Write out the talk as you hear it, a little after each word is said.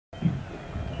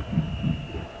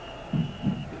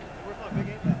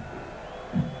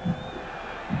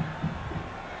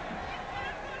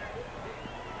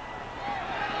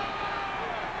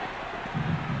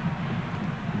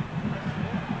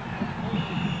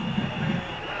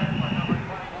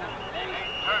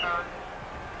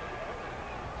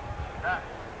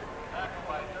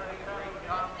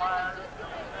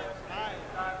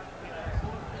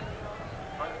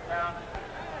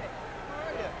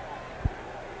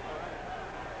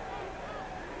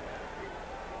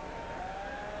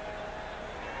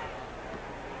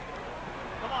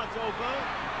It's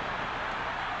open.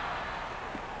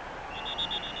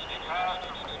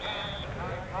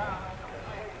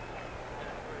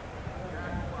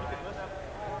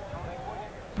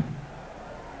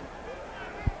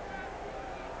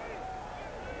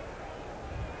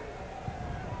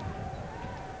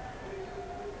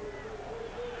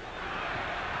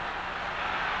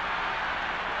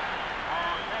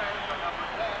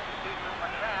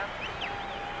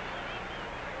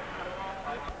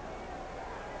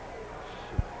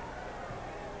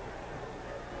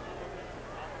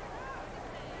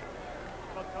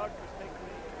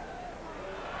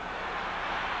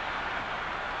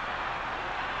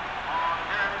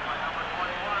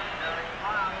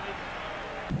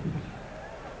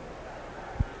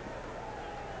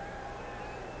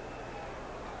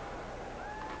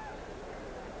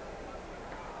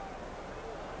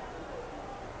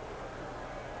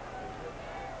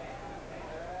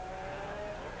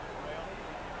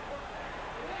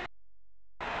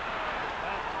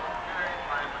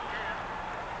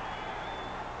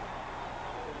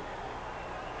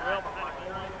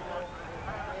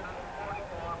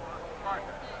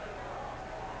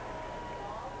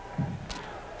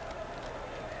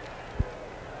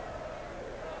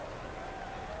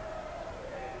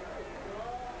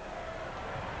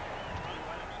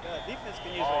 Defense can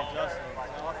usually adjust.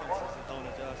 The offenses don't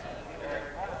adjust.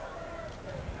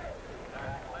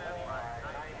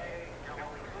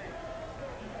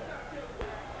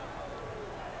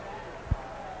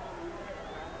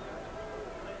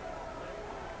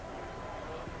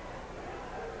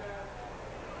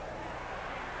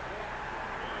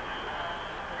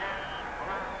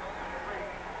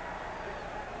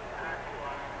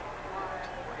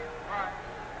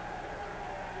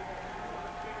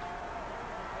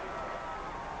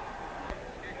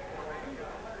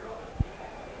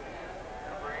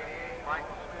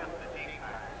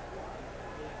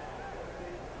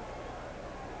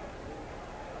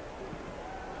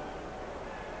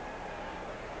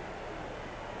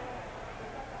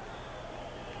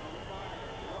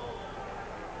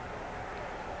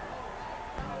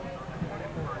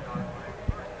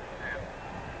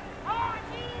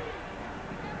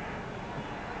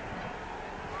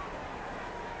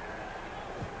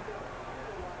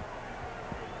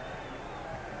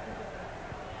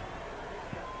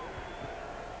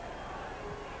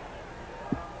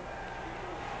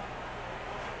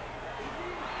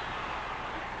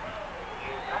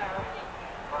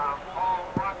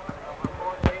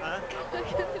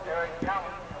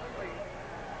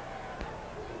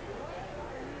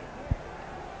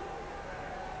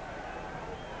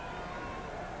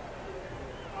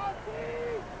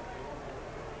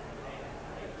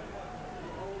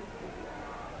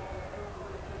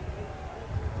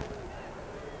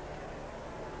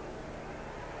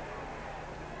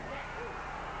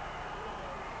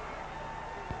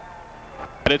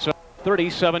 It's a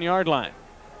 37-yard line.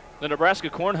 The Nebraska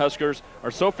Cornhuskers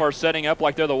are so far setting up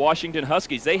like they're the Washington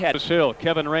Huskies. They had Hill,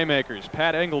 Kevin Raymakers,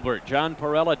 Pat Engelbert, John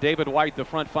Perella, David White, the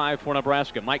front five for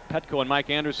Nebraska. Mike Petco and Mike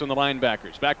Anderson, the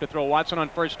linebackers. Back to throw. Watson on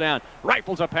first down.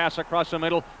 Rifles a pass across the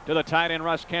middle to the tight end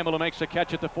Russ Campbell, who makes the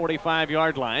catch at the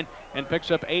 45-yard line and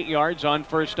picks up 8 yards on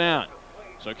first down.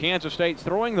 So Kansas State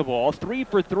throwing the ball. 3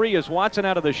 for 3 is Watson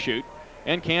out of the chute.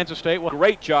 And Kansas State will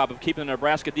great job of keeping the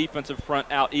Nebraska defensive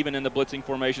front out even in the blitzing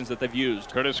formations that they've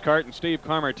used. Curtis Carton, Steve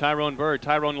Carmer, Tyrone Bird,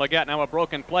 Tyrone Leggett. Now a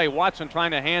broken play. Watson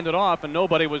trying to hand it off, and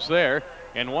nobody was there.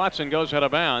 And Watson goes out of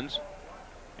bounds.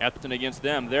 Against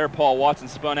them. There, Paul Watson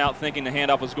spun out thinking the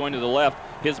handoff was going to the left.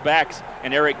 His backs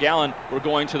and Eric Gallen were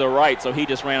going to the right, so he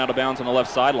just ran out of bounds on the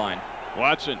left sideline.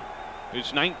 Watson,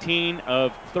 who's 19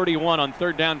 of 31 on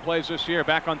third down plays this year,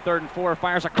 back on 3rd and 4,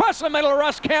 fires across the middle.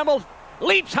 Russ Campbell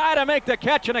leaps high to make the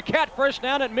catch, and a cat first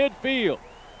down at midfield.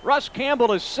 Russ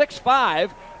Campbell is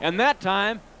 6'5", and that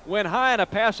time went high on a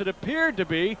pass that appeared to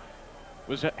be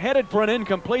was headed for an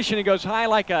incompletion. He goes high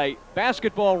like a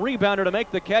basketball rebounder to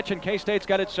make the catch, and K-State's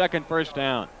got its second first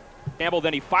down. Campbell,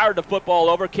 then he fired the football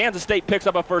over. Kansas State picks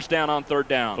up a first down on third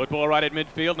down. Football right at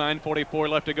midfield, 9:44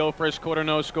 left to go, first quarter,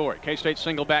 no score. K-State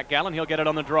single back Gallen, he'll get it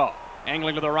on the draw.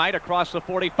 Angling to the right, across the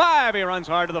 45, he runs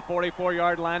hard to the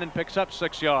 44-yard line and picks up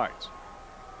 6 yards.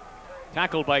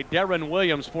 Tackled by Darren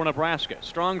Williams for Nebraska.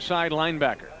 Strong side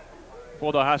linebacker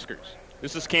for the Huskers.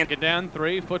 This is Kansas. Down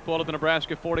 3, football to the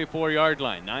Nebraska 44-yard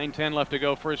line. 9:10 left to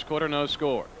go, first quarter, no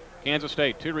score. Kansas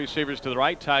State, 2 receivers to the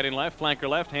right, tight end left, flanker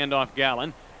left, handoff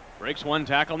Gallen. Breaks 1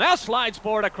 tackle, now slides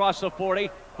forward across the 40,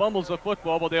 fumbles the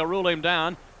football, but they'll rule him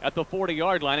down at the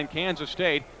 40-yard line, and Kansas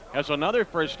State has another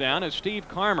first down as Steve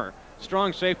Carmer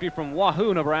strong safety from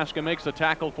Wahoo, Nebraska, makes the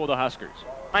tackle for the Huskers.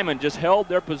 Hyman just held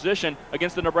their position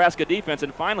against the Nebraska defense,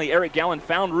 and finally Eric Gallen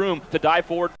found room to dive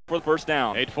forward for the first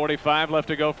down. 8:45 left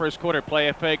to go first quarter. Play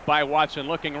a fake by Watson,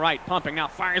 looking right, pumping, now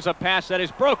fires a pass that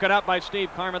is broken up by Steve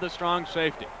Karmer, the strong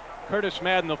safety. Curtis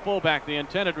Madden, the fullback, the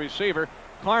intended receiver.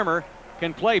 Karmer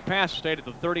can play pass state at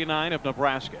the 39 of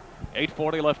Nebraska.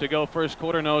 8:40 left to go first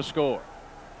quarter, no score.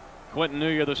 Quentin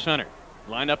Newyer, the center,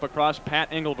 lined up across Pat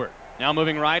Engelbert. Now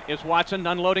moving right is Watson,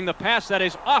 unloading the pass that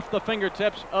is off the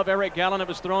fingertips of Eric Gallen. It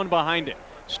was thrown behind him.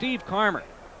 Steve Karmer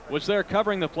was there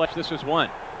covering the play. This is 1.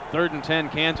 3rd and 10,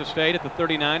 Kansas State at the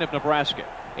 39 of Nebraska.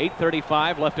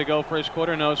 8:35 left to go first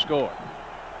quarter, no score.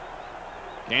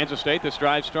 Kansas State, this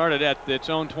drive started at its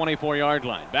own 24-yard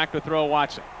line. Back to throw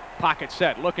Watson. Pocket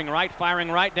set, looking right, firing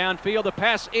right downfield. The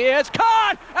pass is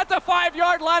caught at the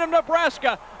 5-yard line of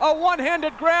Nebraska. A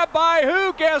one-handed grab by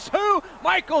who? Guess who?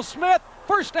 Michael Smith.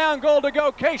 First down goal to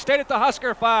go. K-State at the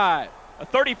Husker 5. A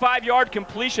 35-yard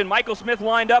completion. Michael Smith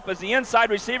lined up as the inside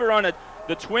receiver on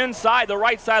the twin side, the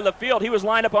right side of the field. He was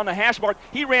lined up on the hash mark.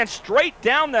 He ran straight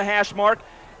down the hash mark,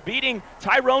 beating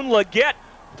Tyrone Leggett.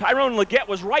 Tyrone Leggett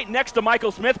was right next to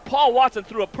Michael Smith. Paul Watson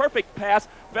threw a perfect pass,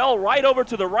 fell right over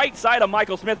to the right side of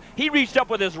Michael Smith. He reached up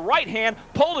with his right hand,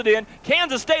 pulled it in.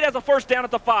 Kansas State has a first down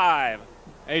at the 5.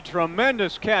 A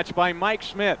tremendous catch by Mike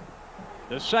Smith,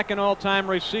 the second all-time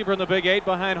receiver in the Big 8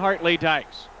 behind Hartley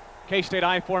Dykes. K-State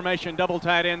I formation, double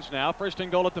tight ends now. First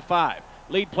and goal at the 5.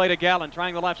 Lead play to Gallen,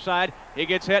 trying the left side. He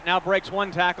gets hit, now breaks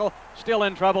one tackle. Still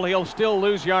in trouble, he'll still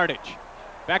lose yardage.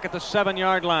 Back at the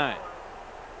 7-yard line.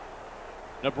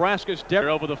 Nebraska's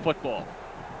over the football.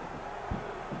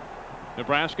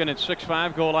 Nebraska in its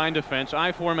 6-5 goal line defense.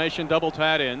 I formation, double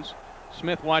tight ends.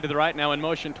 Smith wide to the right, now in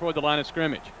motion toward the line of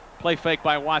scrimmage. Play fake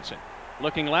by Watson.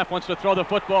 Looking left, wants to throw the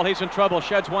football. He's in trouble,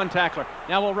 sheds one tackler.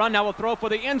 Now we'll run, now we'll throw for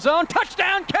the end zone.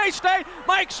 Touchdown, K-State!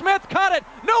 Mike Smith caught it.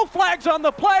 No flags on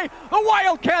the play. The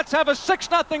Wildcats have a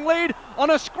 6-0 lead on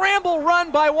a scramble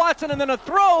run by Watson and then a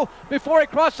throw before he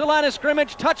crossed the line of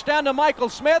scrimmage. Touchdown to Michael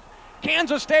Smith.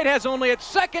 Kansas State has only its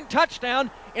second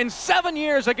touchdown in 7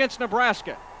 years against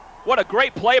Nebraska. What a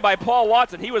great play by Paul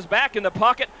Watson. He was back in the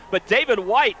pocket, but David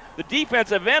White, the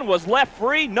defensive end, was left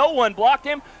free. No one blocked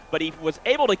him, but he was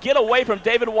able to get away from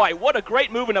David White. What a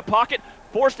great move in the pocket.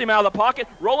 Forced him out of the pocket.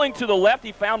 Rolling to the left,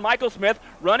 he found Michael Smith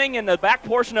running in the back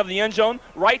portion of the end zone,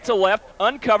 right to left,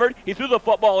 uncovered. He threw the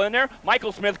football in there.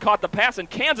 Michael Smith caught the pass, and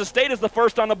Kansas State is the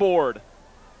first on the board.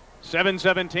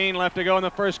 7:17 left to go in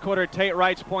the first quarter. Tate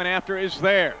Wright's point after is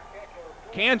there.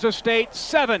 Kansas State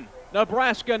 7,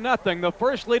 Nebraska nothing. The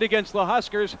first lead against the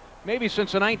Huskers maybe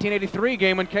since the 1983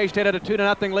 game when K-State had a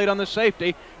 2-0 lead on the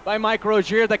safety by Mike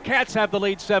Rozier. The Cats have the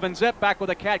lead 7-zip. Back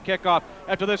with a Cat kickoff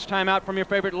after this timeout from your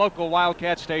favorite local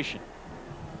Wildcat station.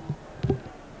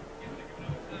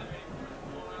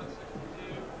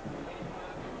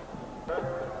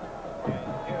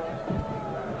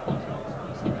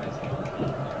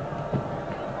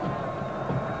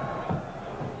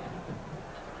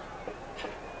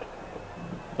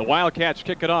 The Wildcats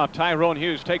kick it off. Tyrone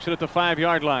Hughes takes it at the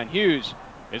 5-yard line. Hughes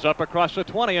is up across the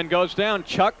 20 and goes down.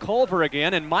 Chuck Culver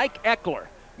again and Mike Eckler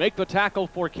make the tackle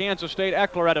for Kansas State.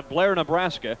 Eckler out of Blair,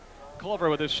 Nebraska. Culver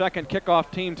with his second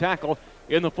kickoff team tackle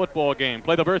in the football game.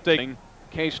 Play the birthday.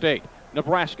 K-State,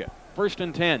 Nebraska. 1st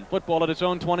and 10. Football at its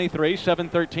own 23.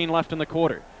 7:13 left in the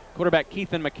quarter. Quarterback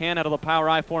Keithan McCann out of the power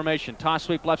I formation. Toss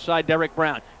sweep left side, Derek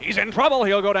Brown. He's in trouble.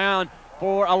 He'll go down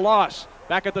for a loss.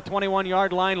 Back at the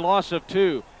 21-yard line, loss of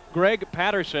 2. Greg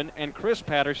Patterson and Chris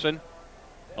Patterson,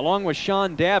 along with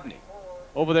Sean Dabney,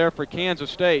 over there for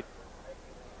Kansas State.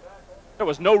 There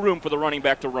was no room for the running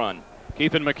back to run.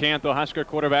 Keithan McCann, the Husker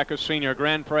quarterback, a senior,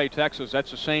 Grand Prairie, Texas.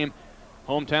 That's the same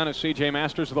hometown as C.J.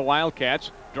 Masters of the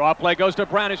Wildcats. Draw play goes to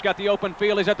Brown. He's got the open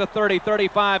field. He's at the 30,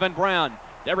 35, and Brown.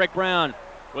 Derek Brown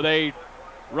with a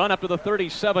run up to the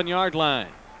 37-yard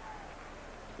line.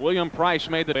 William Price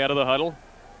made the out of the huddle.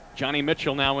 Johnny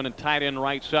Mitchell now in a tight end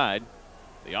right side.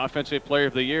 The offensive player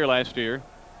of the year last year.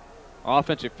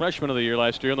 Offensive freshman of the year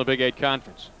last year in the Big 8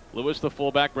 Conference. Lewis, the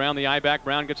fullback, Brown, the I-back.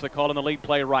 Brown gets the call in the lead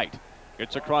play right.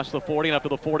 Gets across the 40 and up to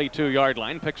the 42-yard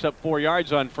line. Picks up 4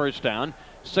 yards on first down.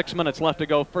 6 minutes left to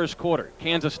go first quarter.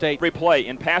 Kansas State. Every play.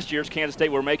 In past years, Kansas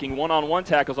State were making one-on-one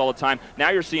tackles all the time. Now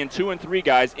you're seeing 2 and 3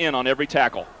 guys in on every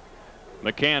tackle.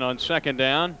 McCann on second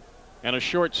down. And a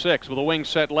short 6 with a wing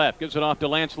set left. Gives it off to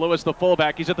Lance Lewis, the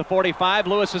fullback. He's at the 45.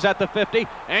 Lewis is at the 50.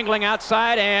 Angling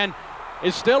outside and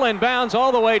is still in bounds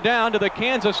all the way down to the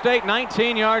Kansas State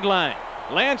 19-yard line.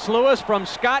 Lance Lewis from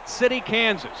Scott City,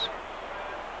 Kansas.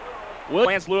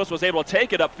 Lance Lewis was able to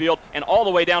take it upfield and all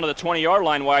the way down to the 20-yard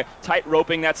line while tight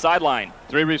roping that sideline.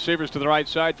 3 receivers to the right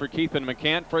side for Keith and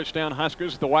McCann. First down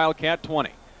Huskers at the Wildcat 20.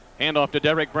 Handoff to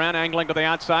Derek Brown, angling to the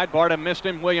outside. Barta missed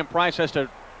him. William Price has to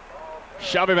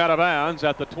shove him out of bounds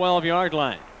at the 12-yard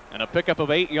line. And a pickup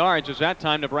of 8 yards as that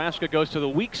time Nebraska goes to the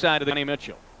weak side of the Kenny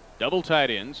Mitchell. Double tight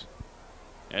ends.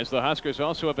 As the Huskers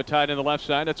also have a tight end on the left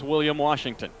side, it's William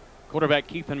Washington. Quarterback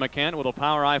Keith and McCann with a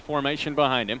power I formation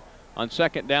behind him. On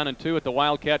 2nd down and 2 at the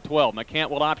Wildcat 12. McCann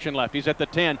will option left. He's at the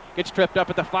 10. Gets tripped up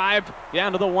at the 5,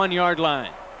 down to the 1-yard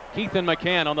line. Keith and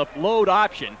McCann on the load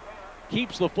option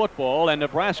keeps the football, and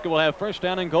Nebraska will have first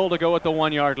down and goal to go at the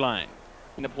 1-yard line.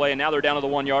 In the play, and now they're down to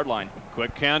the 1-yard line.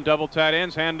 Quick count, double tight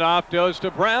ends. Handoff goes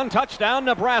to Brown. Touchdown,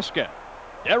 Nebraska.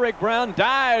 Derek Brown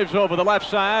dives over the left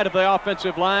side of the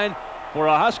offensive line for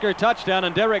a Husker touchdown,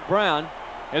 and Derek Brown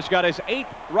has got his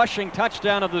 8th rushing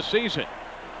touchdown of the season.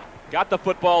 Got the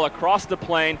football across the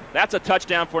plane. That's a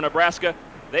touchdown for Nebraska.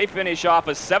 They finish off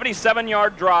a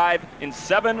 77-yard drive in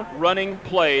 7 running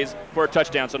plays for a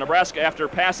touchdown. So Nebraska, after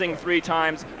passing 3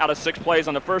 times out of 6 plays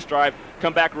on the first drive,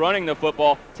 come back running the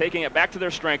football, taking it back to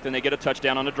their strength, and they get a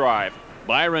touchdown on the drive.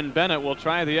 Byron Bennett will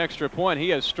try the extra point. He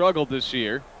has struggled this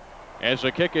year as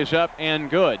the kick is up and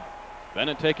good.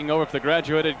 Bennett taking over for the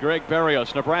graduated Greg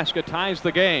Berrios. Nebraska ties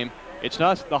the game. It's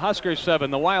not the Huskers 7,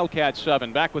 the Wildcats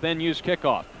 7. Back with NU's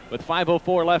kickoff with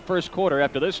 5:04 left first quarter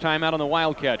after this time out on the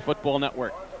Wildcat Football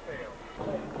Network.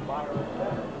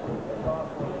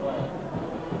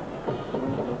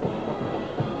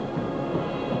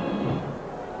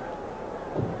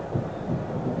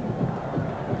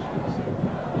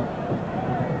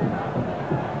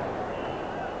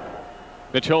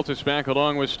 Mitch Holtz is back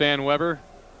along with Stan Weber.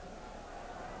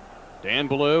 Dan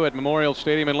Ballou at Memorial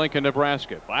Stadium in Lincoln,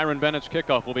 Nebraska. Byron Bennett's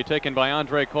kickoff will be taken by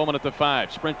Andre Coleman at the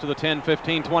 5. Sprint to the 10,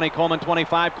 15, 20. Coleman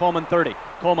 25, Coleman 30.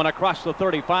 Coleman across the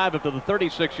 35 up to the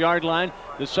 36-yard line.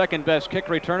 The second best kick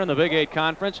return in the Big 8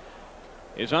 Conference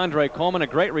is Andre Coleman. A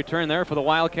great return there for the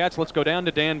Wildcats. Let's go down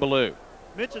to Dan Ballou.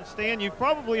 Mitch and Stan, you've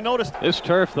probably noticed this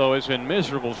turf, though, is in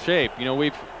miserable shape. You know,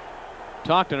 we've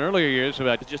talked in earlier years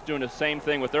about just doing the same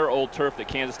thing with their old turf that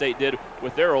Kansas State did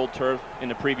with their old turf in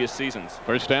the previous seasons.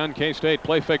 First down, K-State.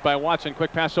 Play fake by Watson.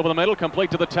 Quick pass over the middle.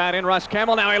 Complete to the tight end, Russ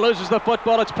Campbell. Now he loses the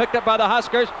football. It's picked up by the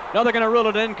Huskers. Now they're going to rule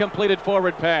it in. Completed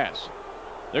forward pass.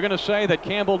 They're going to say that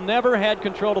Campbell never had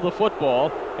control of the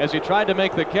football as he tried to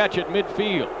make the catch at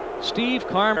midfield. Steve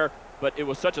Carmer. But it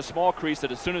was such a small crease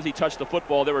that as soon as he touched the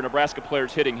football, there were Nebraska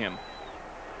players hitting him.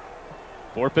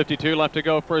 4:52 left to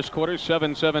go first quarter,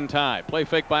 7-7 tie. Play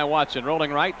fake by Watson,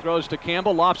 rolling right, throws to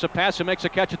Campbell, lofts a pass and makes a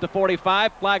catch at the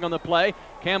 45. Flag on the play.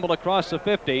 Campbell across the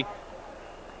 50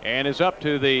 and is up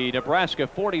to the Nebraska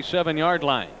 47-yard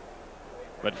line.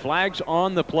 But flags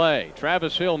on the play.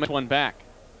 Travis Hill makes one back.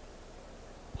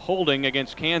 Holding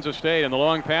against Kansas State, and the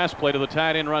long pass play to the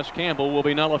tight end Russ Campbell will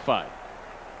be nullified.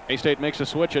 K-State makes a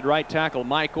switch at right tackle.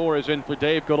 Mike Orr is in for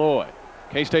Dave Galloy.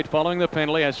 K-State following the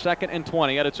penalty has 2nd and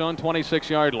 20 at its own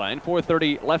 26-yard line.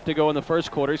 4:30 left to go in the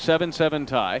first quarter. 7-7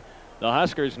 tie. The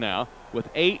Huskers now with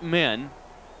 8 men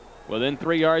within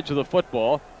 3 yards of the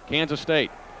football. Kansas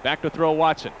State back to throw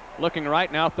Watson. Looking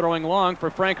right now, throwing long for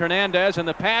Frank Hernandez, and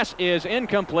the pass is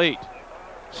incomplete.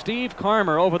 Steve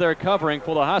Carmer over there covering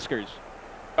for the Huskers.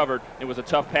 Covered. It was a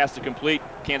tough pass to complete.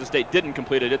 Kansas State didn't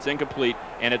complete it. It's incomplete,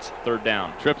 and it's 3rd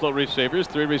down. Triplet receivers,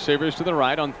 3 receivers to the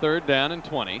right on 3rd down and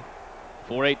 20.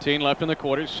 4:18 left in the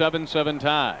quarter, 7-7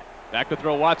 tie. Back to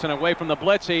throw Watson away from the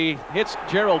blitz. He hits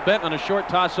Gerald Benton on a short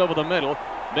toss over the middle.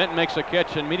 Benton makes a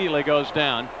catch and immediately goes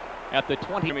down at the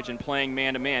 20. And playing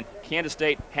man-to-man. Kansas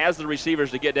State has the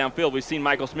receivers to get downfield. We've seen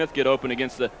Michael Smith get open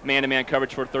against the man-to-man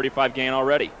coverage for a 35 gain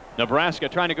already. Nebraska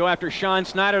trying to go after Sean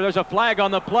Snyder. There's a flag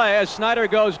on the play. As Snyder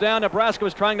goes down, Nebraska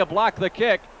was trying to block the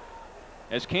kick.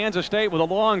 As Kansas State with a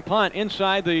long punt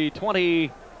inside the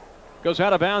 20, goes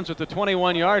out of bounds at the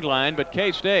 21-yard line, but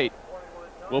K-State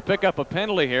will pick up a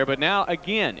penalty here. But now,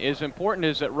 again, is important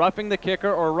is it roughing the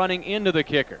kicker or running into the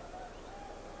kicker?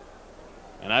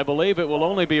 And I believe it will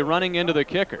only be running into the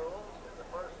kicker.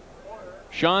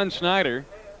 Sean Snyder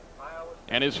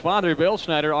and his father, Bill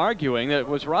Snyder, arguing that it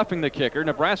was roughing the kicker.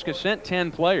 Nebraska sent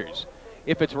 10 players.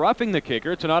 If it's roughing the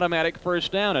kicker, it's an automatic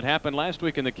first down. It happened last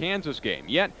week in the Kansas game.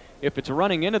 Yet, if it's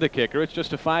running into the kicker, it's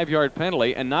just a 5-yard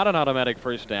penalty and not an automatic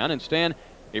first down. And Stan,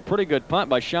 a pretty good punt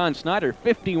by Sean Snyder,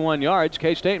 51 yards.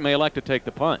 K-State may elect to take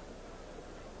the punt.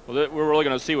 Well, we're really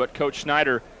going to see what Coach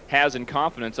Snyder has in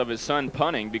confidence of his son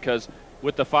punting, because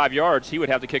with the 5 yards, he would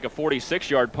have to kick a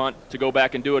 46-yard punt to go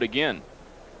back and do it again.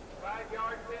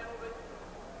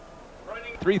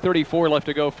 3:34 left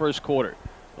to go first quarter.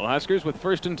 The Huskers with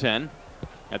 1st and 10.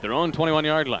 at their own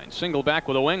 21-yard line. Single back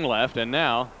with a wing left, and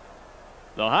now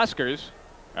the Huskers,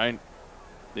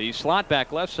 the slot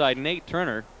back left side, Nate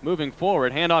Turner, moving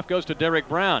forward. Handoff goes to Derek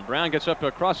Brown. Brown gets up to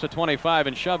across the 25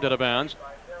 and shoved out of bounds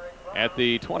at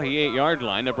the 28-yard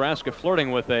line. Nebraska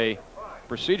flirting with a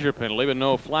procedure penalty, but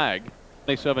no flag.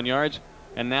 27 yards,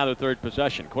 and now the third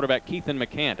possession. Quarterback Keithan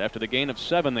McCant, after the gain of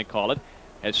 7, they call it,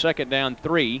 has second down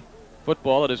 3.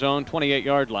 Football at his own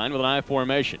 28-yard line with an I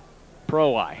formation.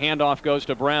 Pro I. Handoff goes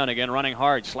to Brown again, running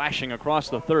hard, slashing across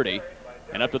the 30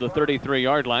 and up to the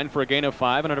 33-yard line for a gain of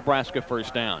 5 and a Nebraska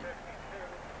first down.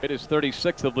 It is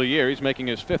 36th of the year. He's making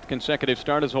his 5th consecutive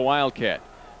start as a Wildcat.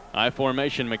 I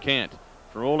formation McCant.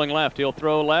 Rolling left, he'll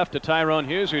throw left to Tyrone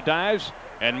Hughes, who dives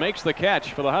and makes the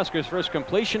catch for the Huskers' first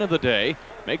completion of the day.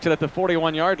 Makes it at the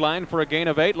 41-yard line for a gain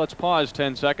of 8. Let's pause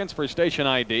 10 seconds for station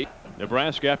ID.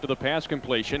 Nebraska, after the pass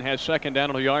completion, has second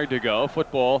down and a yard to go.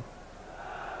 Football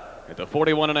at the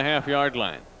 41.5-yard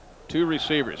line. 2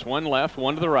 receivers, one left,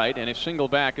 one to the right, and a single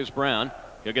back is Brown.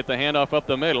 He'll get the handoff up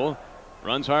the middle.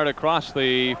 Runs hard across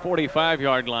the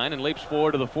 45-yard line and leaps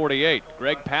forward to the 48.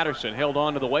 Greg Patterson held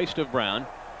on to the waist of Brown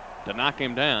to knock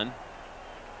him down.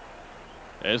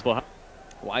 As the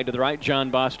wide to the right,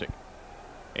 John Bostic.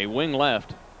 A wing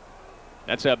left.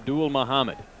 That's Abdul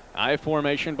Muhammad. I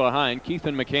formation behind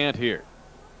Keithan McCant here.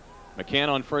 McCant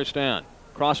on first down.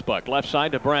 Crossbuck left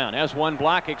side to Brown. Has one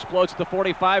block, explodes at the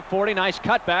 45-40. Nice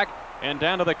cutback and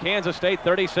down to the Kansas State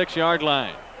 36-yard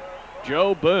line.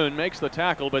 Joe Boone makes the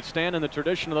tackle, but stand in the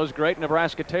tradition of those great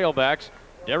Nebraska tailbacks.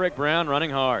 Derek Brown running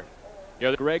hard.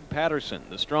 Here's Greg Patterson,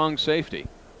 the strong safety.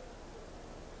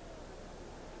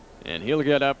 And he'll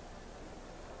get up.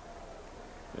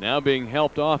 Now being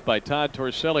helped off by Todd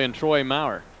Torselli and Troy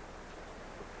Maurer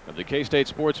of the K-State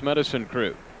Sports Medicine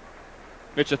crew.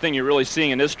 Mitch, the thing you're really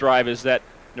seeing in this drive is that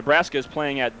Nebraska is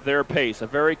playing at their pace, a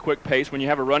very quick pace. When you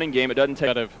have a running game, it doesn't take.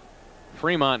 Out of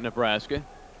Fremont, Nebraska.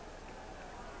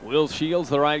 Will Shields,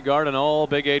 the right guard, an all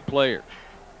Big 8 player.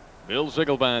 Bill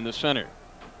Ziegelbein, the center.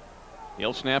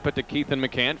 He'll snap it to Keithan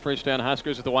McCant. First down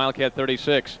Huskers at the Wildcat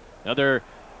 36. Another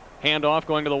handoff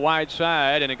going to the wide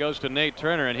side, and it goes to Nate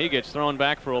Turner, and he gets thrown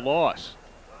back for a loss.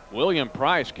 William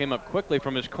Price came up quickly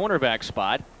from his cornerback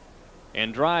spot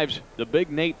and drives the big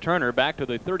Nate Turner back to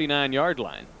the 39-yard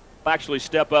line. Actually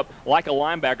step up like a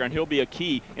linebacker, and he'll be a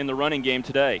key in the running game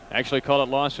today. Actually call it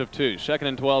loss of 2. Second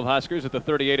and 12 Huskers at the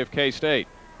 38 of K-State.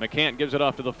 McCant gives it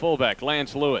off to the fullback,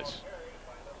 Lance Lewis.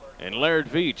 And Laird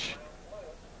Veach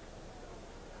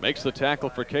makes the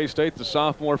tackle for K-State, the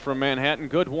sophomore from Manhattan.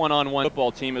 Good one-on-one.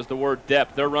 Football team is the word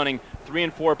depth. They're running 3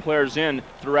 and 4 players in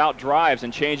throughout drives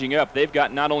and changing up. They've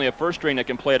got not only a first string that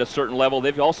can play at a certain level,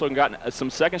 they've also got some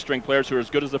second string players who are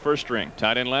as good as the first string.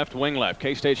 Tight end left, wing left.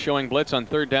 K-State showing blitz on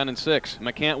 3rd down and 6.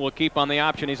 McCant will keep on the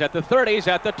option. He's at the 30, he's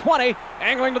at the 20,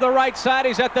 angling to the right side.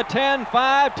 He's at the 10,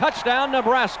 5, touchdown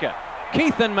Nebraska.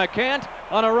 Keithan McCant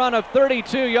on a run of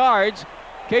 32 yards.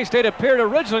 K-State appeared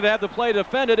originally to have the play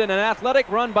defended in an athletic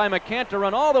run by McCant to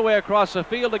run all the way across the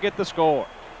field to get the score.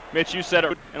 Mitch, you said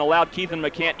it, and allowed Keithan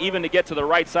McCant even to get to the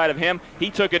right side of him. He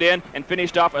took it in and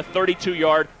finished off a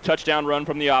 32-yard touchdown run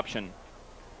from the option.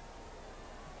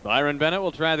 Byron Bennett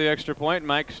will try the extra point.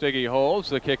 Mike Stiggy holds.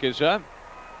 The kick is up,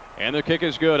 and the kick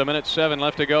is good. 1:07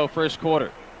 left to go, first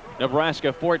quarter.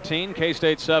 Nebraska 14,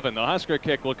 K-State 7. The Husker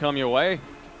kick will come your way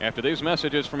after these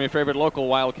messages from your favorite local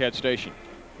Wildcat station.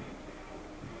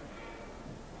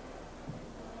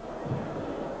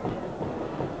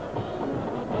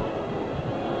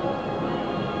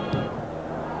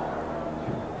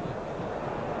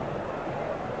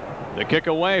 The kick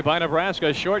away by Nebraska.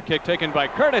 A short kick taken by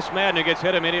Curtis Madden, who gets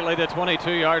hit immediately at the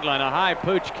 22-yard line. A high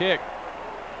pooch kick.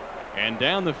 And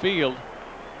down the field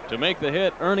to make the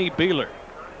hit, Ernie Beeler.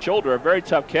 Shoulder, a very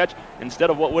tough catch.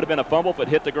 Instead of what would have been a fumble if it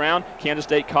hit the ground, Kansas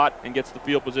State caught and gets the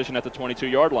field position at the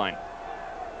 22-yard line.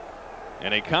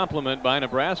 And a compliment by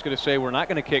Nebraska to say we're not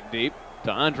going to kick deep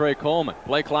to Andre Coleman.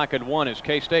 Play clock at 1 as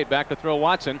K-State back to throw.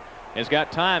 Watson has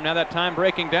got time. Now that time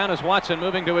breaking down as Watson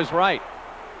moving to his right.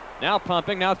 Now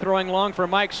pumping, now throwing long for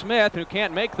Mike Smith, who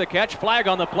can't make the catch. Flag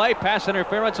on the play. Pass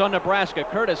interference on Nebraska.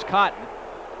 Curtis Cotton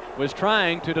was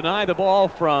trying to deny the ball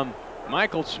from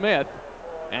Michael Smith,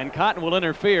 and Cotton will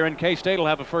interfere, and K-State will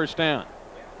have a first down.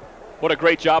 What a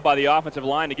great job by the offensive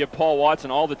line to give Paul Watson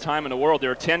all the time in the world.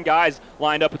 There were 10 guys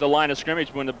lined up at the line of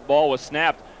scrimmage when the ball was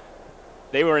snapped.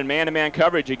 They were in man-to-man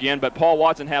coverage again, but Paul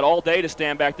Watson had all day to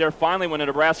stand back there. Finally, when the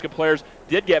Nebraska players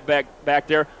did get back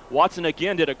there, Watson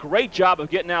again did a great job of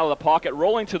getting out of the pocket,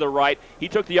 rolling to the right. He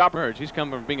took the opportunity. He's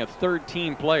come from being a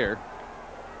third-team player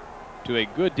to a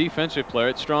good defensive player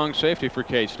at strong safety for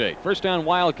K-State. First down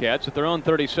Wildcats at their own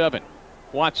 37.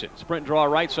 Watson, sprint draw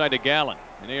right side to Gallen.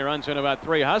 And he runs in about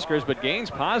 3 Huskers, but gains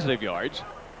positive yards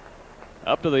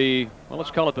up to the, well,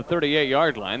 let's call it the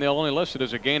 38-yard line. They'll only list it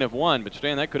as a gain of 1, but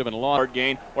Stan, that could have been a long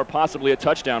gain or possibly a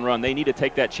touchdown run. They need to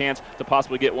take that chance to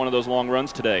possibly get one of those long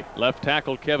runs today. Left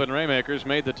tackle Kevin Raymakers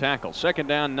made the tackle. 2nd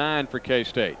down 9 for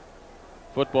K-State.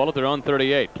 Football at their own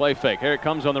 38. Play fake. Here it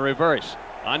comes on the reverse.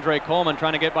 Andre Coleman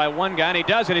trying to get by one guy, and he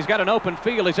does it. He's got an open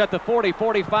field. He's at the 40,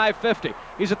 45, 50.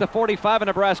 He's at the 45 of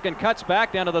Nebraska and cuts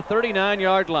back down to the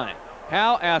 39-yard line.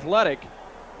 How athletic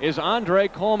is Andre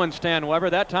Coleman, Stan Weber,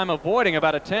 that time avoiding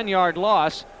about a 10-yard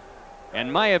loss, and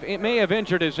it may have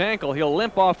injured his ankle. He'll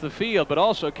limp off the field, but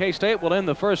also K-State will end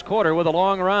the first quarter with a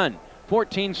long run.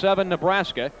 14-7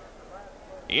 Nebraska.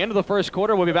 The end of the first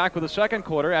quarter. We'll be back with the second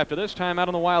quarter after this time out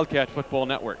on the Wildcat Football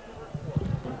Network.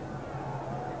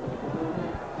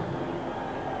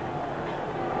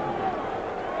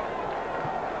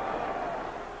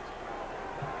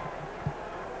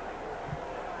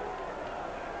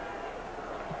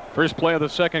 First play of the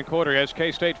second quarter as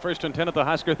K-State 1st and 10 at the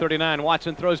Husker 39.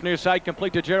 Watson throws near side,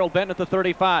 complete to Gerald Benton at the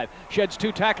 35. Sheds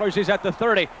 2 tacklers. He's at the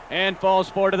 30 and falls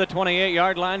forward to the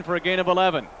 28-yard line for a gain of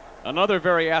 11. Another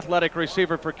very athletic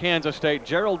receiver for Kansas State,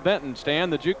 Gerald Benton. Stan,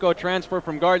 the JUCO transfer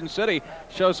from Garden City,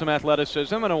 shows some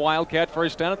athleticism and a Wildcat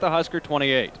first down at the Husker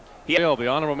 28. Hill, the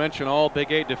honorable mention all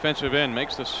Big 8 defensive end,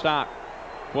 makes the stop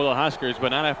for the Huskers, but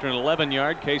not after an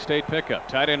 11-yard K-State pickup.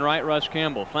 Tight end right, Russ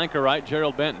Campbell. Flanker right,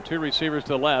 Gerald Benton. 2 receivers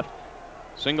to the left.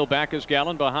 Single back is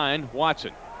Gallen behind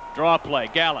Watson. Draw play,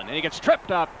 Gallen, and he gets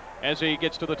tripped up as he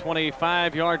gets to the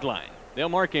 25-yard line. They'll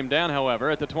mark him down, however,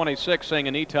 at the 26, saying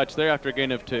a knee touch there after a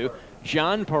gain of 2.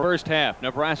 John per first half.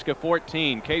 Nebraska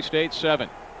 14, K-State 7.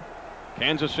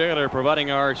 Kansas Cellular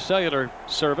providing our cellular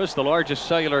service, the largest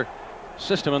cellular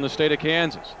system in the state of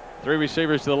Kansas. 3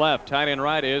 receivers to the left. Tight end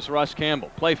right is Russ Campbell.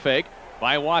 Play fake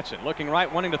by Watson. Looking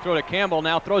right, wanting to throw to Campbell.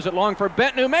 Now throws it long for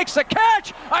Benton, who makes the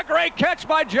catch. A great catch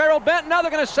by Gerald Benton. Now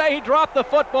they're going to say he dropped the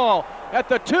football at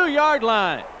the 2-yard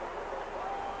line.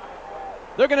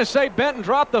 They're going to say Benton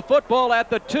dropped the football at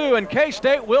the 2, and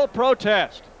K-State will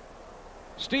protest.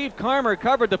 Steve Carmer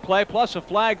covered the play, plus a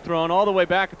flag thrown all the way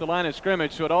back at the line of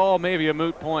scrimmage, so it all may be a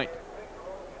moot point.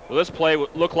 Well, this play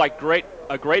looked like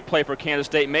a great play for Kansas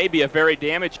State. Maybe a very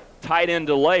damaged tight end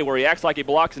delay where he acts like he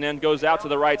blocks and then goes out to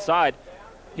the right side.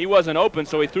 He wasn't open,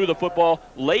 so he threw the football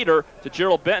later to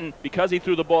Gerald Benton. Because he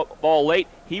threw the ball late,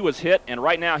 he was hit, and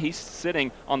right now he's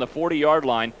sitting on the 40-yard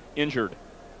line injured.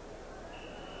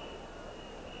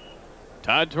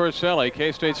 Todd Torselli,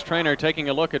 K-State's trainer, taking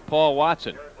a look at Paul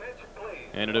Watson.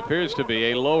 And it appears to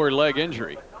be a lower leg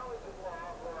injury.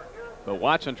 But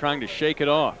Watson trying to shake it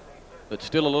off, but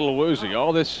still a little woozy.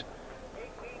 All this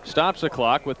stops the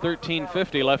clock with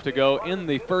 13:50 left to go in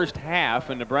the first half,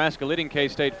 and Nebraska leading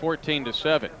K-State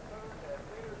 14-7.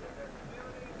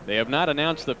 They have not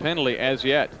announced the penalty as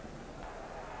yet.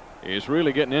 He's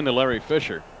really getting into Larry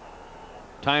Fisher.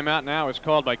 Timeout now is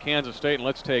called by Kansas State, and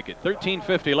let's take it.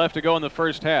 13:50 left to go in the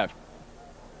first half.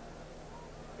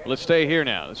 Let's stay here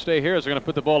now. Let's stay here as they're going to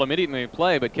put the ball immediately in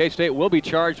play, but K-State will be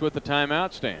charged with the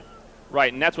timeout, Stan.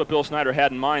 Right, and that's what Bill Snyder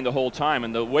had in mind the whole time.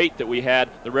 And the wait that we had,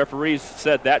 the referees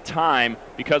said that time,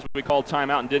 because we called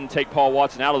timeout and didn't take Paul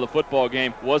Watson out of the football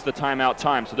game, was the timeout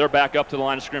time. So they're back up to the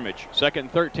line of scrimmage. 2nd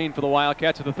and 13 for the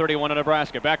Wildcats at the 31 of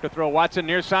Nebraska. Back to throw Watson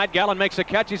near side. Gallen makes a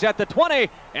catch. He's at the 20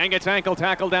 and gets ankle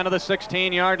tackled down to the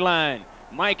 16-yard line.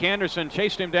 Mike Anderson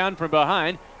chased him down from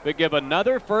behind, but give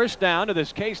another first down to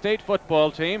this K-State football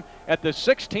team at the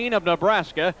 16 of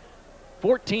Nebraska.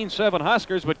 14-7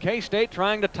 Huskers, but K-State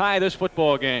trying to tie this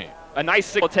football game. A nice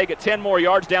signal, take it 10 more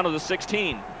yards down to the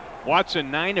 16.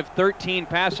 Watson 9 of 13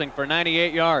 passing for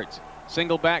 98 yards.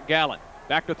 Single back Gallen.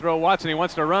 Back to throw Watson. He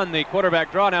wants to run the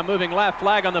quarterback draw. Now moving left,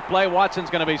 flag on the play.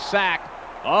 Watson's going to be sacked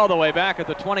all the way back at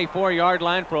the 24-yard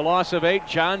line for a loss of 8.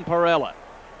 John Parella.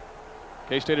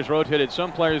 K-State has rotated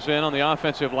some players in on the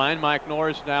offensive line. Mike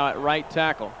Norris now at right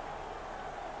tackle.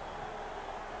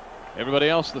 Everybody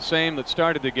else the same that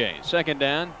started the game. 2nd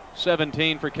down,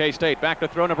 17 for K-State. Back to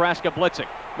throw, Nebraska blitzing.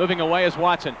 Moving away is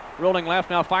Watson. Rolling left,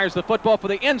 now fires the football for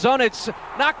the end zone. It's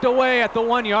knocked away at the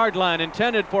 1-yard line,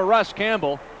 intended for Russ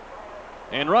Campbell.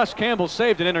 And Russ Campbell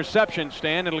saved an interception,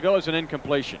 Stan. It'll go as an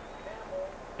incompletion.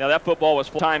 Now that football was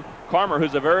full-time. Carmer,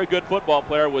 who's a very good football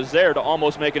player, was there to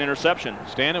almost make an interception.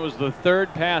 Stan, it was the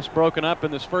 3rd pass broken up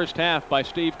in this first half by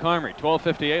Steve Carmer.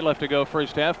 12:58 left to go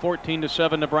first half.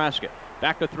 14-7 Nebraska.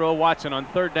 Back to throw Watson on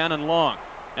 3rd down and long.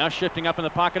 Now shifting up in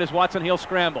the pocket is Watson. He'll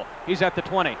scramble. He's at the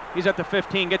 20. He's at the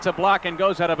 15. Gets a block and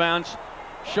goes out of bounds.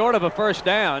 Short of a first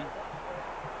down.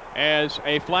 As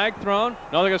a flag thrown.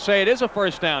 No, they're going to say it is a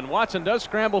first down. Watson does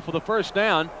scramble for the first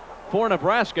down. for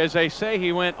Nebraska, as they say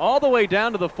he went all the way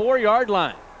down to the 4-yard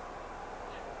line.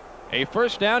 A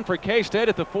first down for K-State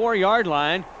at the 4-yard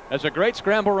line. As a great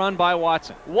scramble run by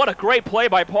Watson. What a great play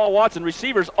by Paul Watson.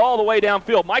 Receivers all the way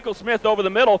downfield. Michael Smith over the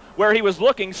middle where he was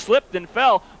looking, slipped and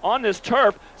fell on this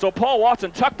turf. So Paul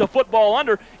Watson tucked the football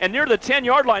under, and near the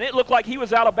 10-yard line, it looked like he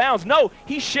was out of bounds. No,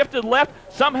 he shifted left,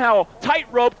 somehow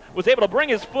tight-roped, was able to bring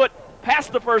his foot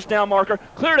past the first down marker,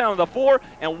 clear down to the 4,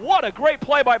 and what a great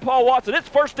play by Paul Watson. It's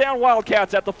first down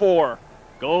Wildcats at the 4.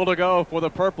 Goal to go for the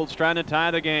Purples, trying to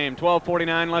tie the game.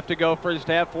 12:49 left to go first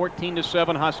half,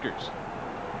 14-7 Huskers.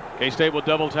 K-State will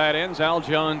double tight ends. Al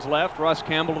Jones left, Russ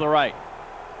Campbell to the right.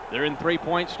 They're in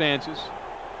three-point stances.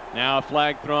 Now a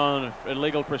flag thrown,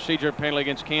 illegal procedure penalty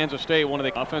against Kansas State. One of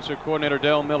the offensive coordinator,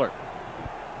 Dale Miller.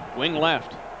 Wing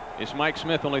left is Mike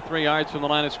Smith, only 3 yards from the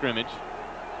line of scrimmage.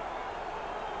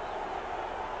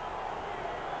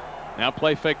 Now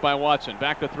play fake by Watson.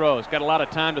 Back to throw. He's got a lot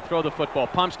of time to throw the football.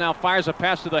 Pumps now, fires a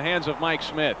pass to the hands of Mike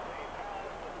Smith.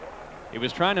 He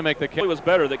was trying to make the catch. It was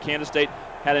better that Kansas State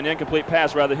had an incomplete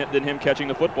pass rather than him catching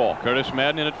the football. Curtis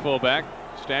Madden in at fullback.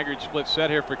 Staggered split set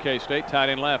here for K-State. Tight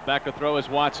end left. Back to throw is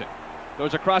Watson.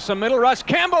 Goes across the middle. Russ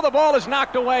Campbell. The ball is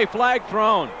knocked away. Flag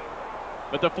thrown.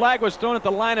 But the flag was thrown at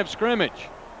the line of scrimmage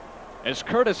as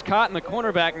Curtis Cotton, the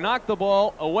cornerback, knocked the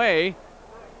ball away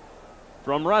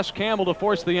from Russ Campbell to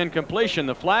force the incompletion.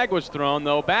 The flag was thrown,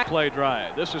 though. Back play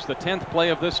drive. This is the 10th play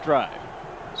of this drive.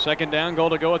 Second down,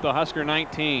 goal to go at the Husker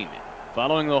 19.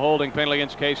 Following the holding penalty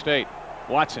against K-State.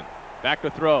 Watson back to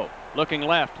throw. Looking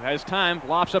left. Has time.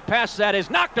 Lofts a pass that is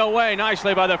knocked away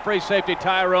nicely by the free safety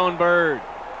Tyrone Bird.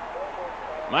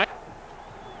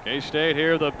 K-State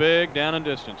here, the big down and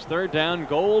distance. Third down,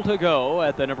 goal to go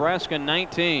at the Nebraska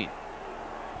 19.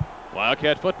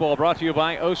 Wildcat football brought to you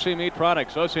by OC Meat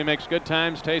Products. OC makes good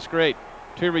times taste great.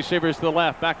 2 receivers to the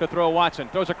left. Back to throw Watson.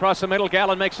 Throws across the middle.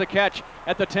 Gallen makes the catch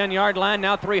at the 10-yard line.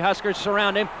 Now 3 Huskers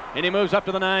surround him, and he moves up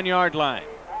to the 9-yard line.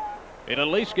 It'll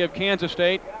at least give Kansas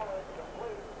State,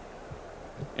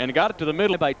 and got it to the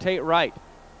middle by Tate Wright.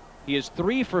 He is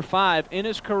 3 for 5 in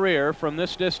his career from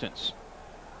this distance.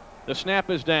 The snap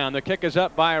is down. The kick is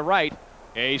up by Wright.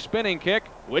 A spinning kick,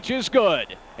 which is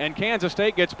good. And Kansas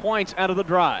State gets points out of the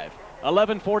drive.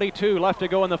 11:42 left to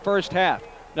go in the first half.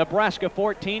 Nebraska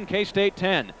 14, K-State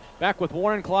 10. Back with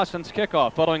Warren Clausen's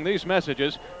kickoff following these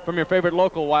messages from your favorite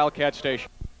local Wildcat station.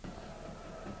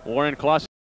 Warren Clausen,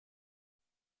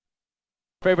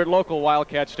 favorite local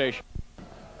Wildcat station.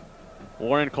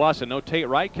 Warren Clausen, no Tate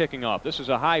Wright kicking off. This is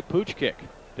a high pooch kick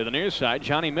to the near side.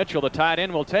 Johnny Mitchell, the tight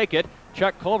end, will take it.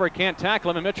 Chuck Culver can't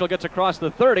tackle him, and Mitchell gets across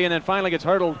the 30 and then finally gets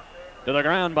hurdled to the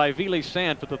ground by Vili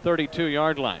Sant at the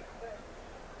 32-yard line.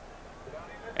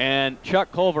 And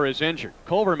Chuck Culver is injured.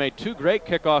 Culver made 2 great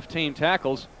kickoff team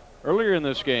tackles earlier in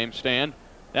this game, Stan.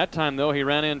 That time, though, he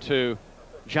ran into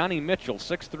Johnny Mitchell,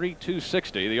 6'3",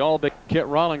 260. The all-big Kit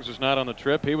Rawlings is not on the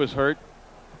trip. He was hurt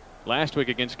last week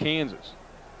against Kansas.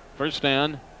 First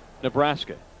down,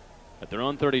 Nebraska. At their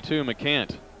own 32,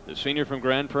 McCant, the senior from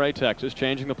Grand Prairie, Texas,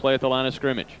 changing the play at the line of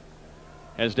scrimmage.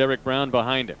 Has Derek Brown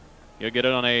behind him. He'll get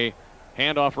it on a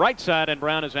handoff right side, and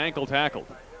Brown is ankle tackled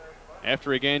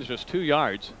after he gains just 2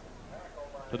 yards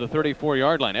to the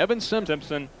 34-yard line. Evan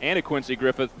Simpson and Quincy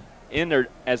Griffith in there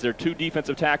as their 2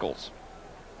 defensive tackles.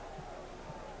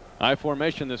 High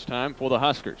formation this time for the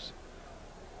Huskers.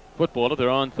 Football at their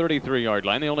own 33-yard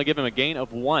line. They only give him a gain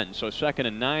of 1, so 2nd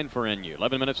and 9 for NU.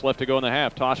 11 minutes left to go in the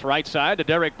half. Toss right side to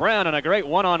Derek Brown, and a great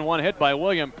one-on-one hit by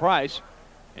William Price.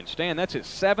 And Stan, that's his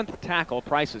 7th tackle.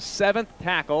 Price's 7th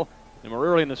tackle, and we're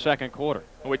early in the second quarter.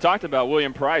 We talked about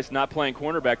William Price not playing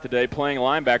cornerback today, playing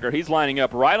linebacker. He's lining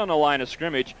up right on the line of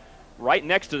scrimmage, right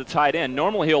next to the tight end.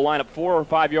 Normally he'll line up 4 or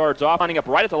 5 yards off, lining up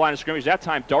right at the line of scrimmage. That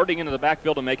time darting into the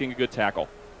backfield and making a good tackle.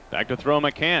 Back to throw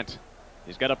McCant.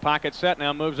 He's got a pocket set,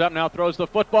 now moves up, now throws the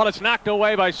football. It's knocked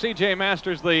away by C.J.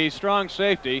 Masters, the strong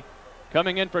safety.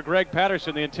 Coming in for Greg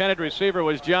Patterson, the intended receiver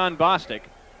was John Bostic.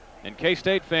 And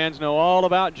K-State fans know all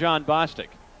about John Bostic.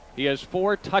 He has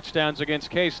 4 touchdowns against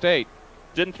K-State.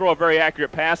 Didn't throw a very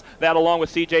accurate pass. That, along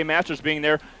with C.J. Masters being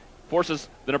there, forces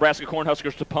the Nebraska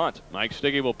Cornhuskers to punt. Mike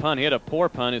Stiggy will punt. He had a poor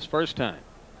punt his first time.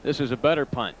 This is a better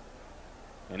punt.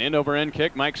 An end-over-end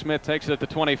kick. Mike Smith takes it at the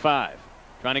 25.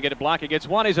 Trying to get it blocked. He gets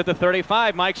 1. He's at the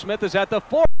 35. Mike Smith is at the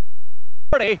 40.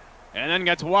 And then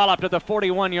gets walloped at the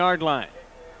 41-yard line.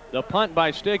 The punt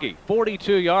by Stiggy,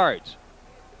 42 yards.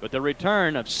 But the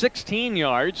return of 16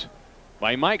 yards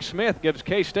by Mike Smith gives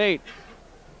K-State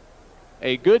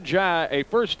a good job, a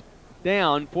first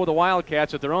down for the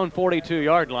Wildcats at their own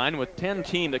 42-yard line with 10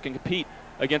 team that can compete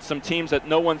against some teams that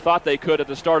no one thought they could at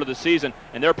the start of the season,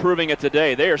 and they're proving it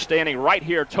today. They are standing right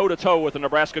here toe-to-toe with the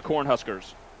Nebraska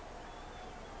Cornhuskers.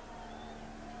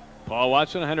 Paul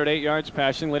Watson, 108 yards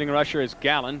passing. Leading rusher is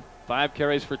Gallen. 5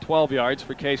 carries for 12 yards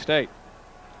for K-State.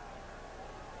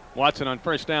 Watson on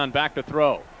first down, back to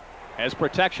throw. Has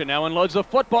protection, now unloads the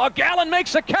football. Gallen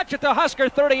makes a catch at the Husker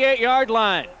 38-yard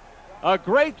line. A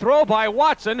great throw by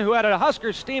Watson, who had a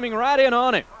Husker steaming right in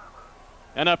on him.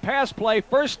 And a pass play,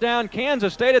 first down,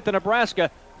 Kansas State at the Nebraska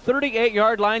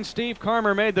 38-yard line. Steve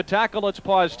Carmer made the tackle. Let's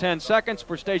pause 10 seconds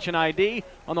for station ID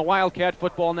on the Wildcat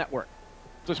Football Network.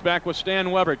 This back with Stan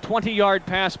Weber, 20-yard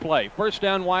pass play. First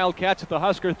down, Wildcats at the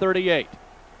Husker 38.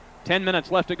 10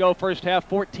 minutes left to go first half,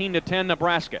 14-10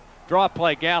 Nebraska. Draw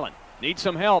play, Gallen needs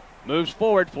some help, moves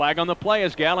forward, flag on the play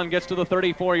as Gallen gets to the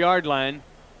 34-yard line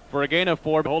for a gain of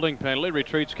 4. Holding penalty,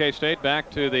 retreats K-State back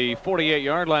to the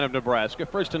 48-yard line of Nebraska.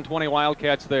 First and 20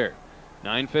 Wildcats there.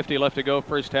 9:50 left to go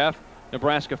first half.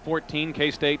 Nebraska 14,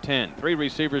 K-State 10. 3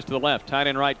 receivers to the left, tight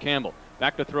end right Campbell.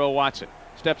 Back to throw Watson.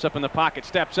 Steps up in the pocket,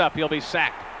 steps up, he'll be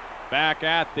sacked. Back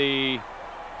at the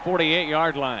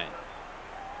 48-yard line.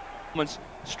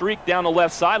 Streak down the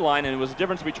left sideline, and it was the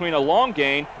difference between a long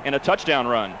gain and a touchdown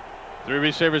run. 3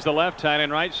 receivers to the left, tight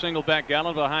end right, single back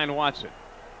Gallen behind Watson.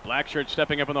 Blackshirt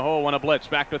stepping up in the hole, won a blitz.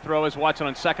 Back to throw is Watson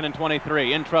on 2nd and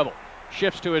 23, in trouble.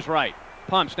 Shifts to his right,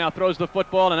 pumps, now throws the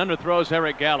football and underthrows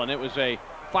Eric Gallen. It was a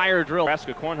fire drill.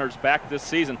 Nebraska Cornhuskers back this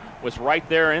season was right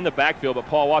there in the backfield, but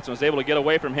Paul Watson was able to get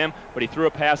away from him, but he threw a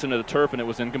pass into the turf and it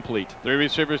was incomplete. 3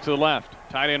 receivers to the left,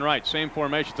 tight end right, same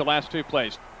formation as the last 2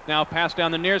 plays. Now pass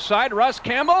down the near side, Russ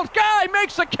Campbell, guy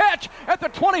makes a catch at the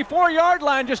 24-yard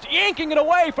line, just yanking it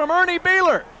away from Ernie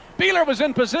Beeler. Beeler was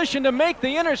in position to make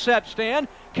the intercept, Stan.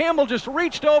 Campbell just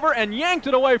reached over and yanked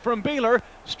it away from Beeler.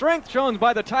 Strength shown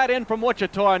by the tight end from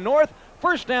Wichita North.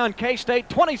 First down, K-State,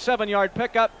 27-yard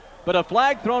pickup, but a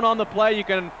flag thrown on the play. You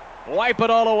can wipe it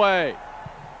all away.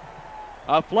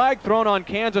 A flag thrown on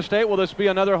Kansas State. Will this be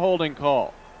another holding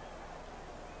call?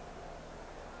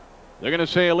 They're going to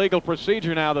say illegal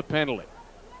procedure now, the penalty.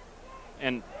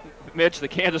 And Mitch, the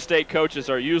Kansas State coaches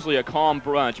are usually a calm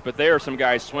bunch, but there are some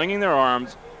guys swinging their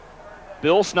arms.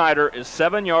 Bill Snyder is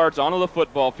 7 yards onto the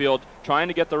football field trying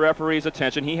to get the referee's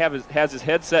attention. He has his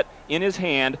headset in his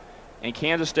hand, and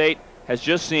Kansas State has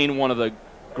just seen one of the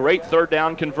great third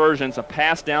down conversions, a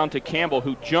pass down to Campbell,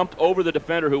 who jumped over the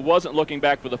defender who wasn't looking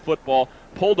back for the football,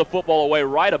 pulled the football away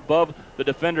right above the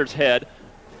defender's head,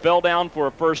 fell down for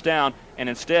a first down, and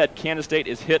instead Kansas State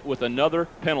is hit with another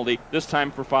penalty, this time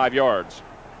for 5 yards.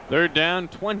 Third down,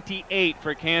 28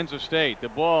 for Kansas State. The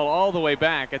ball all the way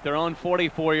back at their own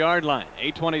 44-yard line.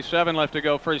 8:27 left to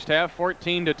go first half,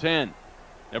 14-10.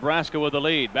 Nebraska with the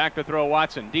lead. Back to throw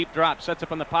Watson. Deep drop, sets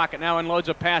up in the pocket, now unloads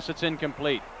a pass that's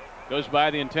incomplete. Goes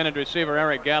by the intended receiver,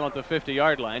 Eric Gallen, at the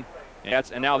 50-yard line.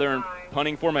 And now they're in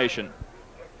punting formation.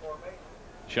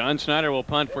 Sean Snyder will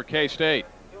punt for K-State.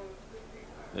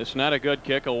 This is not a good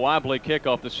kick, a wobbly kick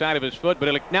off the side of his foot,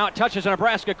 but now it touches a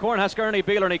Nebraska Cornhusker, Ernie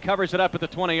Beeler, and he covers it up at the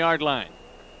 20-yard line.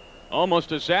 Almost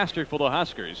disaster for the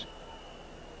Huskers.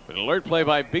 But alert play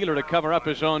by Beeler to cover up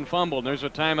his own fumble, and there's a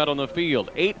timeout on the field.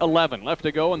 8:11 left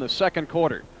to go in the second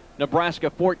quarter. Nebraska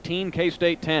 14,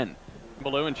 K-State 10.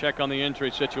 Below and check on the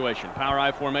injury situation. Power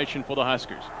I formation for the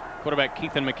Huskers. Quarterback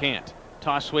Keithan McCant.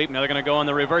 Toss sweep, now they're going to go on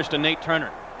the reverse to Nate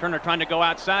Turner. Turner trying to go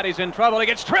outside. He's in trouble. He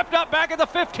gets tripped up back at the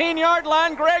 15-yard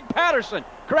line.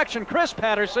 Chris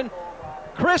Patterson,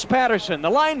 the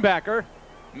linebacker,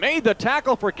 made the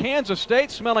tackle for Kansas State,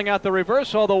 smelling out the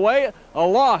reverse all the way. A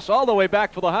loss all the way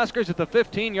back for the Huskers at the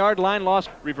 15-yard line. Loss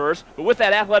reverse, but with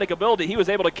that athletic ability, he was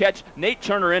able to catch Nate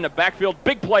Turner in the backfield.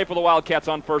 Big play for the Wildcats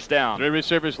on first down. 3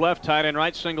 receivers left, tight end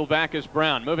right, single back is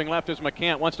Brown. Moving left is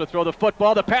McCant, wants to throw the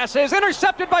football. The pass is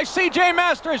intercepted by C.J.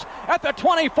 Masters at the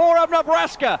 24 of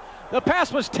Nebraska. The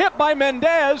pass was tipped by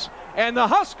Mendez, and the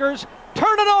Huskers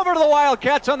turn it over to the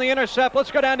Wildcats on the intercept.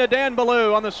 Let's go down to Dan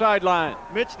Ballou on the sideline.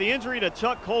 Mitch, the injury to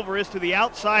Chuck Culver is to the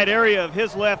outside area of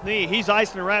his left knee. He's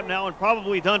iced and wrapped now and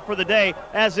probably done for the day,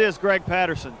 as is Greg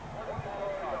Patterson.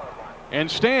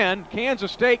 And Stan,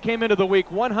 Kansas State came into the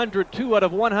week 102 out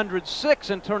of 106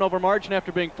 in turnover margin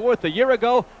after being 4th a year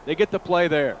ago. They get the play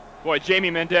there. Boy,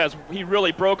 Jamie Mendez, he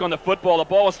really broke on the football. The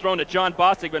ball was thrown to John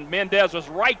Bostic, but Mendez was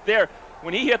right there.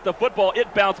 When he hit the football,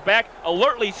 it bounced back.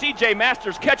 Alertly, C.J.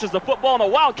 Masters catches the football, and the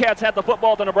Wildcats had the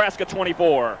football at the Nebraska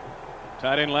 24.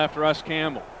 Tight end left, Russ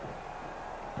Campbell.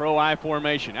 Pro I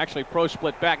formation. Actually, pro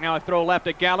split back. Now a throw left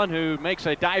at Gallen, who makes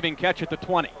a diving catch at the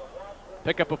 20.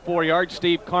 Pick up a 4-yard.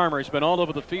 Steve Carmer has been all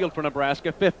over the field for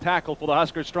Nebraska. 5th tackle for the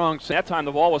Huskers strong. That time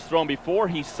the ball was thrown before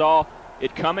he saw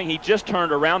it coming. He just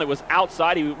turned around. It was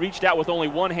outside. He reached out with only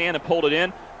one hand and pulled it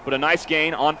in. But a nice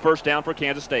gain on first down for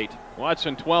Kansas State.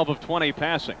 Watson 12 of 20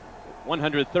 passing,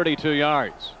 132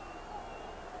 yards.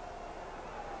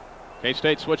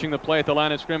 K-State switching the play at the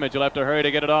line of scrimmage. You'll have to hurry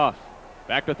to get it off.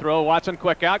 Back to throw. Watson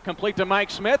quick out. Complete to Mike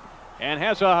Smith. And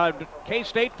has a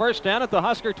K-State first down at the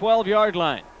Husker 12-yard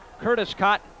line. Curtis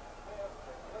Cotton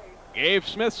gave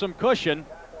Smith some cushion.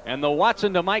 And the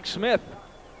Watson to Mike Smith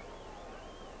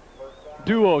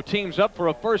duo teams up for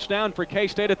a first down for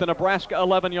K-State at the Nebraska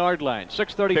 11-yard line.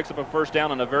 6:30. Picks up a first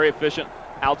down on a very efficient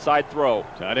outside throw.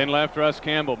 Tight end left, Russ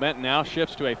Campbell. Benton now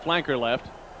shifts to a flanker left.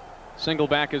 Single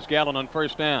back is Gallen on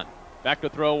first down. Back to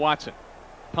throw Watson.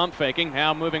 Pump faking,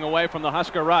 now moving away from the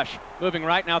Husker rush. Moving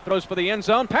right, now throws for the end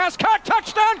zone. Pass caught,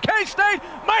 touchdown K-State!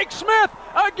 Mike Smith!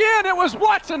 Again, it was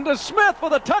Watson to Smith for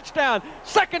the touchdown.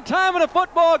 Second time in a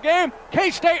football game.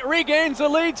 K-State regains the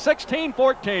lead,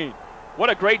 16-14. What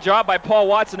a great job by Paul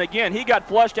Watson again. He got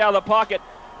flushed out of the pocket,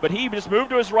 but he just moved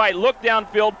to his right, looked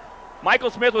downfield.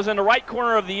 Michael Smith was in the right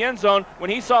corner of the end zone. When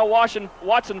he saw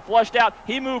Watson flushed out,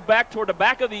 he moved back toward the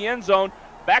back of the end zone,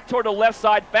 back toward the left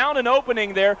side, found an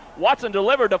opening there. Watson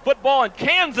delivered the football, and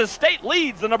Kansas State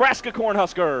leads the Nebraska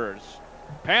Cornhuskers.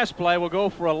 Pass play will go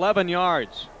for 11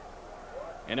 yards.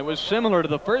 And it was similar to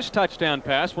the first touchdown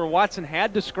pass where Watson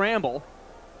had to scramble,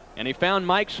 and he found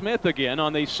Mike Smith again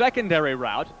on the secondary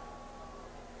route.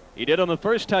 He did on the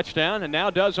first touchdown and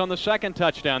now does on the second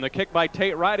touchdown. The kick by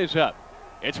Tate Wright is up.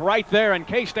 It's right there, and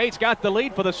K-State's got the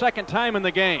lead for the second time in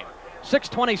the game.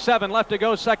 6:27 left to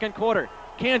go, second quarter.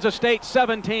 Kansas State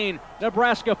 17,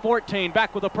 Nebraska 14.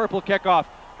 Back with a purple kickoff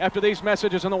after these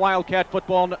messages in the Wildcat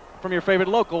football from your favorite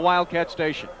local Wildcat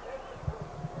station.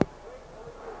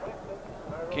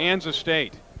 Kansas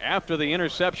State, after the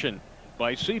interception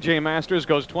by C.J. Masters,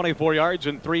 goes 24 yards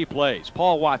in 3 plays.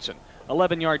 Paul Watson,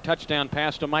 11-yard touchdown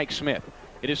pass to Mike Smith.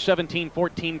 It is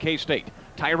 17-14 K-State.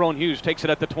 Tyrone Hughes takes it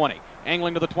at the 20.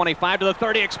 Angling to the 25, to the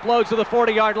 30, explodes to the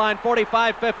 40-yard line,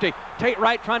 45-50. Tate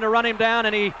Wright trying to run him down,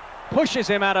 and he pushes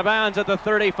him out of bounds at the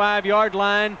 35-yard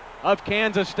line of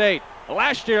Kansas State.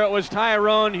 Last year it was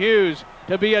Tyrone Hughes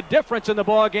to be a difference in the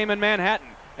ball game in Manhattan.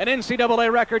 An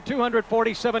NCAA record,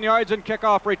 247 yards in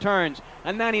kickoff returns.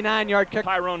 A 99-yard kick.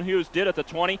 Tyrone Hughes did at the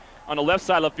 20 on the left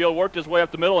side of the field, worked his way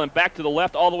up the middle and back to the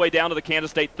left all the way down to the Kansas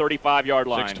State 35-yard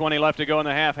line. 6:20 left to go in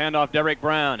the half. Handoff Derek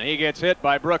Brown. He gets hit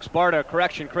by Brooks Barta.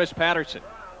 Correction, Chris Patterson.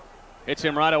 Hits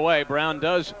him right away. Brown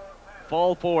does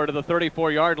fall forward to the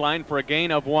 34-yard line for a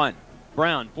gain of 1.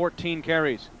 Brown, 14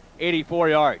 carries, 84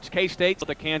 yards. K-State's at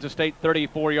the Kansas State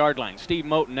 34-yard line. Steve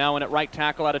Moten now in at right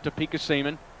tackle out of Topeka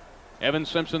Seaman. Evan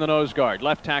Simpson, the nose guard.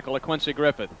 Left tackle, Quincy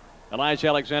Griffith. Elijah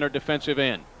Alexander, defensive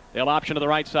end. They'll option to the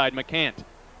right side. McCant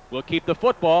will keep the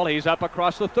football. He's up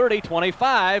across the 30,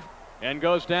 25, and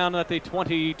goes down at the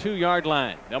 22-yard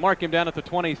line. They'll mark him down at the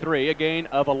 23, a gain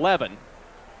of 11.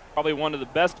 Probably one of the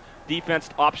best defense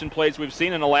option plays we've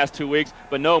seen in the last 2 weeks,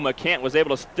 but no, McCant was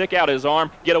able to stick out his arm,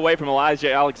 get away from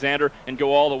Elijah Alexander, and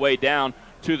go all the way down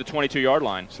to the 22-yard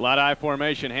line. Slot I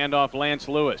formation, handoff Lance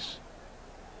Lewis,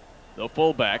 the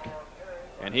fullback,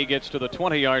 and he gets to the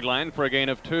 20-yard line for a gain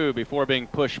of 2 before being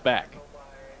pushed back.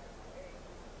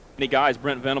 Many guys,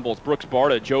 Brent Venables, Brooks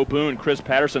Barta, Joe Boone, Chris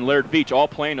Patterson, Laird Veach, all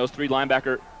playing those 3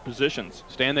 linebacker positions.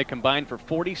 Stan, they combined for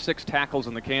 46 tackles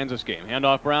in the Kansas game.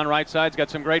 Handoff Brown, right side's got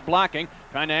some great blocking.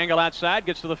 Trying to angle outside,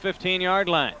 gets to the 15-yard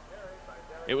line.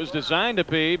 It was designed to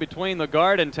be between the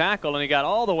guard and tackle, and he got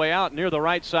all the way out near the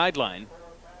right sideline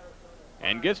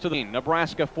and gets to the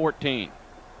Nebraska 14.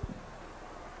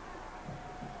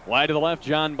 Wide to the left,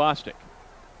 John Bostic.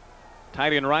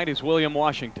 Tight end right is William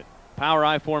Washington. Power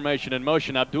I formation in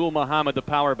motion. Abdul Muhammad, the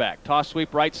power back. Toss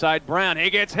sweep right side, Brown.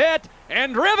 He gets hit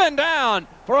and driven down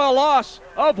for a loss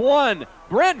of 1.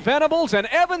 Brent Venables and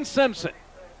Evan Simpson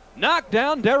knocked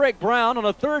down Derek Brown on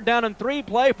a 3rd down and 3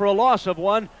 play for a loss of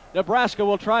 1. Nebraska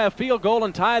will try a field goal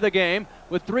and tie the game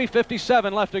with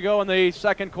 3:57 left to go in the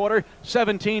second quarter.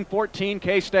 17-14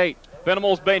 K-State.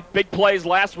 Venables made big plays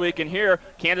last week, and here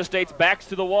Kansas State's backs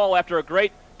to the wall after a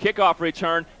great kickoff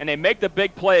return, and they make the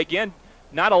big play again,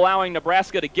 not allowing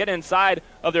Nebraska to get inside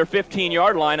of their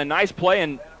 15-yard line. A nice play,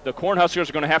 and the Cornhuskers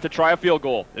are going to have to try a field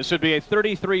goal. This would be a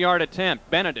 33-yard attempt.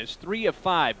 Bennett is 3 of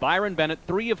 5. Byron Bennett,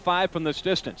 3 of 5 from this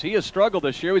distance. He has struggled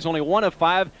this year. He's only 1 of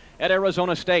 5 at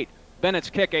Arizona State.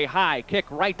 Bennett's kick, a high kick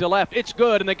right to left. It's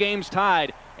good, and the game's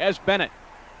tied as Bennett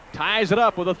ties it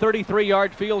up with a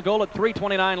 33-yard field goal at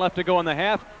 3:29 left to go in the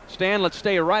half. Stan, let's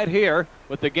stay right here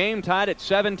with the game tied at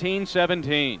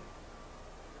 17-17.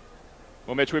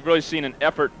 Well, Mitch, we've really seen an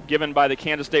effort given by the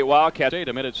Kansas State Wildcats. State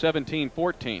amid at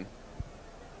 17-14.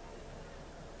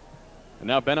 And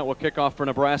now Bennett will kick off for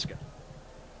Nebraska.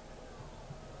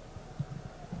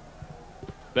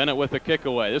 Bennett with the kick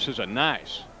away. This is a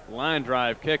nice line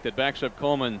drive kick that backs up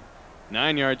Coleman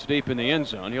 9 yards deep in the end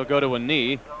zone. He'll go to a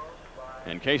knee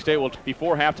And K-State will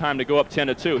before halftime to go up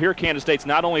 10-2. Here Kansas State's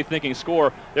not only thinking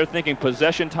score, they're thinking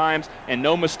possession times and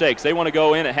no mistakes. They want to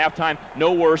go in at halftime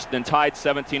no worse than tied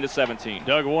 17-17.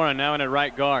 Doug Warren now in at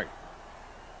right guard.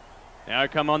 Now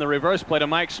come on the reverse play to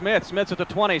Mike Smith. Smith's at the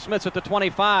 20, Smith's at the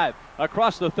 25,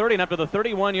 across the 30 and up to the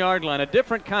 31-yard line. A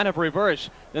different kind of reverse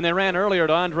than they ran earlier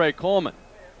to Andre Coleman.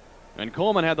 And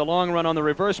Coleman had the long run on the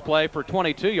reverse play for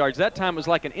 22 yards. That time it was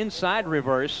like an inside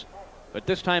reverse. But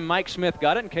this time Mike Smith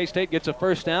got it, and K-State gets a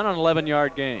first down on an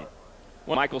 11-yard gain.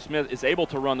 Well, Michael Smith is able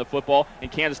to run the football, and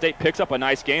Kansas State picks up a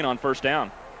nice gain on first down.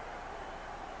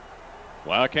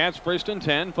 Wildcats first and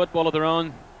 10, football at their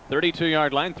own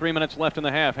 32-yard line. 3 minutes left in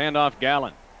the half. Handoff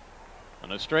Gallen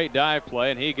on a straight dive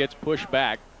play, and he gets pushed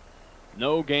back.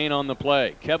 No gain on the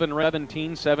play. Kevin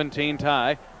 17-17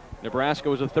 tie. Nebraska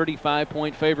was a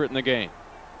 35-point favorite in the game.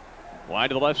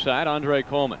 Wide to the left side, Andre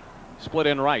Coleman. Split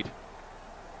in right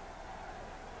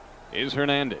is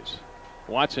Hernandez.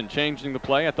 Watson changing the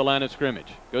play at the line of scrimmage.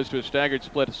 Goes to a staggered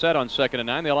split set on 2nd and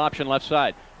 9. They'll option left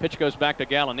side. Pitch goes back to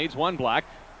Gallen. Needs one block.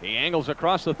 He angles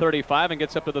across the 35 and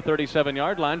gets up to the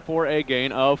 37-yard line for a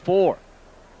gain of 4.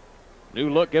 New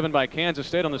look given by Kansas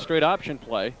State on the straight option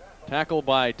play. Tackled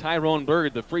by Tyrone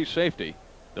Bird, the free safety,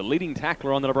 the leading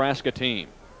tackler on the Nebraska team.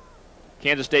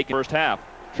 Kansas State first half.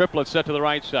 Triplet set to the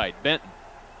right side. Benton,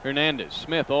 Hernandez,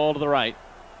 Smith all to the right.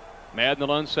 Madden the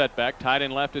lone setback. Tight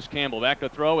end left is Campbell. Back to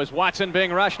throw is Watson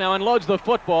being rushed now, unloads the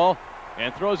football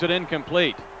and throws it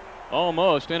incomplete.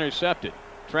 Almost intercepted.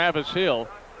 Travis Hill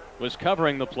was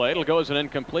covering the play. It'll go as an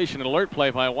incompletion. An alert play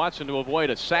by Watson to avoid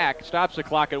a sack. Stops the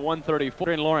clock at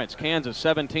 1:34 in Lawrence. Kansas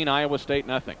 17, Iowa State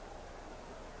nothing.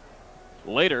 A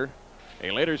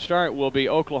later start will be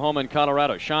Oklahoma and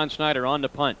Colorado. Sean Snyder on to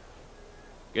punt.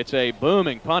 Gets a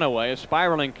booming punt away, a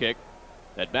spiraling kick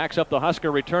that backs up the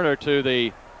Husker returner to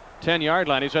the 10-yard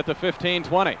line. He's at the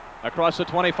 15-20. Across the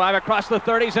 25, across the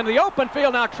 30s, into the open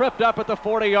field, now tripped up at the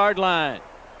 40-yard line.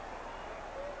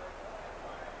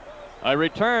 A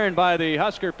return by the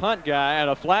Husker punt guy and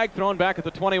a flag thrown back at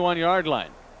the 21-yard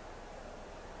line.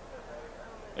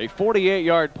 A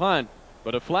 48-yard punt,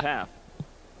 but a flag. Half.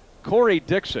 Corey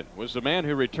Dixon was the man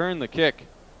who returned the kick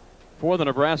for the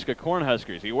Nebraska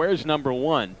Cornhuskers. He wears number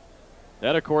 1.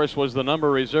 That, of course, was the number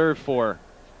reserved for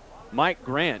Mike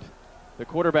Grant, the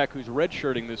quarterback who's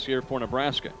redshirting this year for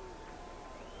Nebraska.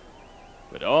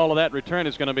 But all of that return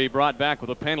is going to be brought back with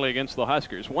a penalty against the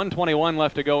Huskers. 1:21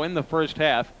 left to go in the first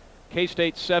half.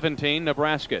 K-State 17,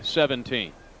 Nebraska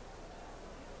 17.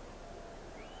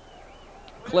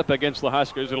 Clip against the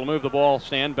Huskers. It'll move the ball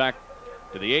stand back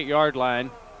to the 8-yard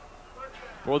line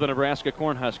for the Nebraska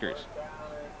Cornhuskers.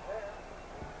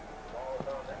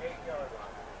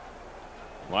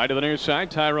 Wide to the near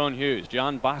side, Tyrone Hughes.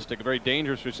 John Bostic, a very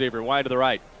dangerous receiver, wide to the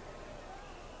right.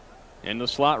 In the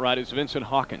slot right is Vincent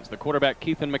Hawkins. The quarterback,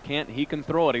 Keithan McCant, he can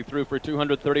throw it. He threw for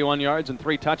 231 yards and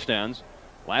 3 touchdowns.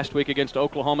 Last week against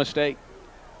Oklahoma State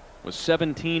was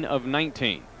 17 of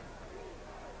 19.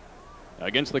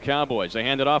 Against the Cowboys. They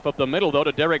hand it off up the middle, though,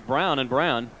 to Derek Brown, and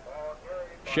Brown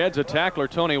sheds a tackler,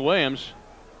 Tony Williams.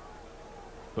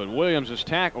 But Williams'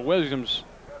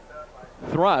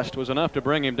 thrust was enough to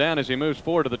bring him down as he moves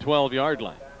forward to the 12-yard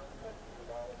line.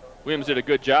 Williams did a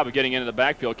good job of getting into the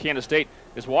backfield. Kansas State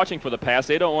is watching for the pass.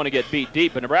 They don't want to get beat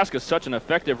deep, but Nebraska is such an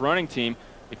effective running team.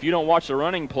 If you don't watch the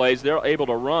running plays, they're able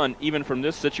to run even from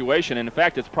this situation. And in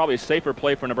fact, it's probably a safer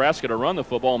play for Nebraska to run the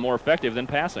football, more effective than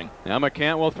passing. Now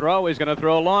McCant will throw. He's going to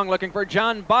throw long, looking for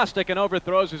John Bostic, and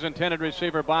overthrows his intended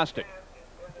receiver, Bostic.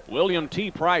 William T.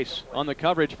 Price on the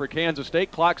coverage for Kansas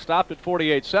State. Clock stopped at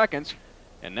 48 seconds.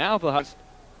 And now the Huskers,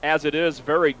 as it is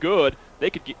very good, they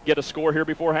could get a score here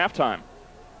before halftime.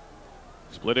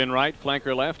 Split in right,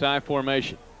 flanker left, I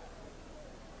formation.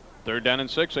 3rd down and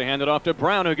 6. They hand it off to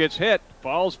Brown, who gets hit.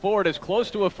 Falls forward, is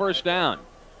close to a first down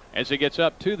as he gets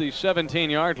up to the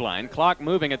 17-yard line. Clock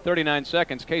moving at 39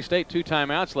 seconds. K-State 2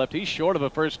 timeouts left. He's short of a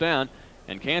first down,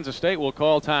 and Kansas State will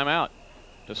call timeout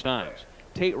to Steins.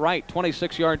 Tate Wright,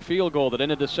 26-yard field goal that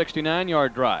ended the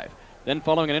 69-yard drive. Then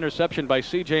following an interception by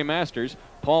C.J. Masters,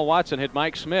 Paul Watson hit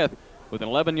Mike Smith with an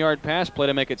 11-yard pass play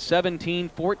to make it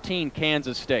 17-14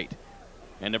 Kansas State.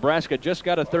 And Nebraska just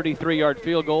got a 33-yard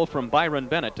field goal from Byron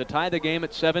Bennett to tie the game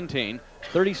at 17.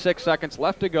 36 seconds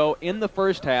left to go in the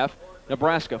first half.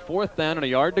 Nebraska 4th down and a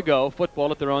yard to go.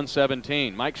 Football at their own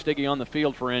 17. Mike Stiggy on the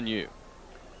field for NU.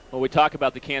 Well, we talk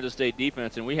about the Kansas State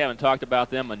defense, and we haven't talked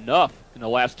about them enough in the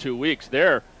last 2 weeks.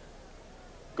 They're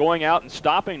going out and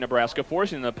stopping Nebraska,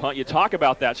 forcing them to punt. You talk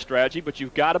about that strategy, but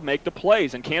you've got to make the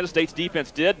plays, and Kansas State's defense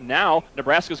did. Now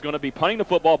Nebraska's going to be punting the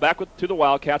football back to the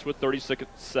Wildcats with 36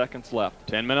 seconds left.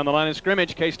 10 men on the line of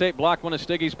scrimmage. K-State blocked one of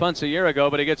Stiggy's punts a year ago,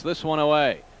 but he gets this one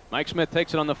away. Mike Smith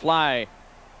takes it on the fly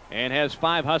and has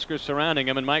 5 Huskers surrounding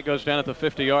him, and Mike goes down at the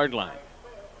 50-yard line.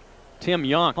 Tim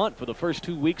Yonk punt for the first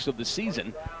 2 weeks of the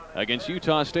season against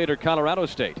Utah State or Colorado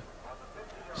State.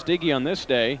 Stiggy on this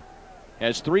day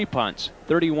has 3 punts,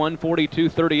 31, 42,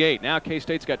 38. Now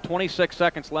K-State's got 26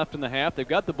 seconds left in the half. They've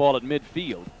got the ball at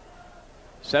midfield.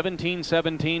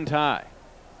 17-17 tie.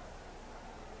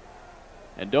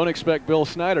 And don't expect Bill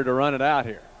Snyder to run it out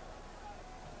here.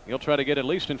 He'll try to get at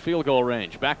least in field goal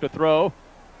range. Back to throw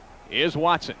is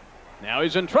Watson. Now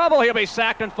he's in trouble. He'll be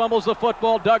sacked and fumbles the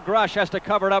football. Doug Grush has to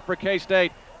cover it up for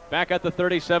K-State. Back at the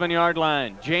 37-yard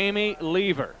line. Jamie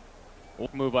Lever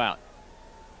will move out.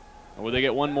 Or will they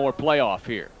get one more playoff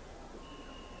here?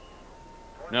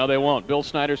 No, they won't. Bill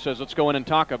Snyder says let's go in and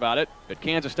talk about it. But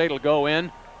Kansas State will go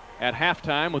in at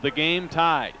halftime with the game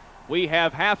tied. We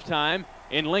have halftime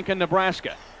in Lincoln,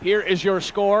 Nebraska. Here is your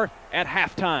score at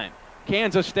halftime.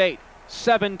 Kansas State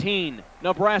 17,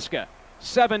 Nebraska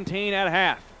 17 at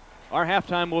half. Our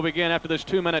halftime will begin after this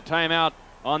 2-minute timeout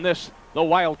on this, the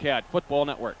Wildcat Football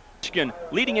Network. Michigan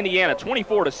leading Indiana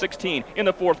 24-16 in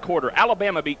the fourth quarter.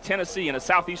 Alabama beat Tennessee in a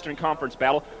Southeastern Conference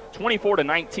battle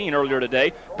 24-19 earlier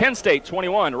today. Penn State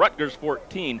 21, Rutgers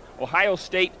 14. Ohio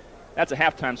State, that's a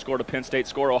halftime score to Penn State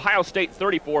score. Ohio State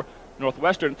 34,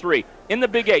 Northwestern 3. In the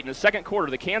Big 8 in the second quarter,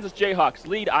 the Kansas Jayhawks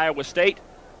lead Iowa State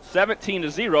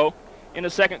 17-0. In the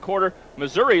second quarter,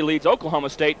 Missouri leads Oklahoma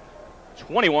State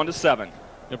 21-7.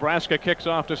 Nebraska kicks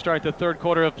off to start the third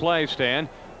quarter of play, Stan.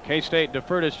 K-State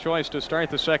deferred his choice to start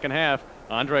the second half.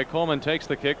 Andre Coleman takes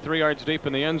the kick 3 yards deep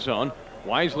in the end zone.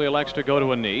 Wisely elects to go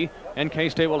to a knee, and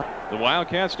K-State will. The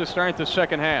Wildcats to start the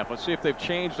second half. Let's see if they've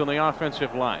changed on the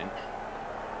offensive line.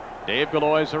 Dave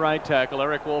Galloy is the right tackle.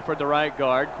 Eric Wolford the right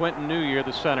guard. Quentin Newyear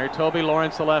the center. Toby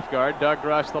Lawrence the left guard. Doug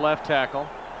Grush the left tackle.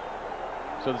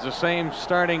 So there's the same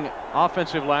starting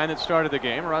offensive line that started the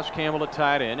game. Russ Campbell at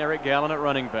tight end. Eric Gallen at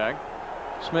running back.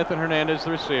 Smith and Hernandez the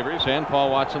receivers, and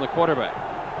Paul Watson the quarterback.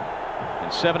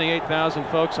 And 78,000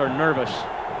 folks are nervous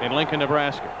in Lincoln,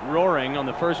 Nebraska, roaring on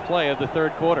the first play of the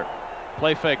third quarter.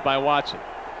 Play fake by Watson.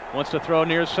 Wants to throw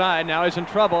near side. Now he's in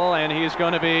trouble, and he's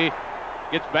going to be,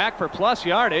 gets back for plus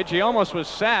yardage. He almost was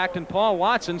sacked, and Paul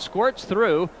Watson squirts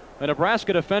through the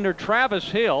Nebraska defender Travis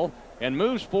Hill and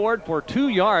moves forward for 2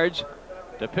 yards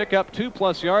to pick up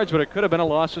 2+ yards, but it could have been a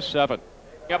loss of 7.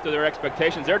 Up to their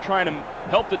expectations. They're trying to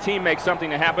help the team make something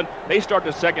to happen. They start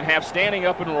the second half standing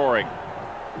up and roaring.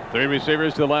 3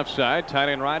 receivers to the left side. Tight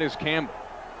end right is Campbell.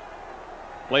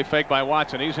 Play fake by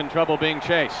Watson. He's in trouble being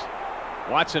chased.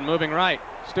 Watson moving right.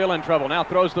 Still in trouble. Now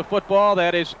throws the football.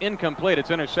 That is incomplete.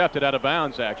 It's intercepted out of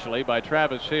bounds, actually, by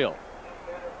Travis Hill.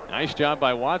 Nice job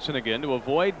by Watson again to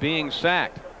avoid being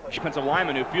sacked. Defensive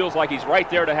lineman who feels like he's right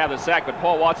there to have the sack, but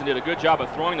Paul Watson did a good job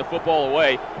of throwing the football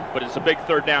away, but it's a big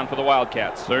third down for the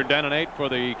Wildcats. 3rd down and 8 for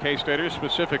the K-Staters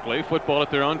specifically. Football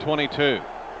at their own 22.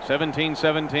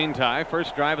 17-17 tie.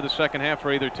 First drive of the second half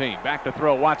for either team. Back to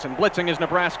throw. Watson blitzing is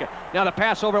Nebraska. Now the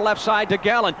pass over left side to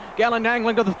Gallen. Gallen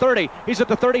angling to the 30. He's at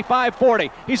the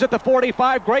 35-40. He's at the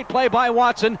 45. Great play by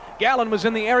Watson. Gallen was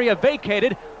in the area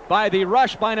vacated by the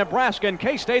rush by Nebraska, and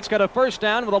K-State's got a first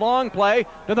down with a long play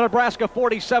to the Nebraska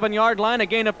 47-yard line, a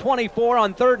gain of 24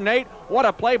 on 3rd and 8. What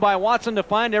a play by Watson to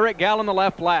find Eric Gallen the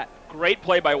left flat. Great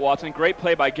play by Watson, great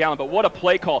play by Gallen, but what a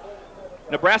play call.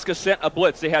 Nebraska sent a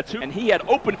blitz. They had 2, and he had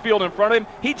open field in front of him.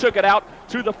 He took it out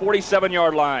to the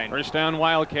 47-yard line. First down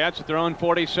Wildcats at their own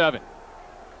 47.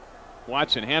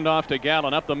 Watson handoff to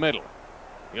Gallen up the middle.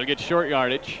 He'll get short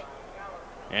yardage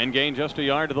and gain just a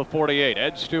yard to the 48.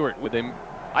 Ed Stewart with him.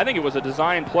 I think it was a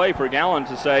design play for Gallen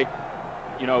to say,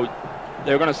 you know,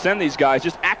 they're going to send these guys.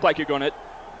 Just act like you're going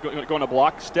to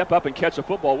block, step up and catch the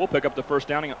football. We'll pick up the first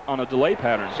down on a delay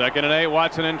pattern. 2nd and 8.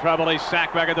 Watson in trouble. He's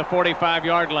sacked back at the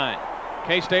 45-yard line.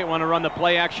 K-State want to run the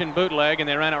play-action bootleg, and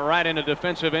they ran it right into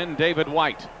defensive end David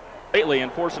White. Lately,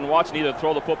 and forcing Watson either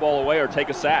throw the football away or take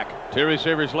a sack. 2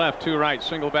 receivers left, 2 right,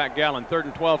 single back Gallen. 3rd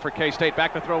and 12 for K-State.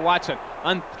 Back to throw Watson.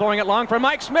 Throwing it long for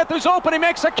Mike Smith, who's open. He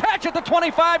makes a catch at the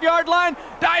 25-yard line.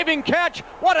 Diving catch.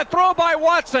 What a throw by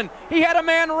Watson. He had a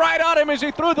man right on him as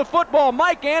he threw the football.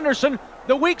 Mike Anderson,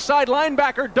 the weak side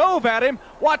linebacker, dove at him.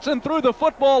 Watson threw the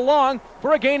football long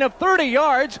for a gain of 30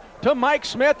 yards to Mike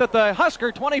Smith at the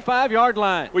Husker 25-yard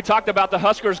line. We talked about the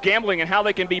Huskers gambling and how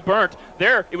they can be burnt.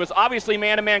 There, it was obviously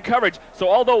man-to-man coverage. So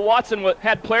although Watson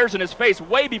had players in his face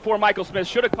way before Michael Smith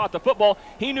should have caught the football,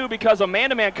 he knew because of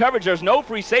man-to-man coverage, there's no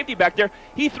free safety back there.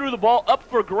 He threw the ball up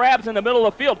for grabs in the middle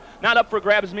of the field. Not up for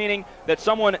grabs meaning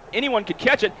that anyone could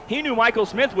catch it. He knew Michael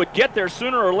Smith would get there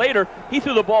sooner or later. He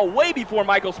threw the ball way before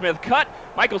Michael Smith cut.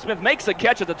 Michael Smith makes a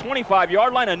catch at the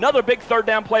 25-yard line. Another big third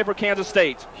down play for Kansas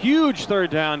State. Huge third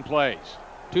down plays.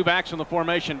 Two backs in the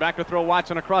formation. Back to throw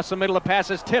Watson across the middle. The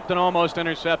pass is tipped and almost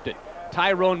intercepted.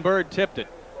 Tyrone Bird tipped it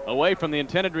away from the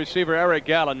intended receiver, Eric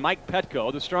Gallen. Mike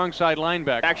Petco, the strong side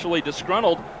linebacker. Actually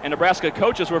disgruntled, and Nebraska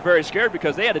coaches were very scared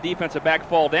because they had a defensive back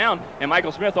fall down, and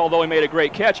Michael Smith, although he made a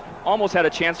great catch, almost had a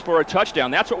chance for a touchdown.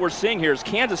 That's what we're seeing here is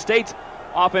Kansas State's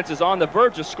offense is on the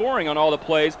verge of scoring on all the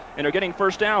plays, and they're getting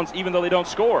first downs even though they don't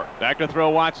score. Back to throw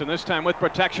Watson, this time with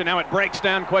protection. Now it breaks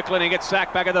down quickly, and he gets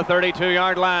sacked back at the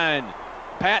 32-yard line.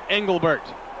 Pat Engelbert,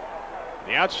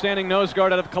 the outstanding nose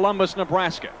guard out of Columbus,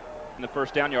 Nebraska. In the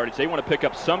first down yardage, they want to pick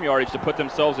up some yardage to put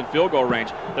themselves in field goal range.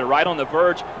 They're right on the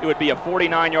verge. It would be a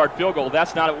 49-yard field goal.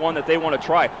 That's not one that they want to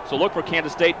try. So look for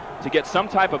Kansas State to get some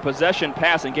type of possession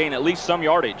pass and gain at least some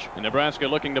yardage. And Nebraska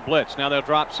looking to blitz. Now they'll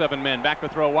drop 7 men. Back to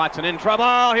throw Watson, in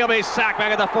trouble. He'll be sacked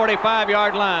back at the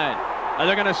 45-yard line. Now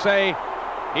they're going to say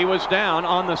he was down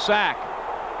on the sack.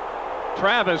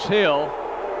 Travis Hill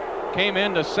came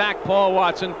in to sack Paul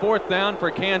Watson. 4th down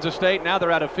for Kansas State. Now they're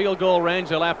out of field goal range.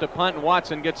 They'll have to punt, and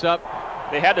Watson gets up.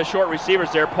 They had the short receivers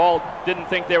there. Paul didn't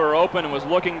think they were open and was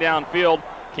looking downfield.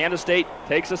 Kansas State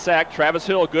takes a sack. Travis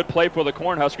Hill, good play for the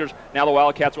Cornhuskers. Now the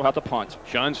Wildcats will have to punt.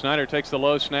 Sean Snyder takes the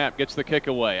low snap, gets the kick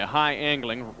away. A high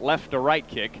angling left to right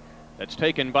kick that's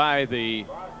taken by the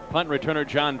punt returner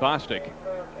John Bostic,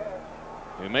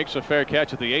 who makes a fair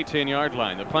catch at the 18-yard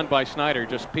line. The punt by Snyder,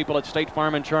 just people at State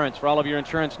Farm Insurance for all of your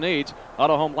insurance needs.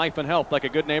 Auto, home, life, and health, like a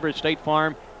good neighbor, State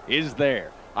Farm is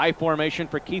there. I formation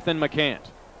for Keithan McCant.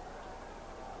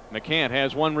 McCant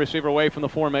has one receiver away from the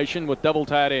formation with double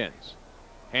tight ends.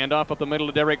 Handoff up the middle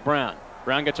to Derek Brown.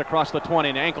 Brown gets across the 20,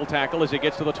 an ankle tackle as he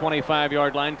gets to the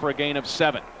 25-yard line for a gain of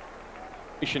 7.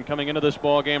 Coming into this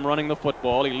ball game running the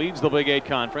football. He leads the Big 8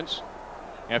 Conference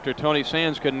after Tony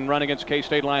Sands couldn't run against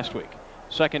K-State last week.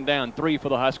 2nd down, 3 for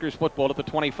the Huskers. Football at the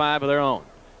 25 of their own.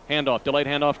 Handoff, delayed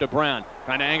handoff to Brown.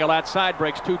 Trying to angle outside,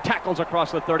 breaks 2 tackles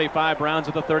across the 35. Brown's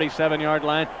at the 37-yard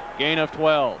line. Gain of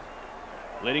 12.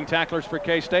 Leading tacklers for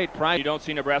K-State. You don't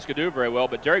see Nebraska do very well,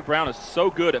 but Derek Brown is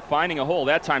so good at finding a hole.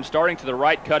 That time starting to the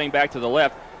right, cutting back to the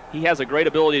left. He has a great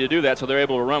ability to do that, so they're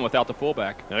able to run without the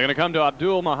fullback. They're going to come to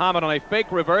Abdul Muhammad on a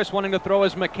fake reverse, wanting to throw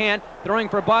as McCant, throwing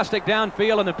for Bostic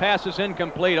downfield, and the pass is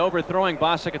incomplete, overthrowing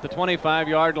Bostic at the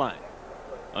 25-yard line.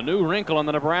 A new wrinkle on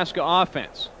the Nebraska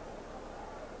offense.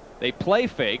 They play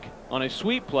fake on a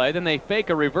sweep play, then they fake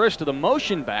a reverse to the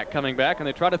motion back coming back, and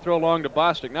they try to throw long to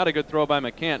Bostic. Not a good throw by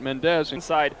McCant. Mendez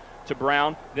inside to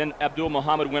Brown, then Abdul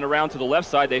Muhammad went around to the left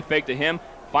side. They faked to him.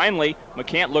 Finally,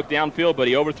 McCant looked downfield, but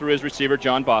he overthrew his receiver,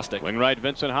 John Bostic. Wing right,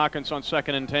 Vincent Hawkins on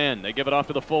 2nd and 10. They give it off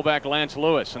to the fullback, Lance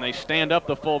Lewis, and they stand up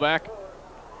the fullback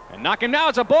and knock him down.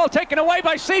 It's a ball taken away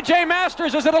by C.J.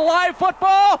 Masters. Is it a live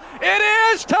football?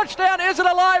 It is! Touchdown! Is it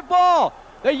a live ball?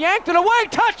 They yanked it away.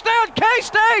 Touchdown,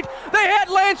 K-State! They had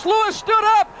Lance Lewis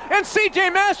stood up, and C.J.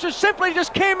 Masters simply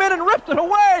just came in and ripped it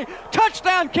away.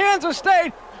 Touchdown, Kansas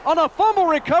State, on a fumble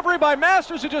recovery by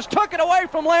Masters, who just took it away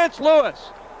from Lance Lewis.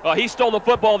 He stole the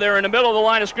football there in the middle of the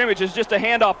line of scrimmage. It's just a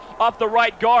handoff off the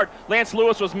right guard. Lance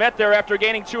Lewis was met there after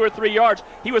gaining 2 or 3 yards.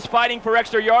 He was fighting for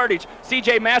extra yardage.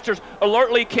 C.J. Masters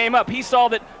alertly came up. He saw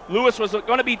that Lewis was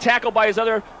going to be tackled by his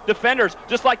other defenders,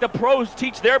 just like the pros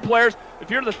teach their players. If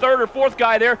you're the 3rd or 4th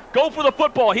guy there, go for the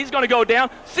football. He's going to go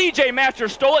down. C.J.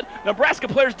 Masters stole it. Nebraska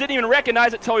players didn't even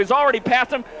recognize it until he's already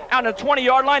past him out on the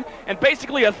 20-yard line, and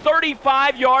basically a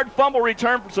 35-yard fumble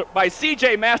return by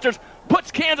C.J. Masters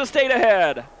puts Kansas State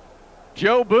ahead.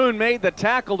 Joe Boone made the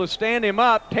tackle to stand him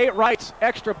up. Tate Wright's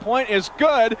extra point is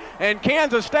good, and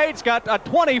Kansas State's got a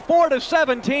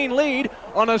 24-17 lead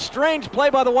on a strange play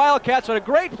by the Wildcats, and a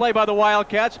great play by the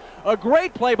Wildcats. A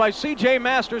great play by C.J.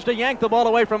 Masters to yank the ball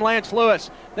away from Lance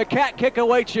Lewis. The cat kick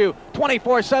awaits you.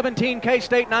 24-17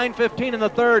 K-State, 9:15 in the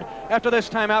 3rd after this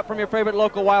timeout from your favorite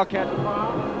local Wildcat.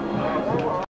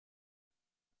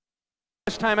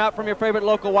 This timeout from your favorite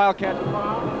local Wildcat.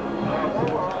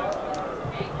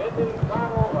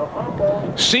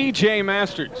 C.J.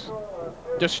 Masters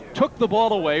just took the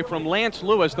ball away from Lance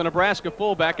Lewis, the Nebraska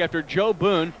fullback, after Joe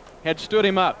Boone had stood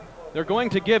him up. They're going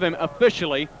to give him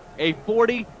officially a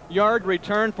 40-yard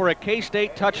return for a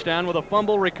K-State touchdown with a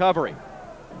fumble recovery.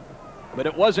 But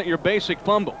it wasn't your basic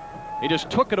fumble. He just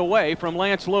took it away from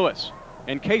Lance Lewis.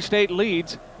 And K-State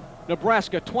leads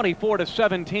Nebraska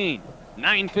 24-17.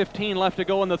 9:15 left to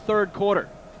go in the 3rd quarter.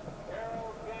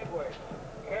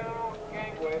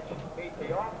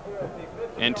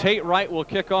 And Tate Wright will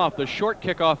kick off, the short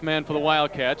kickoff man for the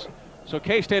Wildcats. So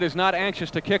K-State is not anxious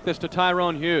to kick this to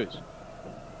Tyrone Hughes,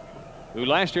 who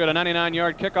last year had a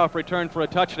 99-yard kickoff return for a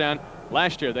touchdown.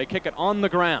 Last year they kick it on the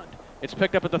ground. It's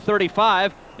picked up at the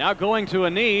 35. Now going to a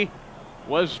knee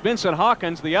was Vincent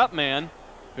Hawkins, the up man,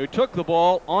 who took the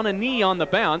ball on a knee on the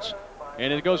bounce.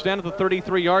 And it goes down to the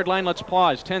 33-yard line. Let's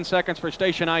pause. 10 seconds for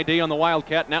station ID on the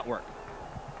Wildcat Network.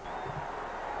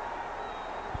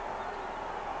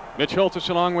 Mitch Holtis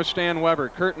along with Stan Weber,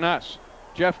 Kurt Nuss,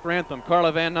 Jeff Grantham,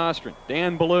 Carla Van Nostrand,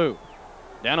 Dan Ballou.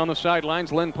 Down on the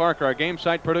sidelines, Lynn Parker, our game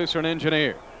site producer and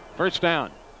engineer. First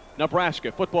down,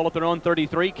 Nebraska. Football at their own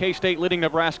 33. K-State leading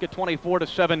Nebraska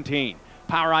 24-17.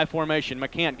 Power I formation.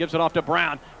 McCant gives it off to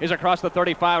Brown. He's across the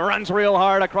 35. Runs real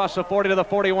hard across the 40 to the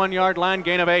 41-yard line.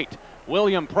 Gain of 8.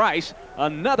 William Price,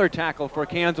 another tackle for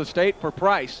Kansas State for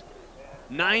Price.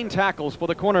 9 tackles for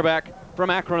the cornerback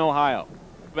from Akron, Ohio.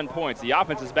 Points. The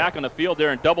offense is back on the field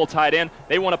there in double tight end.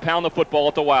 They want to pound the football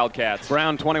at the Wildcats.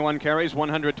 Brown 21 carries,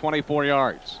 124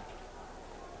 yards.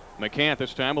 McCant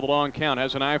this time with a long count,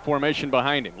 has an I formation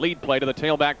behind him. Lead play to the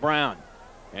tailback Brown.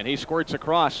 And he squirts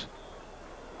across.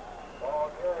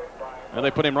 And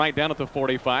they put him right down at the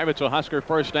 45. It's a Husker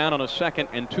first down on a 2nd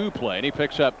and 2 play. And he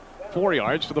picks up 4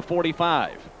 yards to the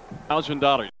 45.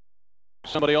 $1,000.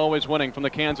 Somebody always winning from the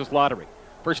Kansas Lottery.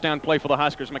 First down play for the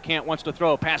Huskers. McCant wants to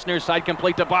throw. Pass near side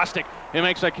complete to Bostic. He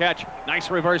makes a catch. Nice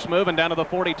reverse move and down to the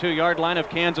 42-yard line of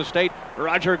Kansas State.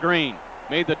 Roger Green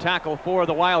made the tackle for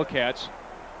the Wildcats.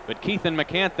 But Keithan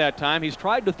McCant that time, he's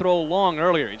tried to throw long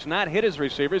earlier. He's not hit his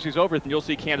receivers. He's over. You'll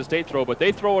see Kansas State throw, but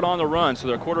they throw it on the run, so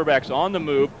their quarterback's on the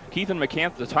move. Keithan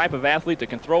McCant, the type of athlete that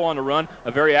can throw on the run.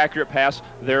 A very accurate pass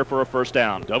there for a first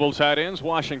down. Double tight ends,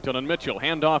 Washington and Mitchell.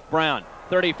 Handoff Brown.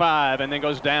 35 and then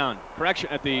goes down. Correction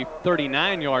at the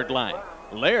 39-yard line.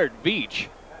 Laird Veach,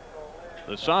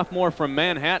 the sophomore from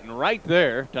Manhattan, right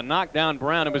there to knock down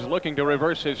Brown, who was looking to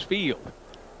reverse his field.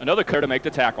 Another clear to make the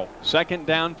tackle. Second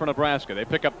down for Nebraska. They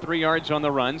pick up 3 yards on the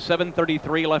run.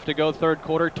 7:33 left to go, third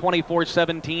quarter.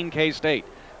 24-17 K-State.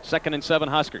 2nd and 7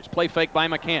 Huskers. Play fake by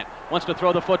McCant. Wants to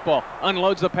throw the football.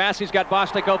 Unloads the pass. He's got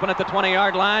Bostic open at the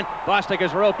 20-yard line. Bostic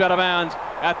is roped out of bounds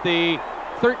at the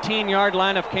 13-yard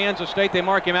line of Kansas State. They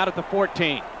mark him out at the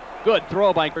 14. Good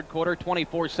throw by third quarter.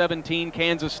 24-17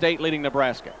 Kansas State leading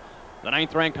Nebraska. The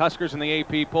 9th-ranked Huskers in the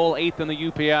AP poll, 8th in the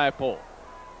UPI poll.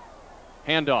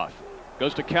 Handoff.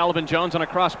 Goes to Calvin Jones on a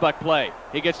crossbuck play.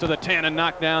 He gets to the 10 and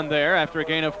knocked down there after a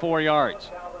gain of 4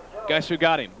 yards. Guess who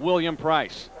got him? William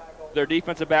Price. Their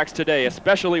defensive backs today,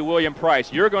 especially William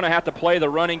Price, you're going to have to play the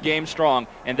running game strong.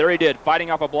 And there he did,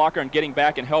 fighting off a blocker and getting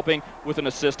back and helping with an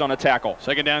assist on a tackle.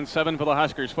 2nd down 7 for the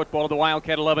Huskers. Football to the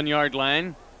Wildcat 11-yard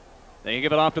line. They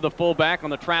give it off to the fullback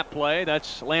on the trap play.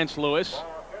 That's Lance Lewis,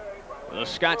 the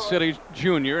Scott City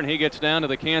junior, and he gets down to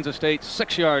the Kansas State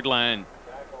 6-yard line.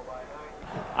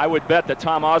 I would bet that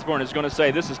Tom Osborne is going to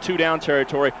say this is 2-down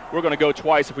territory. We're going to go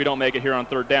twice if we don't make it here on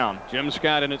 3rd down. Jim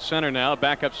Scott in at center now,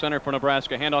 backup center for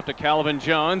Nebraska. Handoff to Calvin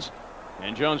Jones.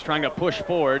 And Jones trying to push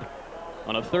forward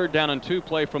on a 3rd down and 2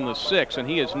 play from the 6, and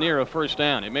he is near a first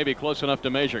down. It may be close enough to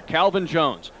measure. Calvin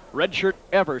Jones, redshirt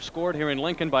ever scored here in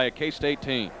Lincoln by a K-State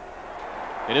team.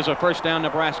 It is a first down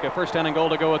Nebraska. First down and goal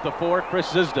to go at the 4. Chris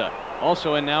Zizda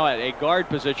also in now at a guard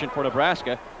position for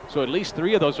Nebraska. So at least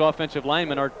 3 of those offensive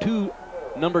linemen are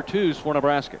number 2s for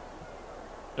Nebraska.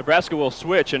 Nebraska will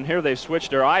switch, and here they've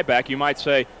switched their eye back. You might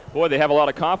say, boy, they have a lot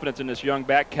of confidence in this young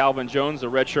back, Calvin Jones,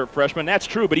 the redshirt freshman. That's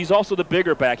true, but he's also the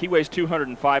bigger back. He weighs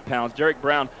 205 pounds. Derek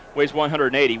Brown weighs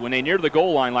 180. When they near the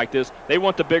goal line like this, they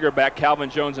want the bigger back, Calvin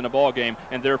Jones, in a ball game,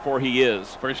 and therefore he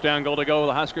is. First down goal to go.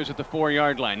 The Huskers at the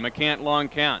 4-yard line. McCant long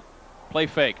count. Play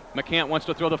fake. McCant wants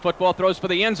to throw the football, throws for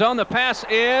the end zone. The pass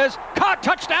is caught.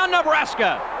 Touchdown,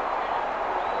 Nebraska.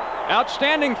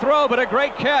 Outstanding throw, but a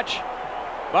great catch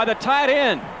by the tight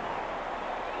end.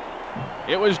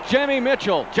 It was Johnny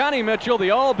Mitchell,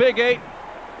 the all Big 8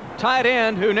 tight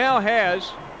end, who now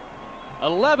has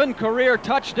 11 career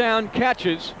touchdown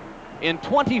catches in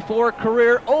 24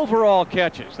 career overall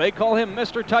catches. They call him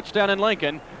Mr. Touchdown in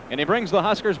Lincoln, and he brings the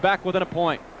Huskers back within a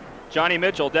point. Johnny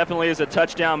Mitchell definitely is a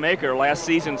touchdown maker. Last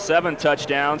season, 7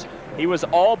 touchdowns. He was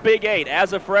all Big 8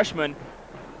 as a freshman.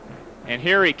 And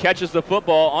here he catches the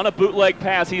football on a bootleg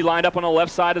pass. He lined up on the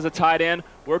left side as a tight end,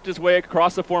 worked his way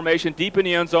across the formation, deep in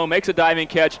the end zone, makes a diving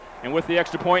catch, and with the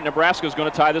extra point, Nebraska is going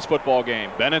to tie this football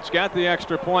game. Bennett's got the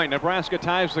extra point. Nebraska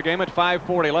ties the game at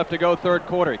 5:40 left to go, third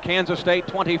quarter. Kansas State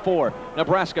 24,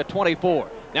 Nebraska 24.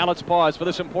 Now let's pause for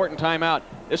this important timeout.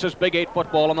 This is Big 8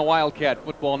 football on the Wildcat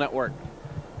Football Network.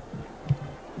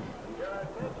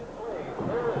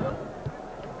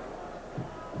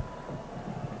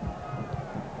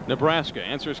 Nebraska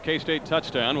answers K-State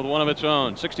touchdown with one of its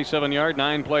own. 67-yard,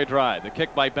 9-play drive. The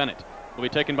kick by Bennett will be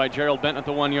taken by Gerald Benton at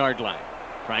the 1-yard line.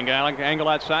 Triangle angle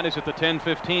outside is at the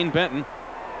 10-15 Benton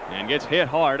and gets hit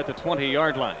hard at the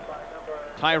 20-yard line.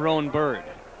 Tyrone Bird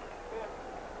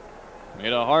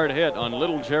made a hard hit on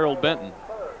little Gerald Benton.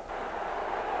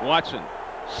 Watson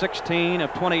 16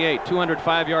 of 28,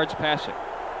 205 yards passing.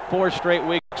 4 straight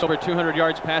weeks over 200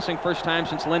 yards passing. First time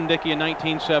since Lynn Dickey in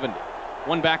 1970.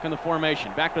 One back in the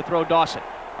formation. Back to throw Dawson.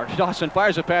 Dawson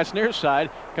fires a pass near side,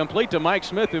 complete to Mike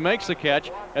Smith, who makes the catch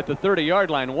at the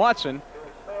 30-yard line. Watson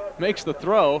makes the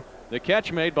throw. The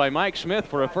catch made by Mike Smith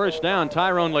for a first down.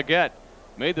 Tyrone Leggett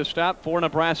made the stop for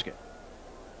Nebraska.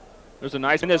 There's a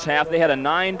nice in this half. They had a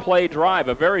 9-play drive,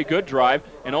 a very good drive,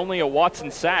 and only a Watson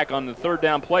sack on the third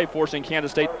down play, forcing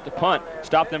Kansas State to punt,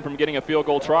 stopped them from getting a field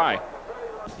goal try.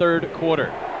 Third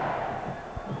quarter.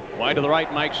 Wide to the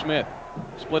right, Mike Smith.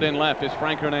 Split in left is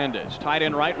Frank Hernandez. Tight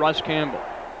end right, Russ Campbell.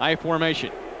 High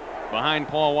formation. Behind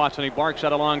Paul Watson, he barks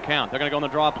out a long count. They're going to go on the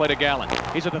draw play to Gallen.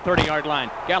 He's at the 30-yard line.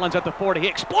 Gallen's at the 40. He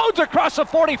explodes across the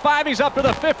 45. He's up to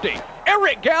the 50.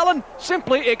 Eric Gallen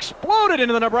simply exploded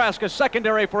into the Nebraska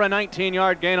secondary for a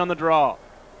 19-yard gain on the draw.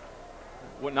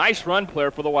 What nice run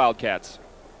player for the Wildcats.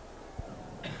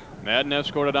 Madden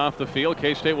escorted off the field.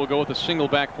 K-State will go with a single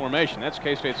back formation. That's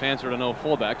K-State's answer to no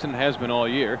fullbacks, and has been all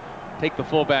year. Take the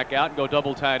fullback out and go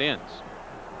double tight ends.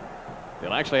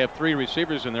 They'll actually have 3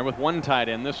 receivers in there with 1 tight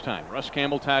end this time. Russ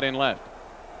Campbell tight end left.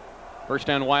 First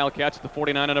down Wildcats at the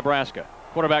 49 of Nebraska.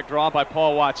 Quarterback draw by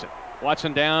Paul Watson.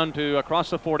 Watson down to across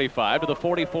the 45 to the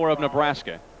 44 of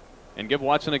Nebraska. And give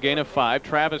Watson a gain of 5.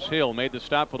 Travis Hill made the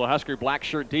stop for the Husker black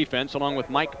shirt defense along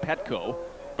with Mike Petco.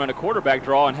 Run a quarterback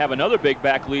draw and have another big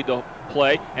back lead to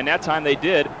play, and that time they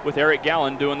did with Eric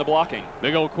Gallen doing the blocking.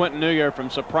 Big old Quentin Newyear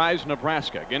from Surprise,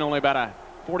 Nebraska. Again, only about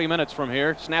 40 minutes from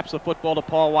here. Snaps the football to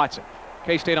Paul Watson.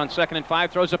 K-State on 2nd and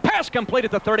 5 throws a pass complete at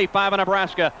the 35 of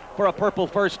Nebraska for a purple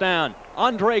first down.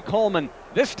 Andre Coleman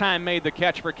this time made the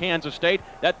catch for Kansas State.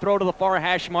 That throw to the far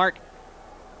hash mark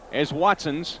is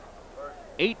Watson's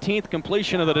 18th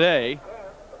completion of the day.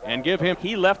 And give him.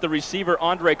 He left the receiver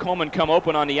Andre Coleman come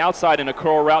open on the outside in a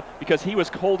curl route because he was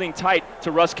holding tight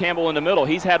to Russ Campbell in the middle.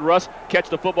 He's had Russ catch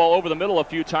the football over the middle a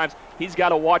few times. He's got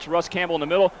to watch Russ Campbell in the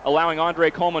middle, allowing Andre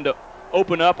Coleman to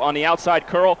open up on the outside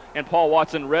curl, and Paul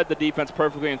Watson read the defense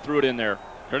perfectly and threw it in there.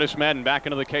 Curtis Madden back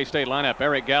into the K-State lineup.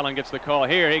 Eric Gallen gets the call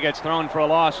here. He gets thrown for a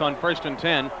loss on 1st and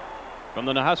 10 from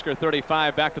the Husker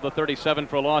 35 back to the 37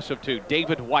 for a loss of 2.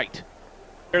 David White.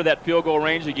 That field goal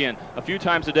range again. A few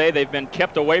times today they've been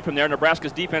kept away from there.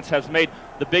 Nebraska's defense has made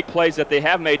the big plays that they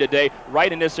have made today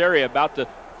right in this area, about the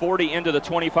 40 into the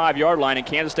 25-yard line, and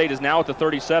Kansas State is now at the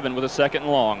 37 with a 2nd and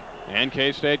long. And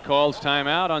K-State calls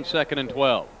timeout on 2nd and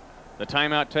 12. The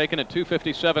timeout taken at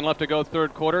 2:57 left to go,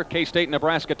 third quarter. K-State and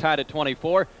Nebraska tied at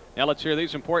 24. Now let's hear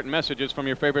these important messages from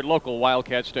your favorite local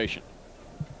Wildcat station.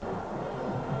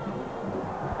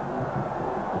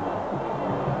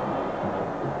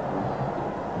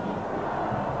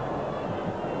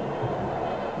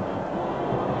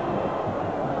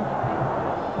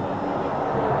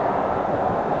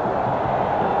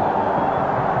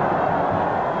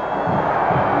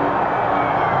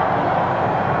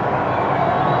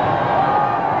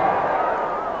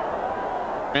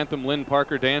 Anthem, Lynn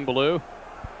Parker, Dan Ballou.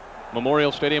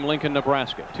 Memorial Stadium, Lincoln,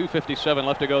 Nebraska. 2:57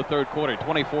 left to go, third quarter.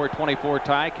 24-24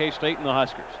 tie, K-State and the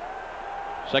Huskers.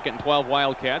 2nd and 12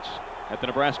 Wildcats at the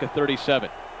Nebraska 37.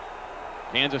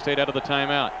 Kansas State out of the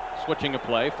timeout. Switching a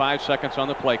play, 5 seconds on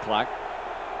the play clock.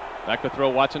 Back to throw,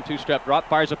 Watson, 2-step drop,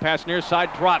 fires a pass near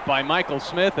side, drop by Michael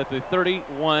Smith at the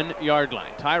 31-yard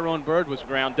line. Tyrone Bird was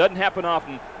ground. Doesn't happen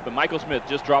often, but Michael Smith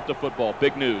just dropped a football.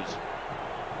 Big news.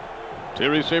 2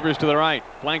 receivers to the right,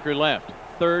 flanker left.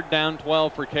 3rd down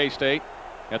 12 for K-State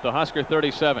at the Husker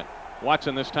 37.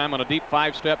 Watson this time on a deep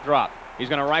 5-step drop. He's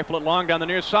going to rifle it long down the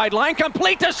near sideline.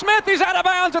 Complete to Smith. He's out of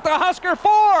bounds at the Husker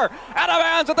 4. Out of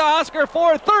bounds at the Husker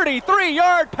 4.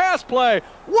 33-yard pass play.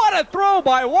 What a throw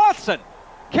by Watson.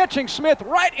 Catching Smith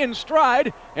right in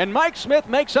stride. And Mike Smith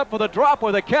makes up for the drop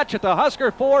with a catch at the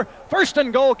Husker 4. 1st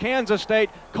and goal, Kansas State.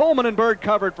 Coleman and Bird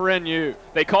covered for NU.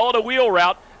 They call it a wheel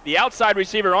route. The outside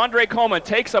receiver, Andre Coleman,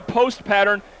 takes a post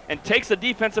pattern and takes the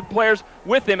defensive players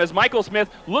with him as Michael Smith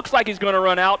looks like he's going to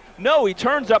run out. No, he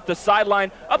turns up the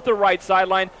sideline, up the right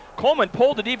sideline. Coleman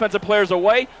pulled the defensive players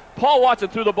away. Paul Watson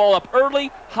threw the ball up early,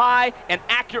 high, and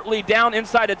accurately down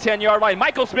inside the 10-yard line.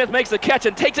 Michael Smith makes the catch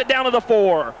and takes it down to the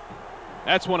 4.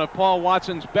 That's one of Paul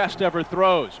Watson's best ever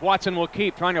throws. Watson will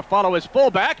keep trying to follow his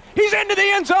fullback. He's into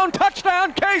the end zone.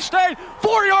 Touchdown, K-State.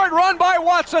 4-yard run by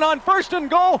Watson on 1st and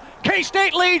goal.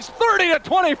 K-State leads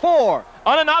 30-24.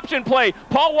 On an option play,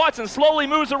 Paul Watson slowly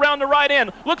moves around the right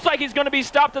end. Looks like he's going to be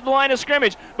stopped at the line of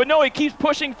scrimmage, but no, he keeps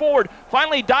pushing forward.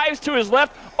 Finally dives to his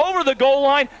left over the goal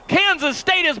line. Kansas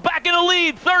State is back in the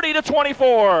lead,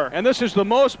 30-24. And this is the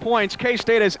most points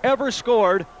K-State has ever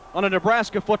scored on a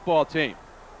Nebraska football team.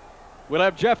 We'll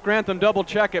have Jeff Grantham double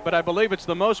check it, but I believe it's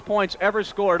the most points ever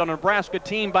scored on a Nebraska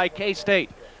team by K-State.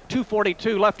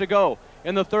 2:42 left to go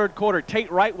in the third quarter. Tate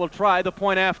Wright will try the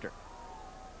point after.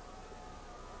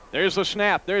 There's the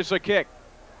snap. There's the kick.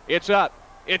 It's up.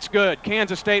 It's good.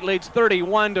 Kansas State leads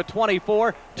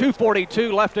 31-24.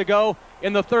 2:42 left to go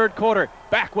in the third quarter.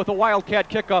 Back with a Wildcat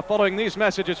kickoff following these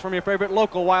messages from your favorite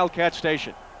local Wildcat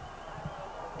station.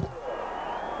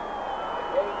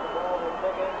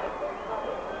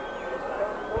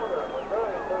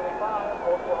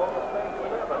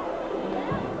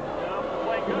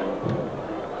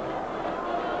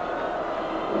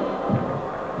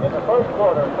 In the first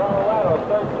quarter, Colorado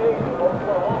 13,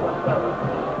 Oklahoma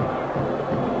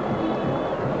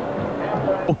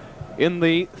 7. In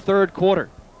the third quarter,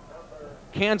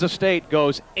 Kansas State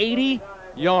goes 80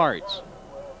 yards.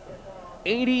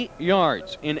 80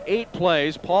 yards in 8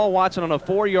 plays. Paul Watson on a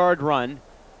 4-yard run.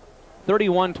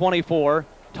 31-24.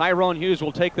 Tyrone Hughes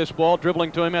will take this ball,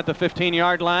 dribbling to him at the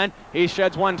 15-yard line. He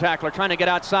sheds one tackler, trying to get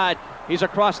outside. He's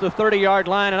across the 30-yard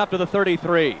line and up to the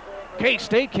 33.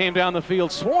 K-State came down the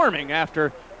field swarming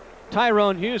after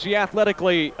Tyrone Hughes. He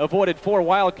athletically avoided 4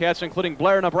 Wildcats, including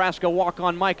Blair, Nebraska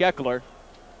walk-on Mike Eckler.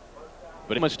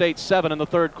 But Oklahoma State 7 in the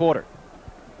third quarter.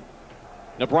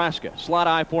 Nebraska, slot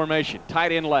I formation,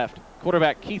 tight end left.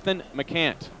 Quarterback Keithan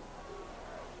McCant.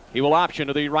 He will option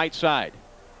to the right side.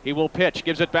 He will pitch,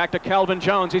 gives it back to Calvin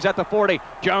Jones. He's at the 40.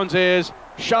 Jones is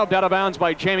shoved out of bounds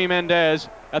by Jamie Mendez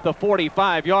at the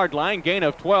 45-yard line. Gain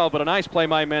of 12, but a nice play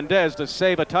by Mendez to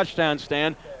save a touchdown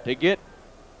stand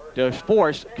to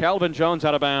force Calvin Jones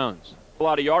out of bounds. A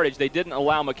lot of yardage. They didn't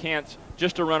allow McCants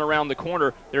just to run around the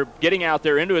corner. They're getting out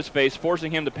there into his face,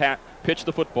 forcing him to pitch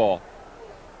the football.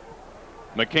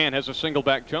 McCant has a single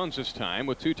back Jones this time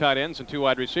with 2 tight ends and 2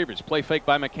 wide receivers. Play fake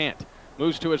by McCant.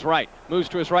 Moves to his right,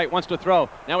 wants to throw.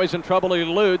 Now he's in trouble, he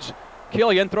eludes.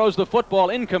 Killian throws the football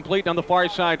incomplete on the far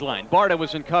sideline. Barta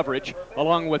was in coverage,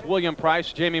 along with William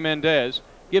Price, Jamie Mendez.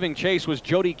 Giving chase was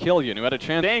Jody Killian, who had a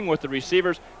chance. Staying with the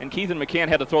receivers, and Keithan McCant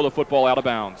had to throw the football out of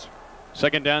bounds.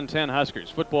 Second down, 10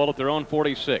 Huskers. Football at their own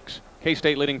 46.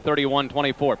 K-State leading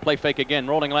 31-24. Play fake again.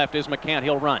 Rolling left is McCant.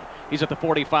 He'll run. He's at the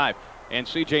 45. And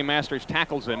C.J. Masters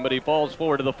tackles him, but he falls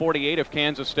forward to the 48 of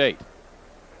Kansas State.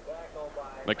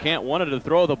 McCant wanted to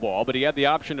throw the ball, but he had the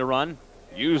option to run.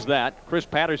 Use that. Chris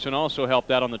Patterson also helped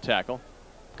out on the tackle.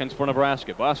 Hawkins for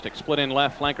Nebraska. Bostic split in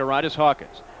left, flanker right is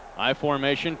Hawkins. I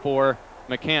formation for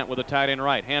McCant with a tight end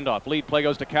right. Handoff. Lead play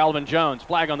goes to Calvin Jones.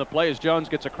 Flag on the play as Jones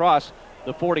gets across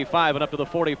the 45 and up to the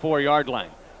 44-yard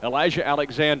line. Elijah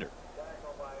Alexander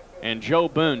and Joe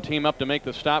Boone team up to make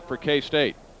the stop for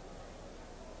K-State.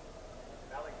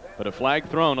 But a flag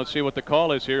thrown. Let's see what the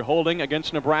call is here. Holding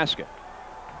against Nebraska.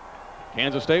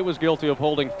 Kansas State was guilty of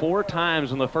holding 4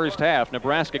 times in the first half.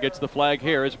 Nebraska gets the flag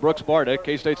here as Brooks Barta,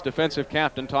 K-State's defensive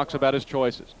captain, talks about his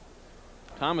choices.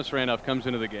 Thomas Randolph comes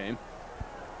into the game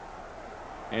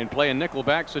and play a nickel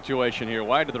back situation here.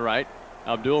 Wide to the right,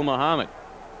 Abdul Muhammad.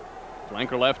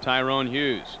 Flanker left, Tyrone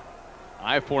Hughes.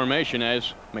 I formation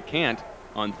as McCant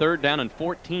on 3rd down and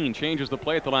 14 changes the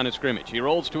play at the line of scrimmage. He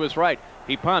rolls to his right.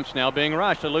 He pumps, now being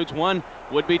rushed. Eludes one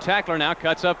would-be tackler, now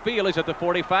cuts upfield. He's at the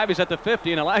 45, he's at the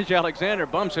 50, and Elijah Alexander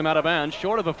bumps him out of bounds,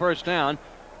 short of a first down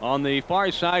on the far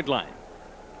sideline.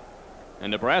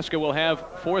 And Nebraska will have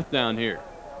 4th down here.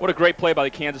 What a great play by the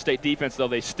Kansas State defense, though.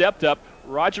 They stepped up.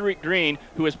 Roderick Green,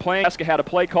 who is playing, Nebraska had a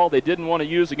play call they didn't want to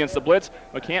use against the blitz.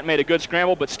 McCant made a good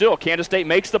scramble, but still, Kansas State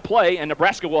makes the play, and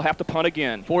Nebraska will have to punt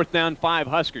again. 4th down, 5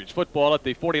 Huskers. Football at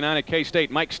the 49 of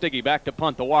K-State. Mike Stiggy back to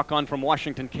punt. The walk-on from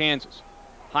Washington, Kansas.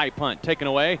 High punt taken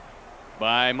away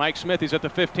by Mike Smith. He's at the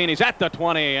 15. He's at the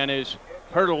 20 and is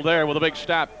hurdled there with a big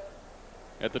stop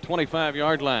at the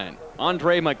 25-yard line.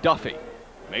 Andre McDuffie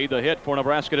made the hit for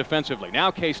Nebraska defensively.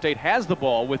 Now K-State has the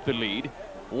ball with the lead.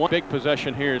 One big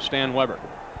possession here is Stan Weber.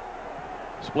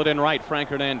 Split in right, Frank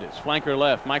Hernandez. Flanker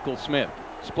left, Michael Smith.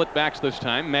 Split backs this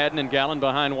time. Madden and Gallen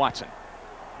behind Watson.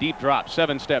 Deep drop,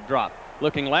 7-step drop.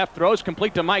 Looking left, throws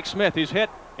complete to Mike Smith. He's hit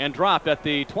and dropped at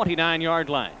the 29-yard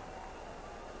line.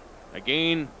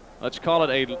 Again, let's call it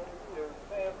a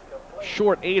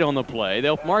short 8 on the play.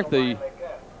 They'll mark the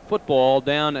football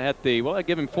down at the, well, I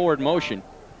give him forward motion.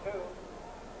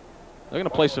 They're going to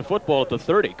place the football at the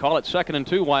 30. Call it 2nd and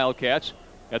 2 Wildcats.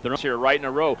 At the here right in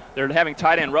a row. They're having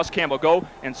tight end Russ Campbell go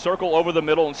and circle over the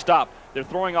middle and stop. They're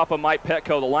throwing off of Mike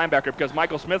Petco, the linebacker, because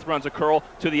Michael Smith runs a curl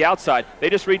to the outside. They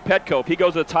just read Petco. If he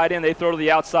goes to the tight end, they throw to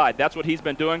the outside. That's what he's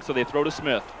been doing, so they throw to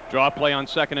Smith. Draw play on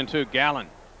 2nd and 2. Gallen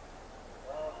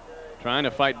trying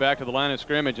to fight back to the line of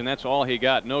scrimmage, and that's all he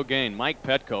got. No gain. Mike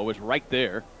Petco was right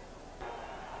there.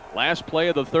 Last play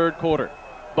of the third quarter.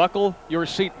 Buckle your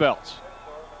seatbelts.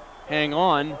 Hang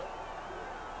on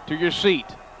to your seat.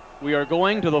 We are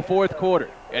going to the fourth quarter.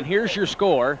 And here's your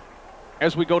score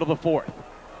as we go to the fourth.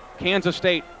 Kansas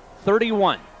State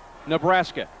 31,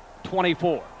 Nebraska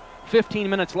 24. 15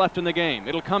 minutes left in the game.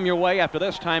 It'll come your way after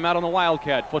this timeout on the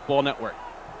Wildcat Football Network.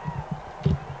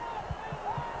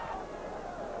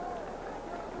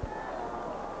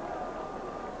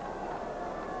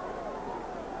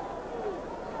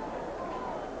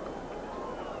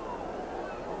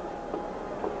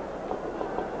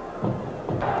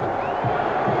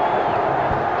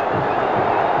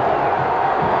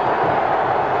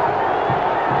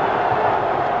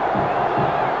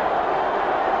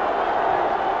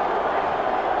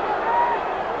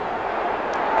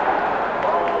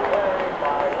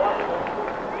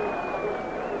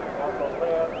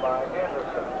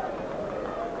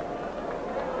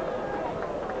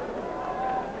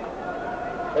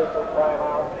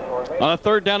 On a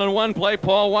 3rd down and 1 play,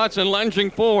 Paul Watson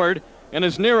lunging forward and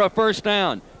is near a first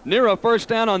down. Near a first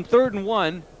down on 3rd and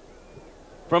 1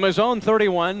 from his own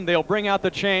 31. They'll bring out the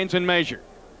chains and measure.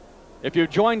 If you've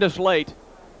joined us late,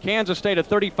 Kansas State, a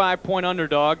 35-point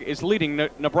underdog, is leading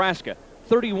Nebraska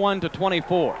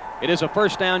 31-24. It is a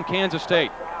first down, Kansas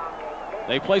State.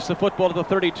 They place the football to the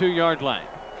 32-yard line.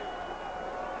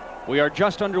 We are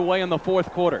just underway in the fourth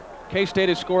quarter. K-State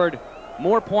has scored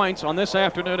more points on this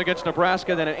afternoon against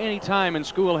Nebraska than at any time in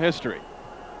school history.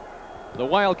 The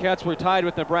Wildcats were tied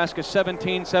with Nebraska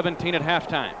 17-17 at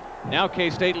halftime. Now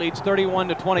K-State leads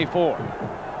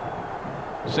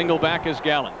 31-24. Single back is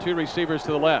Gallen. 2 receivers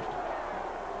to the left.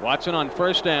 Watson on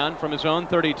first down from his own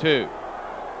 32.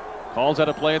 Calls out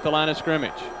a play at the line of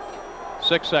scrimmage.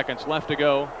 6 seconds left to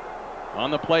go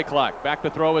on the play clock. Back to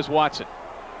throw is Watson.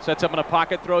 Sets up in a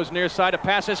pocket, throws near side. A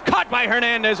pass is caught by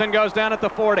Hernandez and goes down at the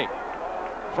 40.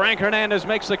 Frank Hernandez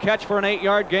makes the catch for an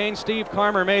 8-yard gain. Steve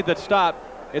Carmer made the stop.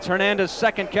 It's Hernandez's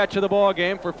second catch of the ball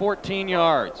game for 14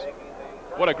 yards.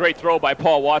 What a great throw by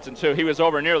Paul Watson, too. He was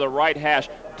over near the right hash,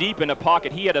 deep in the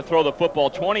pocket. He had to throw the football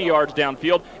 20 yards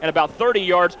downfield and about 30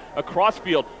 yards across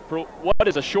field for what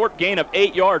is a short gain of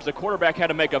 8 yards. The quarterback had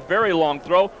to make a very long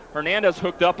throw. Hernandez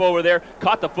hooked up over there,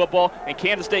 caught the football, and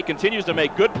Kansas State continues to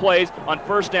make good plays on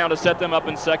first down to set them up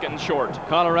in second and short.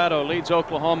 Colorado leads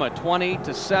Oklahoma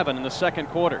 20-7 in the second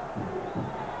quarter.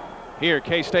 Here,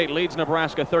 K-State leads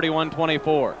Nebraska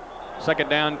 31-24. Second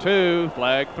down 2,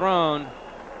 flag thrown.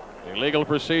 Illegal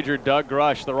procedure, Doug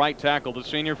Grush, the right tackle, the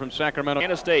senior from Sacramento.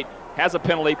 Kansas State has a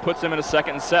penalty, puts them in a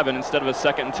 2nd and 7 instead of a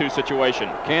 2nd and 2 situation.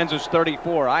 Kansas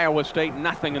 34, Iowa State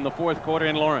nothing in the fourth quarter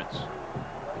in Lawrence.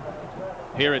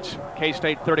 Here it's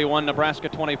K-State 31, Nebraska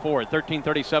 24.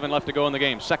 13:37 left to go in the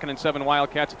game. 2nd and 7,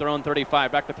 Wildcats at their own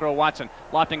 35. Back to throw Watson,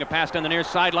 lofting a pass down the near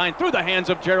sideline through the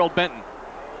hands of Gerald Benton.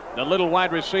 The little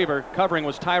wide receiver covering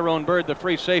was Tyrone Bird, the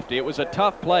free safety. It was a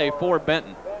tough play for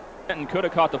Benton. Benton could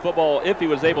have caught the football if he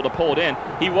was able to pull it in.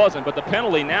 He wasn't, but the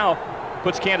penalty now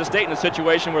puts Kansas State in a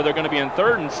situation where they're going to be in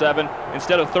 3rd and 7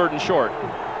 instead of 3rd and short.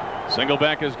 Single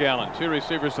back is Gallen. 2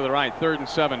 receivers to the right. 3rd and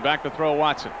 7. Back to throw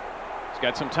Watson. He's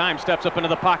got some time. Steps up into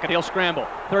the pocket. He'll scramble.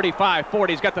 35,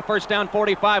 40. He's got the first down.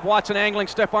 45. Watson angling,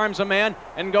 stiff arms a man,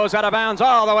 and goes out of bounds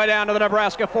all the way down to the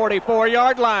Nebraska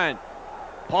 44-yard line.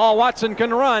 Paul Watson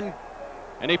can run,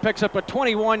 and he picks up a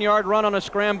 21-yard run on a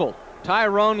scramble.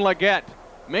 Tyrone Leggett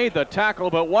made the tackle,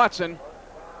 but Watson,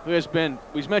 who has been,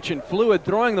 we've mentioned, fluid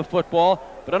throwing the football,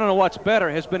 but I don't know what's better,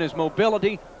 has been his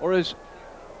mobility or his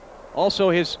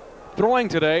throwing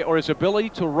today or his ability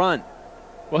to run.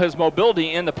 Well, his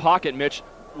mobility in the pocket, Mitch,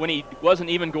 when he wasn't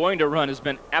even going to run, has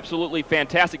been absolutely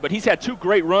fantastic, but he's had 2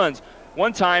 great runs.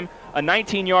 One time, a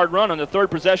 19-yard run on the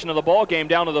 3rd possession of the ball game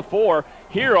down to the 4.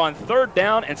 Here on 3rd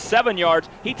down and 7 yards,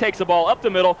 he takes the ball up the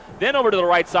middle, then over to the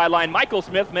right sideline. Michael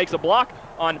Smith makes a block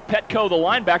on Petco, the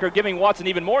linebacker, giving Watson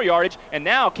even more yardage. And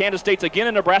now Kansas State's again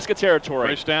in Nebraska territory.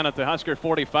 First down at the Husker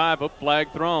 45, a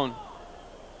flag thrown.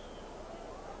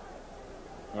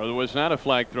 Or there was not a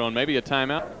flag thrown, maybe a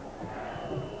timeout.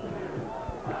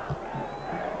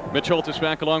 Mitch Holt is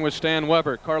back along with Stan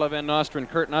Weber, Carla Van Nostrand,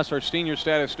 Kurt Nuss, our senior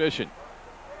statistician.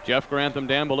 Jeff Grantham,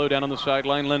 Dan Ballou down on the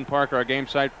sideline. Lynn Parker, our game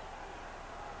site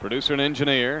producer and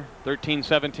engineer.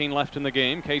 13:17 left in the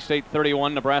game. K-State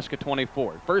 31, Nebraska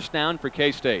 24. First down for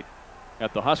K-State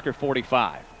at the Husker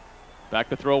 45. Back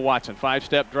to throw Watson.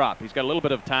 5-step drop. He's got a little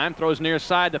bit of time. Throws near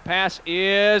side. The pass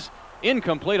is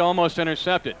incomplete, almost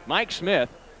intercepted. Mike Smith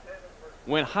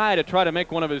went high to try to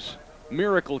make one of his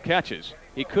miracle catches.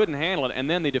 He couldn't handle it, and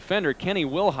then the defender, Kenny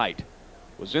Wilhite,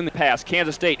 was in the pass.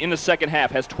 Kansas State in the second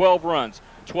half has 12 runs,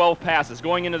 12 passes.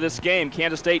 Going into this game,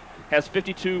 Kansas State has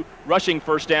 52 rushing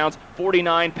first downs,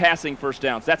 49 passing first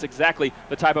downs. That's exactly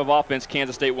the type of offense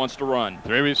Kansas State wants to run.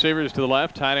 3 receivers to the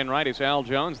left. Tight end right is Al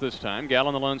Jones this time.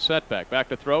 Gallon the lone setback. Back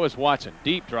to throw is Watson.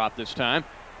 Deep drop this time.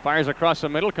 Fires across the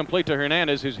middle, complete to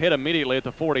Hernandez, who's hit immediately at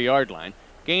the 40-yard line.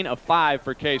 Gain of 5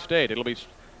 for K-State. It'll be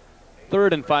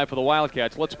 3rd and 5 for the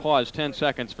Wildcats. Let's pause 10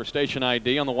 seconds for station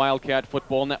ID on the Wildcat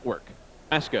Football Network.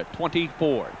 Nebraska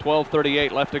 24,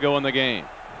 12:38 left to go in the game.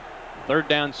 3rd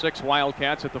down 6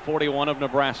 Wildcats at the 41 of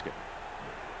Nebraska.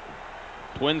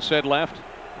 Twins said left.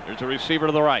 There's a receiver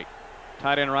to the right.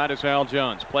 Tight end right is Al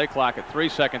Jones. Play clock at 3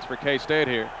 seconds for K-State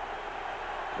here.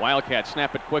 Wildcats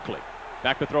snap it quickly.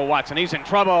 Back to throw Watson. He's in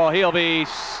trouble. He'll be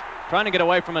trying to get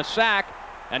away from a sack.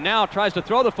 And now tries to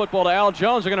throw the football to Al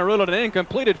Jones. They're going to rule it an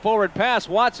incompleted forward pass.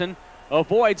 Watson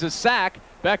avoids a sack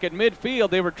back at midfield.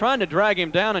 They were trying to drag him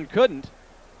down and couldn't.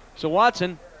 So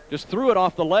Watson just threw it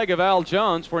off the leg of Al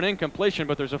Jones for an incompletion,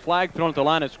 but there's a flag thrown at the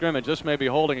line of scrimmage. This may be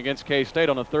holding against K-State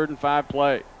on a 3rd and 5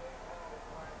 play.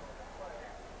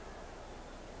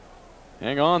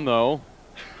 Hang on, though.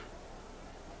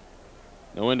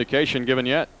 No indication given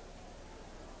yet.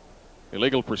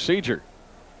 Illegal procedure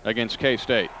against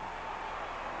K-State.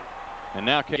 And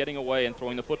now getting away and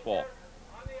throwing the football.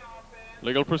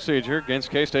 Legal procedure against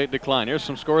K-State decline. Here's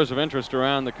some scores of interest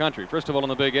around the country. First of all, in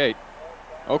the Big 8,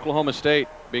 Oklahoma State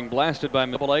being blasted by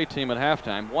a AA team at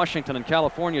halftime. Washington and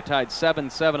California tied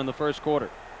 7-7 in the first quarter.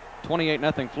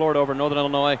 28-0 Florida over Northern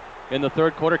Illinois in the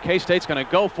 3rd quarter. K-State's going to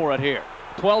go for it here.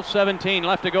 12-17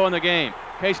 left to go in the game.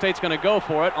 K-State's going to go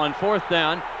for it on 4th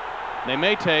down. They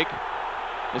may take.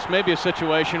 This may be a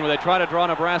situation where they try to draw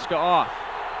Nebraska off.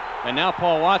 And now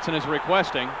Paul Watson is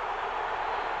requesting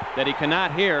that he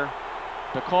cannot hear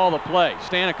to call the play.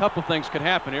 Stan, a couple things could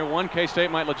happen here. One,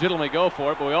 K-State might legitimately go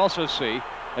for it, but we also see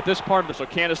at this part of the... So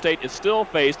Kansas State is still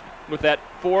faced with that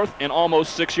 4th and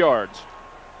almost 6 yards.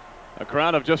 A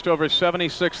crowd of just over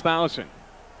 76,000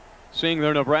 seeing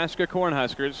their Nebraska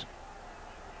Cornhuskers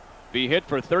be hit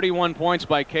for 31 points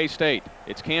by K-State.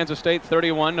 It's Kansas State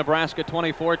 31, Nebraska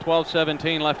 24,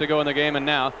 12-17 left to go in the game, and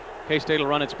now K-State will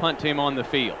run its punt team on the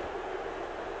field.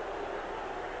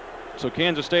 So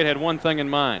Kansas State had one thing in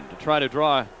mind, to try to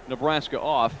draw Nebraska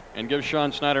off and give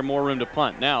Sean Snyder more room to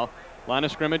punt. Now, line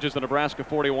of scrimmage is the Nebraska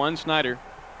 41. Snyder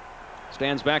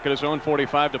stands back at his own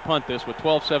 45 to punt this with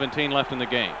 12-17 left in the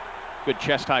game. Good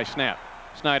chest-high snap.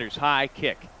 Snyder's high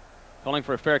kick. Calling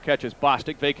for a fair catch as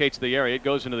Bostic vacates the area. It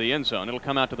goes into the end zone. It'll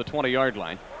come out to the 20-yard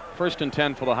line. 1st and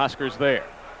 10 for the Huskers there.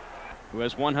 Who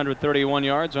has 131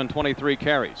 yards on 23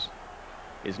 carries.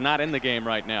 Is not in the game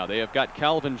right now. They have got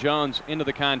Calvin Jones into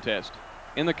the contest.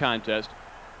 In the contest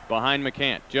behind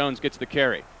McCant. Jones gets the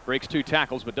carry. Breaks 2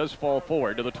 tackles but does fall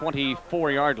forward to the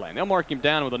 24-yard line. They'll mark him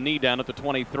down with a knee down at the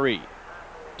 23.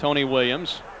 Tony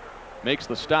Williams makes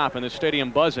the stop, and the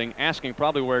stadium buzzing, asking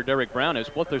probably where Derek Brown is,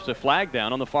 but there's a flag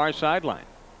down on the far sideline.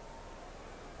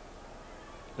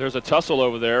 There's a tussle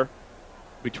over there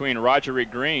between Roger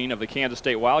Green of the Kansas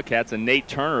State Wildcats and Nate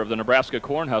Turner of the Nebraska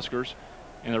Cornhuskers.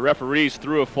 And the referees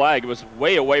threw a flag. It was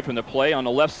way away from the play on the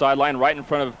left sideline, right in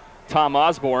front of Tom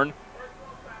Osborne.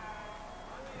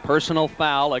 Personal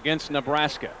foul against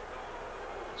Nebraska.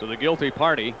 So the guilty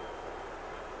party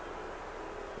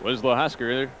was the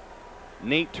Husker,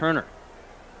 Nate Turner.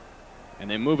 And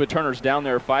they move it. Turner's down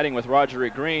there fighting with Roger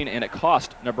Green, and it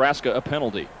cost Nebraska a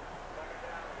penalty.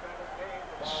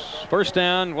 1st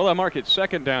down, well, I mark it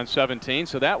 2nd down 17,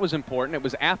 so that was important. It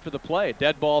was after the play,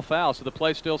 dead ball foul, so the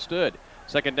play still stood.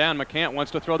 2nd down, McCant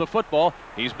wants to throw the football.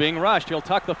 He's being rushed. He'll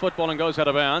tuck the football and goes out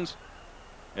of bounds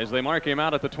as they mark him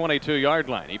out at the 22-yard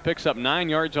line. He picks up 9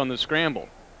 yards on the scramble.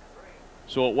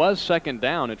 So it was 2nd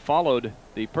down. It followed.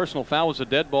 The personal foul was a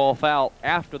dead ball foul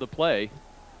after the play.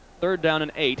 3rd down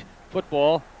and 8.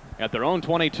 Football at their own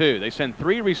 22. They send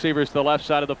 3 receivers to the left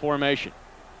side of the formation.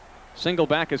 Single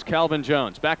back is Calvin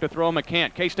Jones. Back to throw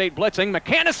McCant. K-State blitzing.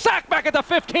 McCant is sacked back at the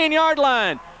 15-yard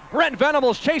line. Brent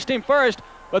Venables chased him first,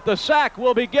 but the sack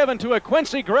will be given to a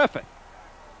Quincy Griffith.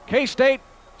 K-State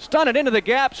stunted into the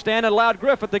gap stand and allowed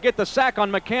Griffith to get the sack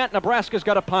on McCant. Nebraska's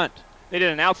got a punt. They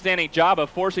did an outstanding job of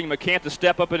forcing McCant to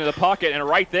step up into the pocket, and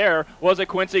right there was a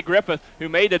Quincy Griffith who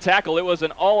made the tackle. It was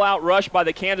an all-out rush by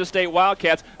the Kansas State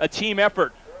Wildcats, a team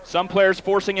effort. Some players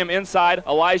forcing him inside,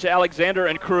 Elijah Alexander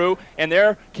and crew, and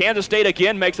there Kansas State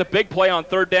again makes a big play on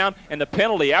 3rd down, and the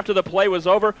penalty after the play was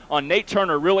over on Nate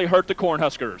Turner really hurt the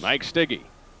Cornhuskers. Mike Stiggy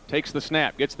takes the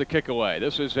snap, gets the kick away.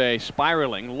 This is a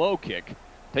spiraling low kick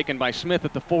taken by Smith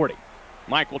at the 40.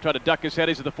 Mike will try to duck his head.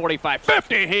 He's at the 45.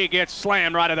 50. He gets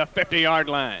slammed right at the 50-yard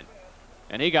line.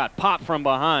 And he got popped from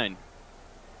behind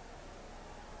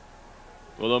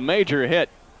with a major hit.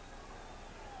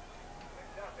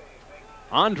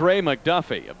 Andre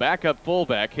McDuffie, a backup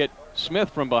fullback, hit Smith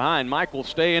from behind. Mike will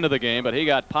stay into the game, but he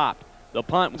got popped. The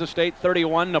punt was a State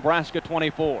 31, Nebraska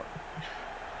 24.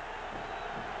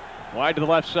 Wide to the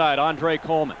left side, Andre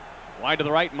Coleman. Wide to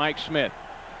the right, Mike Smith.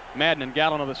 Madden and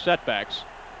Gallon are the setbacks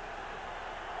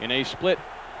in a split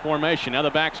formation. Now the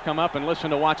backs come up and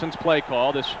listen to Watson's play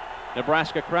call. This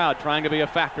Nebraska crowd trying to be a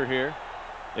factor here.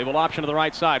 They will option to the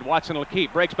right side. Watson will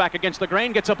keep. Breaks back against the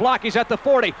grain. Gets a block. He's at the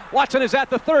 40. Watson is at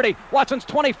the 30. Watson's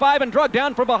 25 and drugged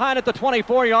down from behind at the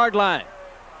 24-yard line.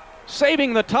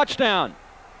 Saving the touchdown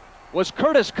was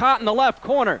Curtis Cott in the left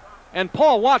corner. And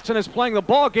Paul Watson is playing the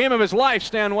ball game of his life,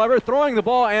 Stan Weber, throwing the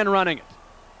ball and running it.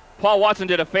 Paul Watson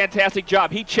did a fantastic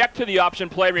job. He checked to the option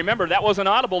play. Remember, that was an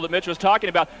audible that Mitch was talking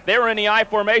about. They were in the I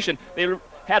formation. They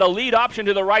had a lead option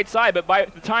to the right side, but by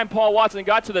the time Paul Watson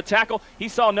got to the tackle, he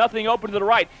saw nothing open to the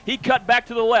right. He cut back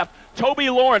to the left. Toby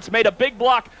Lawrence made a big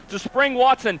block to spring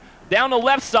Watson down the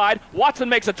left side. Watson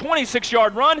makes a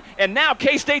 26-yard run, and now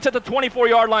K-State's at the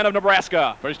 24-yard line of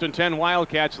Nebraska. First and 10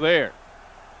 Wildcats there.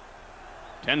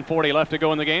 10:40 left to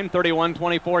go in the game.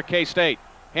 31-24 K-State.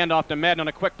 Handoff to Madden on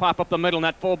a quick pop up the middle. And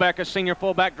that fullback, a senior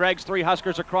fullback, drags three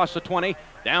Huskers across the 20.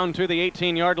 Down to the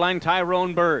 18-yard line,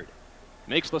 Tyrone Bird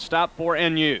makes the stop for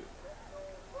NU.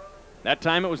 That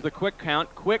time it was the quick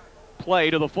count, quick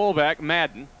play to the fullback,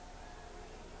 Madden.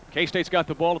 K-State's got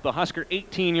the ball at the Husker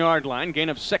 18-yard line, gain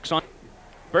of 6 on.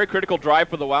 Very critical drive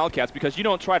for the Wildcats because you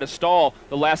don't try to stall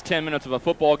the last 10 minutes of a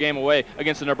football game away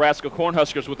against the Nebraska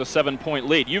Cornhuskers with a 7-point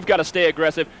lead. You've got to stay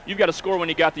aggressive. You've got to score when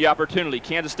you got the opportunity.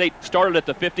 Kansas State started at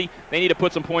the 50. They need to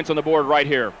put some points on the board right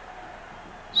here.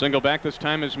 Single back this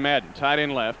time is Madden, tight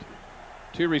end left.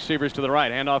 Two receivers to the right.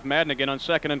 Handoff Madden again on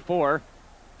 2nd and 4.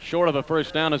 Short of a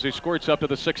first down as he squirts up to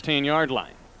the 16-yard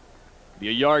line. Be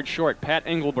a yard short. Pat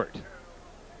Engelbert.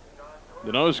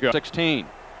 The nose guard. 16.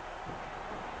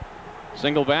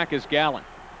 Single back is Gallen.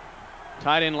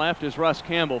 Tight end left is Russ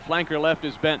Campbell. Flanker left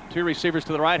is Benton. Two receivers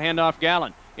to the right. Handoff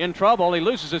Gallen. In trouble. He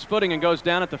loses his footing and goes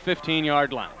down at the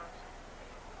 15-yard line.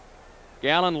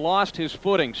 Gallen lost his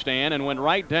footing, Stan, and went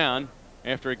right down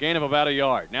after a gain of about a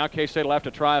yard. Now K-State will have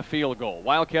to try a field goal.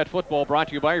 Wildcat football brought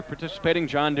to you by your participating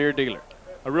John Deere dealer.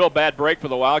 A real bad break for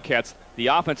the Wildcats. The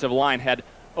offensive line had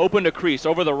opened a crease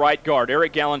over the right guard.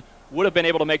 Eric Gallen would have been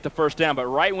able to make the first down, but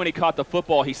right when he caught the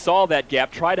football, he saw that gap,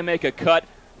 tried to make a cut.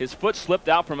 His foot slipped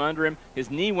out from under him. His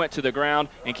knee went to the ground,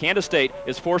 and Kansas State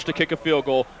is forced to kick a field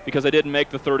goal because they didn't make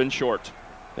the 3rd and short.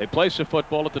 They place the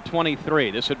football at the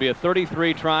 23. This would be a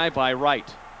 33 try by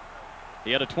Wright.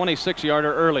 He had a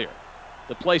 26-yarder earlier.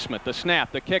 The placement, the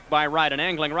snap, the kick by Wright, an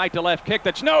angling right to left kick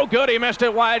that's no good. He missed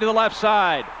it wide to the left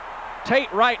side.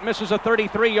 Tate Wright misses a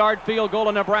 33-yard field goal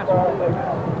in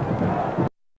Nebraska.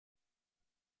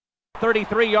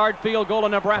 33-yard field goal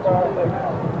in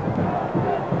Nebraska.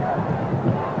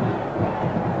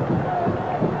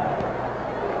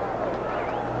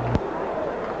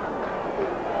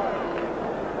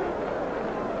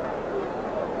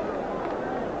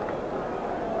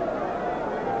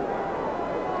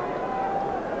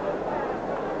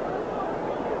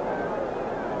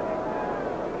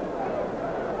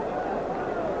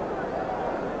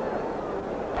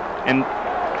 And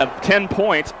 10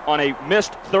 points on a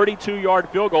missed 32-yard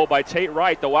field goal by Tate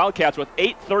Wright. The Wildcats, with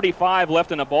 8:35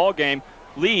 left in the ball game,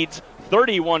 leads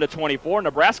 31-24.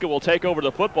 Nebraska will take over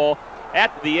the football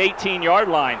at the 18-yard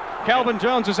line. Calvin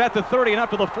Jones is at the 30 and up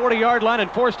to the 40-yard line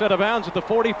and forced out of bounds at the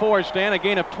 44. Stan, a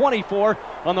gain of 24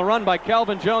 on the run by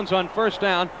Calvin Jones on first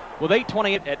down with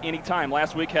 8:28 at any time.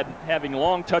 Last week having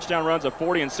long touchdown runs of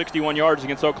 40 and 61 yards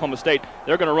against Oklahoma State.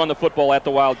 They're going to run the football at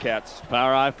the Wildcats.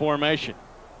 Power I formation.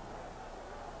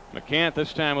 McCant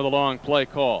this time with a long play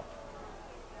call.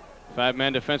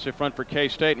 5-man defensive front for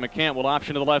K-State. McCant will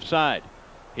option to the left side.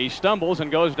 He stumbles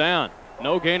and goes down.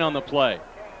 No gain on the play.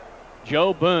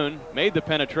 Joe Boone made the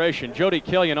penetration. Jody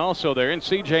Killian also there, and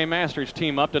C.J. Masters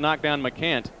team up to knock down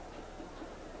McCant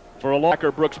for a long.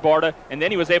 Brooks Barta, and then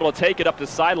he was able to take it up the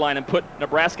sideline and put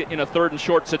Nebraska in a 3rd and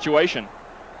short situation.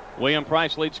 William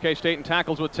Price leads K-State in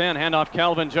tackles with 10. Handoff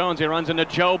Calvin Jones. He runs into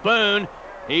Joe Boone.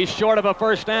 He's short of a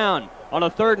first down. On a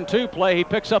 3rd and 2 play, he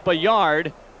picks up a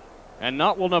yard. And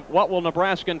what will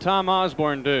Nebraskan Tom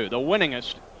Osborne do? The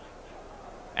winningest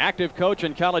active coach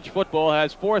in college football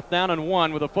has 4th down and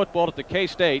 1 with a football at the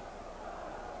K-State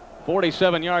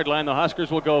 47-yard line. The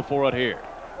Huskers will go for it here.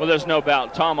 Well, there's no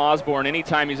doubt Tom Osborne,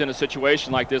 anytime he's in a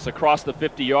situation like this across the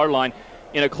 50-yard line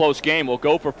in a close game, will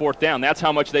go for 4th down. That's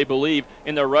how much they believe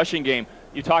in their rushing game.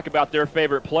 You talk about their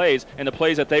favorite plays and the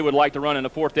plays that they would like to run in a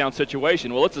 4th down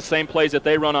situation. Well, it's the same plays that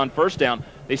they run on first down.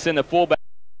 They send the fullback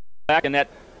and that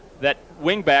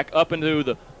wing back up into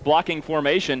the blocking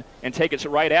formation and take it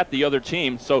right at the other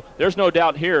team. So there's no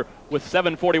doubt here with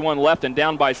 7:41 left and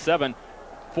down by 7,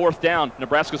 4th down,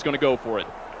 Nebraska's going to go for it.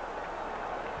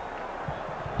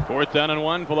 4th down and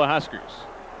 1 for the Huskers.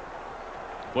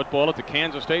 Football at the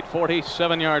Kansas State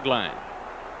 47-yard line.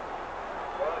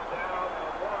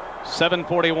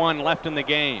 7:41 left in the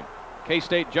game.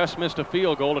 K-State just missed a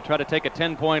field goal to try to take a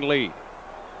 10-point lead.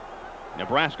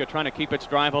 Nebraska trying to keep its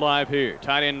drive alive here.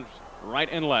 Tight ends right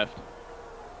and left.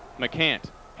 McCant.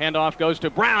 Handoff goes to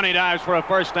Brown. He dives for a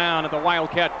first down at the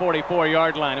Wildcat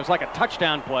 44-yard line. It was like a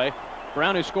touchdown play.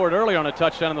 Brown, who scored earlier on a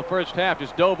touchdown in the first half,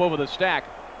 just dove over the stack.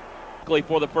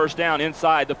 For the first down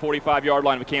inside the 45-yard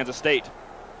line of Kansas State.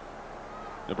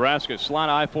 Nebraska slot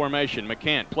I formation.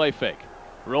 McCant, play fake.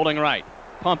 Rolling right.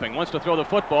 Pumping, wants to throw the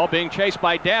football, being chased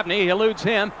by Dabney. He eludes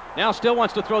him. Now still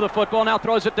wants to throw the football. Now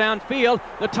throws it downfield.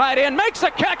 The tight end makes a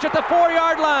catch at the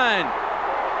 4-yard line.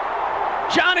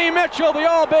 Johnny Mitchell, the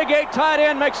all Big 8 tight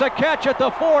end, makes a catch at the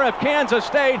 4 of Kansas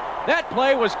State. That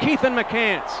play was Keithan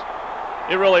McCant's.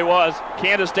 It really was.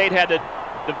 Kansas State had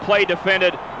the play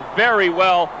defended very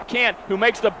well. McCant, who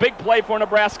makes the big play for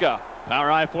Nebraska.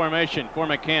 Power I formation for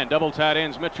McCant. Double tight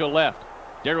ends, Mitchell left.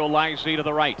 Darrell Livesey to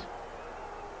the right.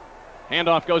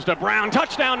 Handoff goes to Brown.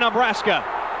 Touchdown, Nebraska.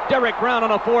 Derek Brown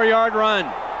on a 4-yard run.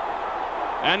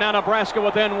 And now Nebraska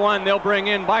within 1. They'll bring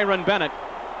in Byron Bennett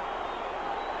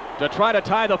to try to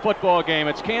tie the football game.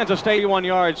 It's Kansas State 1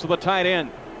 yards to the tight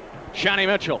end. Johnny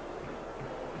Mitchell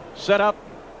set up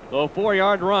the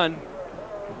 4-yard run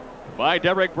by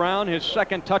Derek Brown, his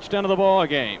 2nd touchdown of the ball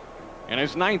game and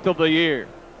his 9th of the year.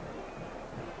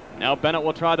 Now Bennett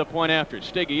will try the point after.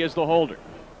 Stiggy is the holder.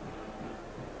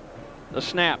 The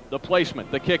snap, the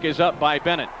placement, the kick is up by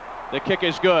Bennett. The kick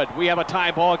is good. We have a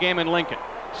tie ball game in Lincoln.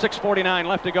 6:49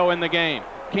 left to go in the game.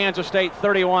 Kansas State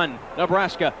 31,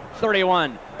 Nebraska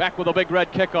 31. Back with a Big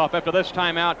Red kickoff after this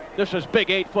timeout. This is Big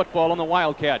 8 football on the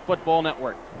Wildcat Football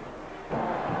Network.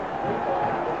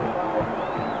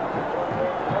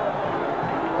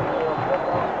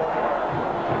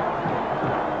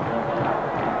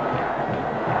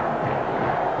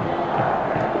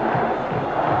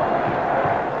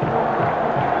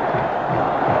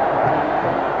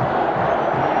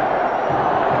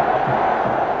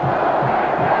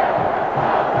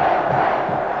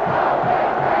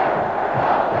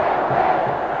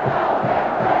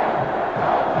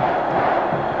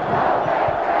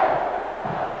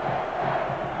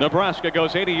 Nebraska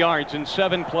goes 80 yards in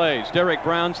 7 plays. Derek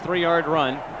Brown's 3-yard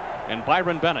run and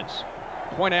Byron Bennett's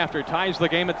point after ties the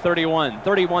game at 31.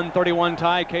 31-31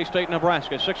 tie, K-State,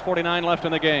 Nebraska. 6:49 left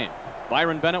in the game.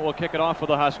 Byron Bennett will kick it off for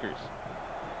the Huskers.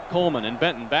 Coleman and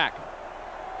Benton back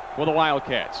for the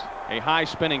Wildcats. A high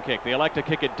spinning kick. They elect to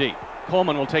kick it deep.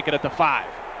 Coleman will take it at the 5.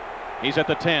 He's at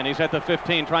the 10. He's at the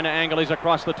 15, trying to angle. He's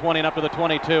across the 20 and up to the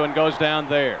 22 and goes down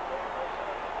there.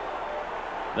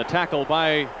 The tackle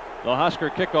by the Husker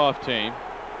kickoff team.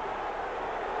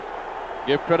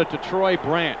 Give credit to Troy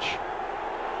Branch.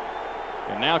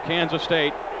 And now Kansas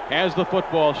State has the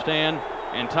football stand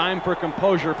and time for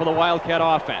composure for the Wildcat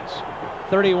offense.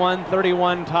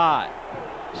 31-31 tie.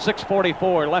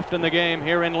 6:44 left in the game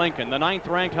here in Lincoln. The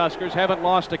 9th-ranked Huskers haven't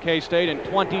lost to K-State in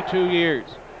 22 years.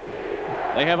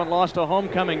 They haven't lost a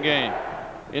homecoming game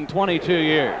in 22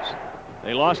 years.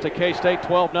 They lost to K-State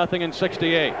 12-0 in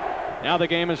 '68. Now the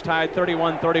game is tied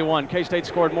 31-31. K-State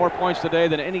scored more points today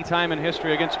than any time in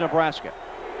history against Nebraska.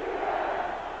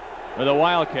 For the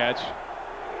Wildcats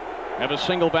have a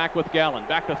single back with Gallen.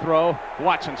 Back to throw.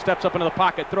 Watson steps up into the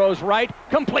pocket, throws right,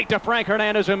 complete to Frank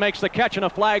Hernandez, who makes the catch and a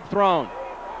flag thrown.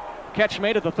 Catch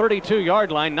made at the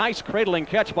 32-yard line. Nice cradling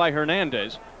catch by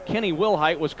Hernandez. Kenny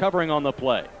Wilhite was covering on the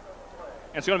play.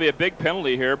 It's going to be a big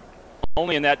penalty here.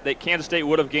 Only in that Kansas State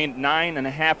would have gained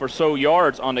 9.5 or so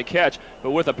yards on the catch,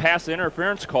 but with a pass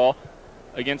interference call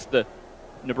against the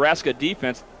Nebraska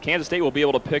defense, Kansas State will be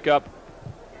able to pick up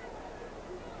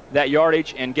that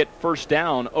yardage and get first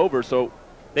down over. So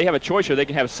they have a choice here. They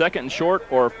can have 2nd and short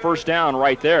or first down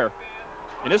right there.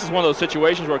 And this is one of those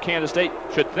situations where Kansas State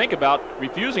should think about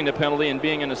refusing the penalty and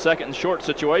being in a 2nd and short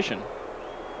situation.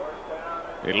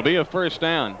 It'll be a first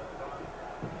down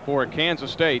for Kansas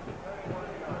State.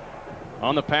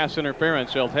 On the pass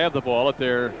interference, they'll have the ball at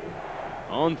their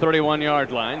own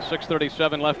 31-yard line.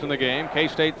 6:37 left in the game.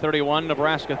 K-State 31,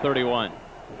 Nebraska 31.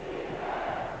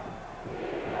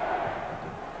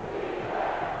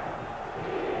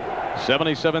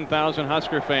 $77,000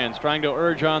 Husker fans trying to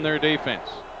urge on their defense.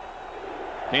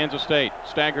 Kansas State,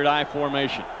 staggered I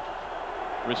formation.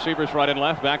 Receivers right and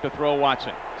left, back to throw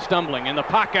Watson. Stumbling in the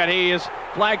pocket, he is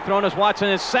flag thrown as Watson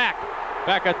is sacked.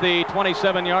 Back at the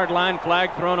 27-yard line,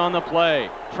 flag thrown on the play.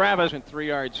 Travis in 3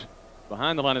 yards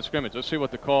behind the line of scrimmage. Let's see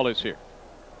what the call is here.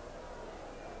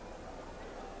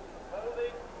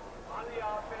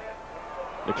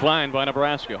 Declined by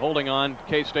Nebraska. Holding on.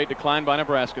 K-State declined by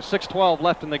Nebraska. 6:12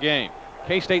 left in the game.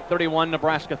 K-State 31,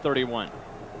 Nebraska 31.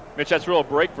 Mitch, that's a real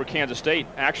break for Kansas State.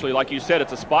 Actually, like you said,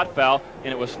 it's a spot foul,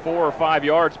 and it was 4 or 5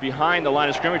 yards behind the line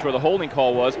of scrimmage where the holding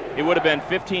call was. It would have been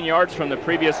 15 yards from the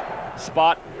previous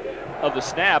spot of the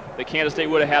snap that Kansas State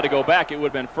would have had to go back. It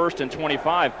would have been 1st and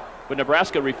 25. But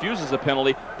Nebraska refuses the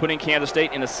penalty, putting Kansas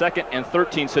State in a 2nd and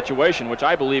 13 situation, which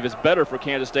I believe is better for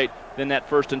Kansas State than that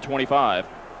 1st and 25.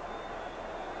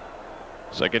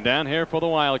 Second down here for the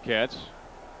Wildcats.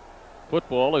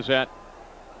 Football is at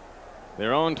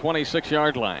their own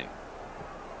 26-yard line.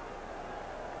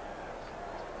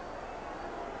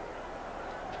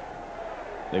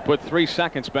 They put 3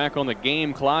 seconds back on the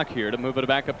game clock here to move it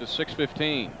back up to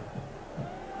 6:15.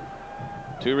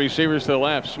 2 receivers to the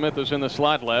left. Smith is in the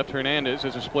slot left. Hernandez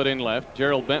is a split in left.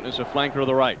 Gerald Benton is a flanker to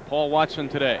the right. Paul Watson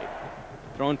today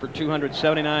thrown for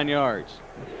 279 yards.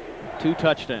 2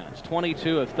 touchdowns,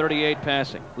 22 of 38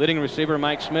 passing. Leading receiver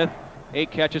Mike Smith,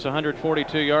 8 catches,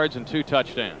 142 yards, and 2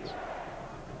 touchdowns.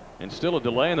 And still a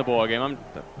delay in the ball game.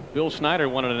 Bill Snyder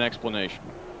wanted an explanation.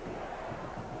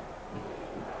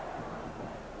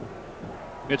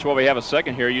 Mitch, while we have a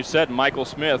second here, you said Michael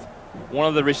Smith, one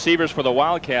of the receivers for the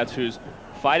Wildcats who's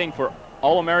fighting for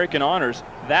All-American honors.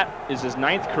 That is his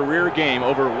 9th career game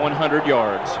over 100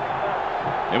 yards.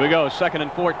 Here we go, 2nd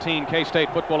and 14.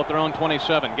 K-State football at their own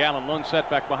 27. Gallen lone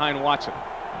setback behind Watson.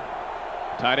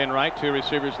 Tight end right, 2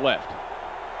 receivers left.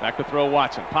 Back to throw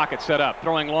Watson. Pocket set up,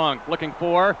 throwing long, looking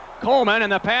for Coleman,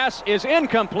 and the pass is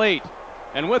incomplete.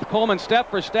 And with Coleman step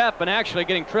for step and actually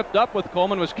getting tripped up with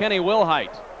Coleman was Kenny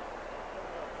Wilhite.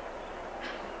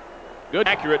 Good.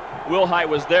 Accurate. Wilhite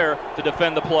was there to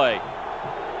defend the play.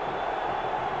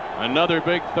 Another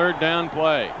big 3rd down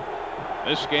play.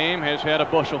 This game has had a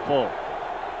bushel full.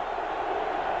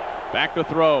 Back to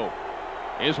throw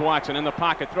is Watson in the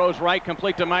pocket. Throws right,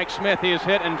 complete to Mike Smith. He is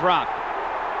hit and dropped.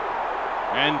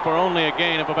 And for only a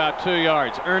gain of about 2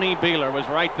 yards. Ernie Beeler was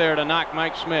right there to knock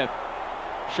Mike Smith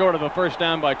short of a 1st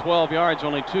down by 12 yards.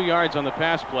 Only 2 yards on the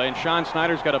pass play. And Sean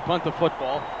Snyder's got to punt the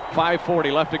football.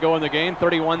 5:40 left to go in the game.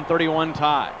 31-31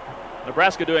 tie.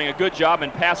 Nebraska doing a good job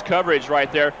in pass coverage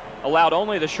right there. Allowed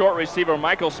only the short receiver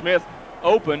Michael Smith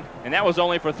open, and that was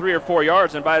only for 3 or 4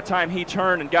 yards. And by the time he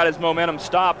turned and got his momentum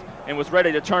stopped and was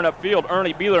ready to turn upfield,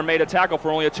 Ernie Beeler made a tackle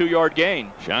for only a 2-yard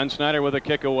gain. Sean Snyder with a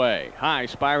kick away. High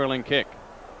spiraling kick.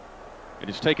 It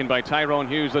is taken by Tyrone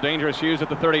Hughes, the dangerous Hughes at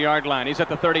the 30-yard line. He's at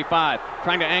the 35,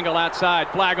 trying to angle outside.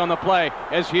 Flag on the play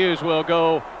as Hughes will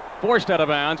go forced out of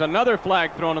bounds. Another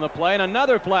flag thrown on the play and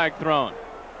another flag thrown.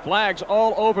 Flags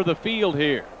all over the field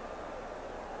here.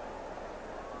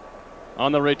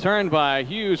 On the return by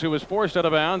Hughes, who was forced out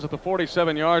of bounds at the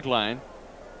 47-yard line.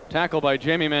 Tackled by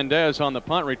Jamie Mendez on the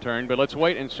punt return, but let's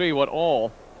wait and see what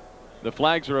all the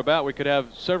flags are about. We could have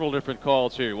several different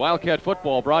calls here. Wildcat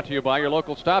football brought to you by your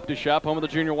local Stop to Shop, home of the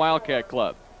Junior Wildcat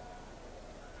Club.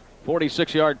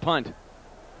 46-yard punt.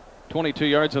 22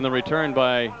 yards on the return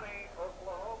by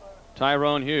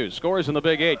Tyrone Hughes. Scores in the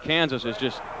Big 8. Kansas is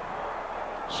just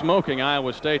smoking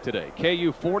Iowa State today.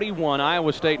 KU 41,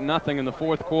 Iowa State nothing in the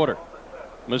 4th quarter.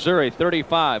 Missouri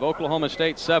 35, Oklahoma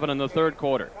State 7 in the 3rd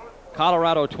quarter.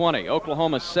 Colorado 20,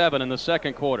 Oklahoma 7 in the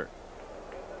 2nd quarter.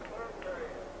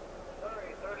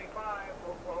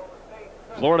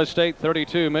 Florida State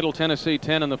 32, Middle Tennessee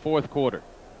 10 in the 4th quarter.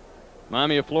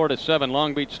 Miami of Florida 7,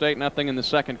 Long Beach State nothing in the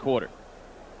 2nd quarter.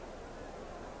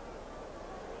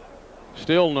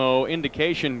 Still no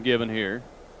indication given here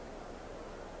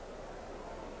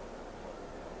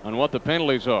on what the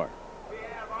penalties are. We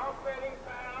have offsetting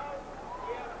fouls.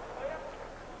 We have a slip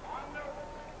on the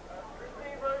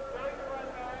receiver, during the run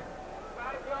back,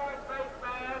 5-yard face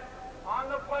mask on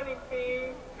the punting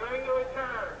team during the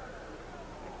return.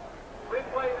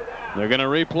 Replay the down. They're going to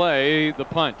replay the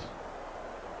punt.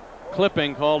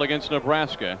 Clipping called against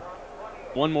Nebraska.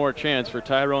 One more chance for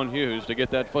Tyrone Hughes to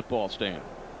get that football stand.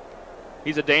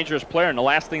 He's a dangerous player, and the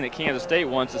last thing that Kansas State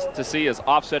wants is to see is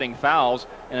offsetting fouls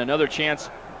and another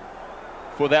chance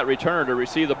for that returner to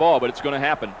receive the ball, but it's going to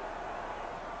happen.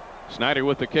 Snyder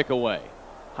with the kick away.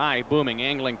 High, booming,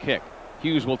 angling kick.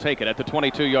 Hughes will take it at the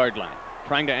 22-yard line.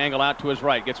 Trying to angle out to his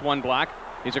right. Gets one block.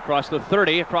 He's across the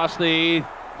 30, across the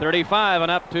 35, and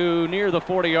up to near the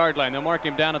 40-yard line. They'll mark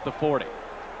him down at the 40.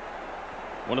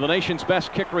 One of the nation's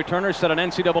best kick returners, set an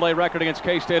NCAA record against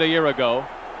K-State a year ago.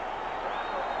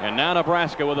 And now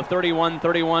Nebraska with a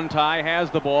 31-31 tie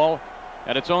has the ball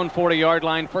at its own 40-yard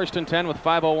line. 1st and 10 with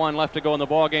 5:01 left to go in the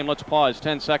ball game. Let's pause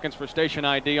 10 seconds for station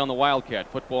ID on the Wildcat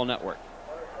Football Network.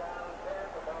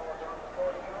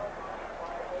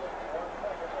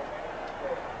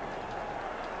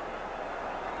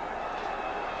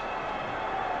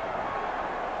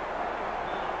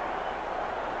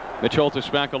 Mitch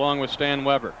Holtis back along with Stan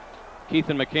Weber.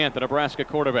 Keithan McCant, the Nebraska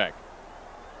quarterback.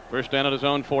 First down at his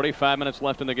own 40, 5 minutes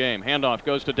left in the game. Handoff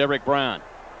goes to Derek Brown.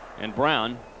 And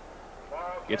Brown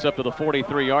gets up to the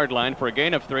 43-yard line for a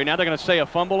gain of 3. Now they're going to say a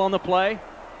fumble on the play.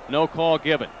 No call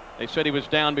given. They said he was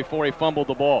down before he fumbled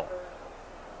the ball.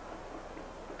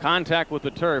 Contact with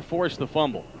the turf forced the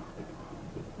fumble.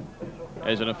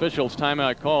 As an official's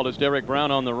timeout called as Derek Brown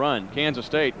on the run. Kansas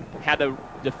State had to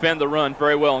defend the run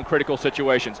very well in critical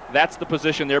situations. That's the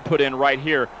position they're put in right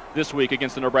here this week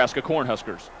against the Nebraska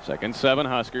Cornhuskers. 2nd 7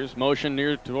 Huskers. Motion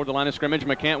near toward the line of scrimmage.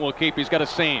 McCant will keep. He's got a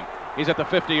seam. He's at the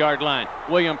 50-yard line.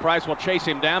 William Price will chase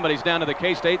him down, but he's down to the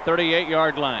K-State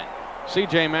 38-yard line.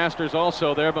 C.J. Masters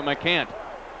also there, but McCant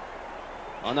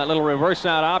on that little reverse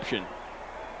out option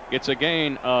gets a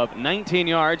gain of 19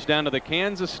 yards down to the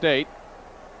Kansas State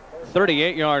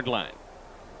 38-yard line.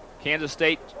 Kansas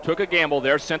State took a gamble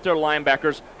there, sent their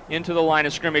linebackers into the line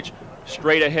of scrimmage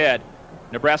straight ahead.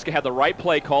 Nebraska had the right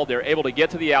play called. They were able to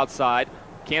get to the outside.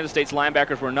 Kansas State's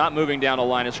linebackers were not moving down the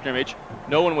line of scrimmage.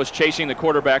 No one was chasing the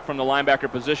quarterback from the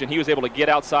linebacker position. He was able to get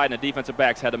outside, and the defensive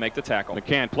backs had to make the tackle.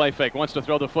 McCant, play fake, wants to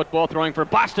throw the football, throwing for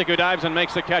Bostic, who dives and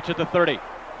makes the catch at the 30.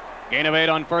 Gain of 8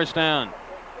 on first down.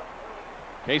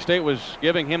 K-State was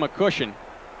giving him a cushion.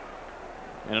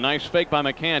 And a nice fake by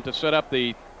McCant to set up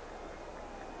the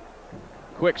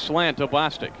quick slant to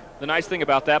Bostic. The nice thing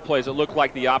about that play is it looked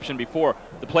like the option before.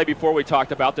 The play before we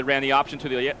talked about, they ran the option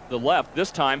to the left.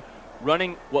 This time,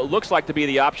 running what looks like to be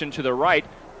the option to the right,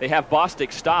 they have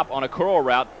Bostic stop on a curl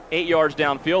route 8 yards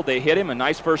downfield. They hit him, a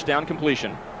nice first down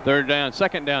completion.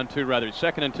 Second down 2 rather.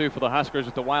 2nd and 2 for the Huskers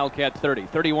at the Wildcat 30.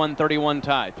 31-31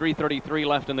 tie. 3:33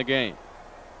 left in the game.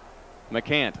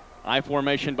 McCant, I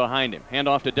formation behind him.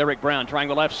 Handoff to Derek Brown, trying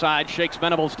the left side, shakes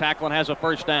Venables' tackle and has a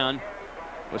first down.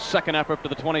 With second effort to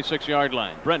the 26-yard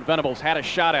line. Brent Venables had a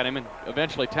shot at him and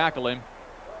eventually tackled him.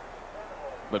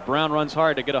 But Brown runs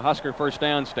hard to get a Husker first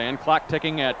down stand. Clock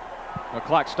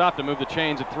stopped to move the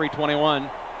chains at 3:21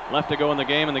 left to go in the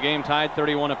game, and the game tied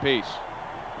 31 apiece.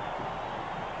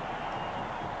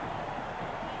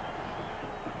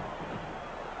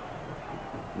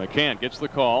 McCant gets the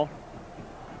call.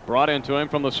 Brought into him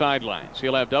from the sidelines.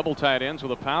 He'll have double tight ends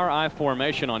with a power I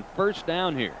formation on first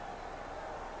down here.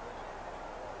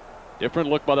 Different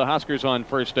look by the Huskers on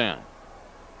first down.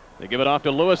 They give it off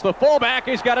to Lewis, the fullback.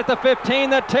 He's got it the 15,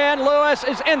 the 10. Lewis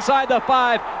is inside the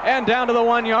 5 and down to the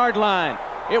 1-yard line.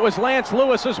 It was Lance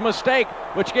Lewis's mistake,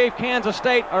 which gave Kansas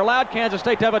State, or allowed Kansas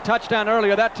State to have a touchdown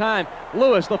earlier. That time,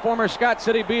 Lewis, the former Scott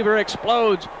City Beaver,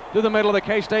 explodes through the middle of the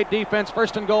K-State defense.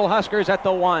 1st and goal, Huskers at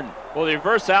the 1. Well, they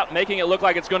reverse out, making it look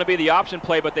like it's going to be the option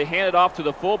play, but they hand it off to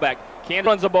the fullback. Kansas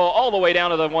runs the ball all the way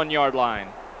down to the 1-yard line.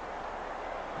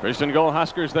 1st and goal,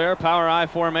 Huskers there. Power I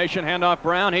formation, handoff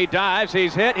Brown. He dives,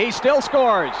 he's hit, he still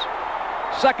scores.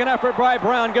 Second effort by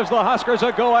Brown gives the Huskers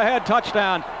a go-ahead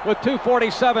touchdown with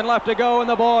 2:47 left to go in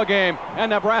the ball game, and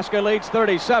Nebraska leads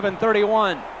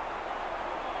 37-31.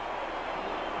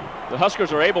 The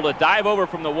Huskers are able to dive over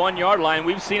from the 1-yard line.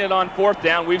 We've seen it on 4th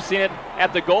down. We've seen it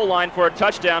at the goal line for a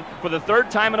touchdown. For the 3rd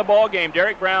time in a ball game,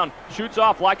 Derek Brown shoots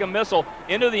off like a missile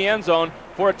into the end zone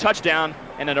for a touchdown,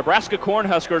 and the Nebraska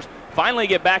Cornhuskers finally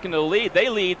get back into the lead. They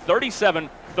lead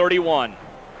 37-31.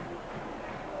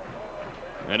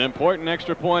 An important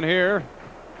extra point here.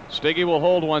 Stiggy will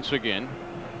hold once again.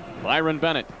 Byron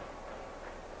Bennett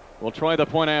will try the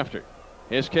point after.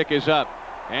 His kick is up,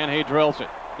 and he drills it.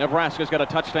 Nebraska's got a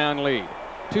touchdown lead.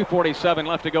 2:47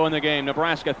 left to go in the game.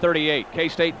 Nebraska 38,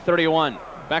 K-State 31.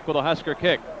 Back with a Husker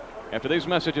kick. After these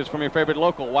messages from your favorite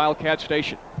local Wildcat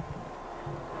station.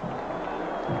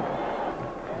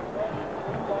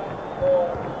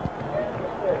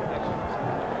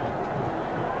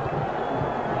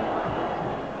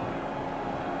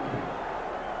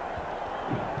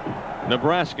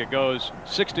 Nebraska goes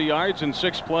 60 yards in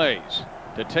 6 plays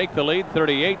to take the lead,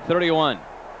 38-31.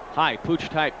 High pooch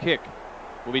type kick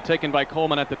will be taken by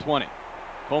Coleman at the 20.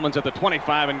 Coleman's at the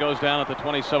 25 and goes down at the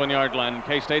 27-yard line. And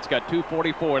K-State's got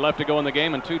 2:44 left to go in the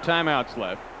game and 2 timeouts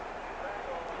left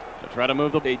to try to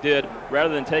move the. They did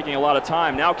rather than taking a lot of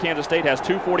time. Now Kansas State has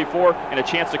 2:44 and a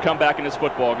chance to come back in this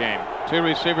football game. 2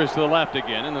 receivers to the left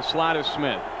again, and the slot is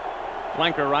Smith.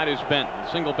 Flanker right is Benton.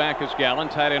 Single back is Gallen.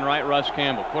 Tight end right, Russ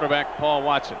Campbell. Quarterback Paul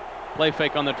Watson. Play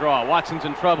fake on the draw. Watson's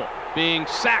in trouble. Being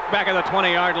sacked back at the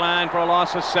 20-yard line for a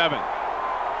loss of 7.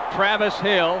 Travis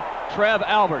Hill, Trev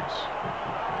Alberts.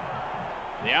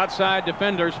 The outside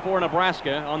defenders for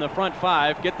Nebraska on the front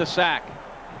 5 get the sack.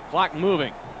 Clock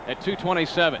moving at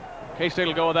 2:27. K-State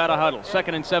will go without a huddle.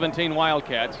 2nd and 17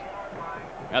 Wildcats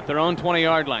at their own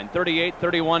 20-yard line.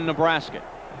 38-31 Nebraska.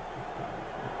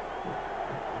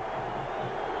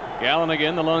 Gallen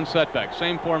again, the lone setback.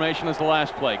 Same formation as the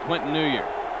last play. Quentin Newyear.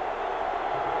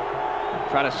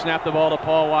 Try to snap the ball to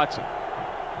Paul Watson.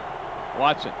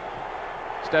 Watson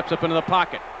steps up into the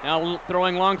pocket. Now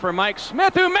throwing long for Mike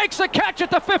Smith, who makes a catch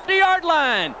at the 50-yard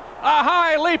line. A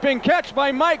high leaping catch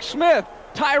by Mike Smith.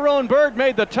 Tyrone Bird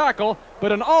made the tackle,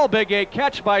 but an all-Big 8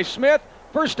 catch by Smith.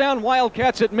 First down,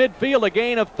 Wildcats at midfield, a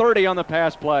gain of 30 on the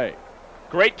pass play.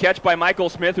 Great catch by Michael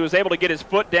Smith, who was able to get his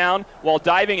foot down while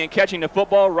diving and catching the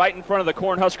football right in front of the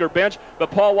Cornhusker bench.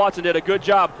 But Paul Watson did a good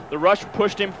job. The rush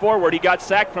pushed him forward. He got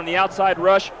sacked from the outside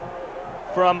rush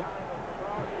from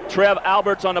Trev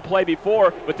Alberts on the play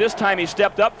before, but this time he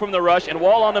stepped up from the rush and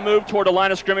while on the move toward the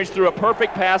line of scrimmage threw a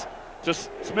perfect pass to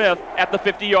Smith at the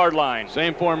 50-yard line.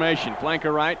 Same formation.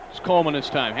 Flanker right. It's Coleman this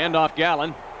time. Handoff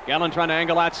Gallen. Gallen trying to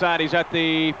angle outside. He's at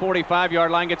the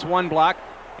 45-yard line, gets one block,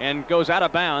 and goes out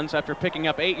of bounds after picking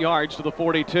up 8 yards to the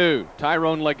 42.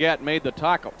 Tyrone Leggett made the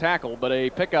tackle, but a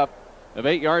pickup of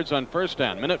 8 yards on first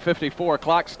down. Minute 54,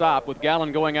 clock stop with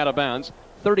Gallen going out of bounds.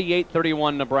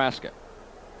 38-31 Nebraska.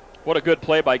 What a good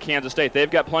play by Kansas State.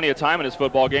 They've got plenty of time in this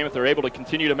football game if they're able to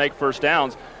continue to make first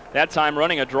downs. That time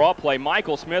running a draw play.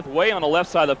 Michael Smith way on the left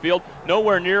side of the field,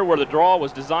 nowhere near where the draw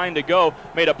was designed to go.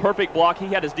 Made a perfect block. He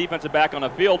had his defensive back on the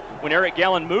field. When Eric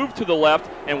Gallen moved to the left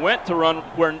and went to run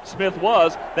where Smith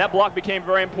was, that block became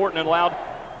very important and allowed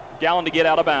Gallen to get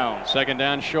out of bounds. Second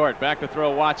down short. Back to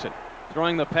throw Watson.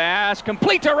 Throwing the pass.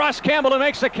 Complete to Russ Campbell, who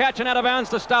makes the catch and out of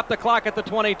bounds to stop the clock at the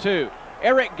 22.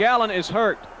 Eric Gallen is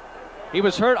hurt. He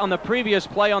was hurt on the previous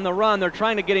play on the run. They're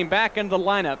trying to get him back into the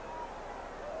lineup.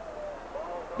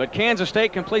 But Kansas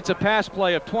State completes a pass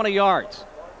play of 20 yards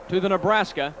to the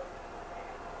Nebraska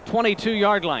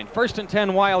 22-yard line. First and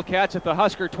 10 Wildcats at the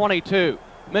Husker 22.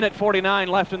 Minute 49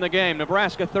 left in the game.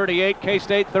 Nebraska 38,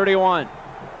 K-State 31.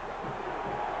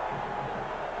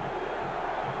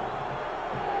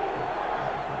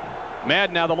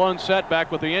 Madden now the lone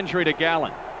setback with the injury to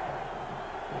Gallen.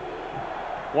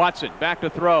 Watson back to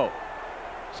throw.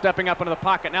 Stepping up into the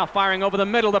pocket, now firing over the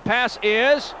middle. The pass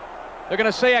is, they're going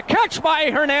to say, a catch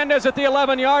by Hernandez at the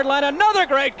 11-yard line. Another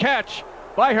great catch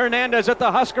by Hernandez at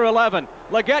the Husker 11.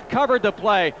 Leggett covered the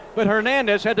play, but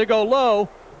Hernandez had to go low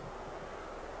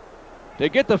to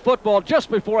get the football just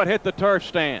before it hit the turf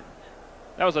stand.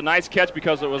 That was a nice catch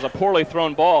because it was a poorly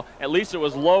thrown ball. At least it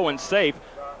was low and safe.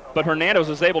 But Hernandez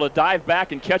was able to dive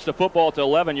back and catch the football at the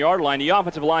 11-yard line. The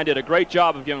offensive line did a great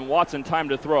job of giving Watson time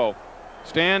to throw.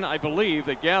 Stan, I believe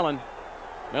that Gallen,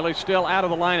 well, he's still out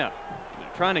of the lineup. They're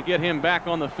trying to get him back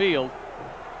on the field.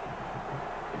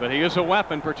 But he is a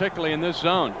weapon, particularly in this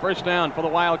zone. First down for the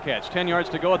Wildcats. 10 yards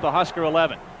to go at the Husker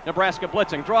 11. Nebraska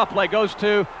blitzing. Draw play goes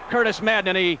to Curtis Madden,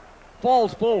 and he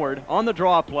falls forward on the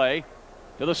draw play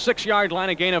to the 6-yard line,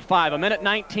 a gain of 5. A minute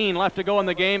 19 left to go in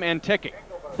the game and ticking.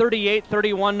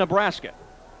 38-31 Nebraska.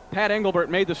 Pat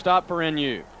Engelbert made the stop for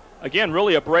NU. Again,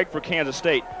 really a break for Kansas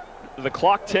State. The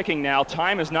clock ticking now.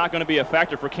 Time is not going to be a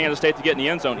factor for Kansas State to get in the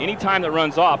end zone. Any time that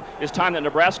runs off is time that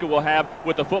Nebraska will have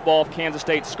with the football if Kansas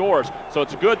State scores. So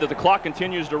it's good that the clock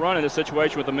continues to run in this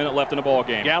situation with a minute left in the ball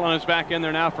game. Gallen is back in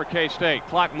there now for K-State.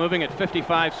 Clock moving at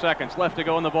 55 seconds left to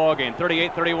go in the ball game.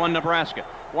 38-31 Nebraska.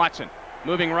 Watson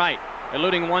moving right,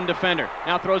 eluding one defender.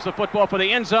 Now throws the football for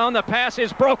the end zone. The pass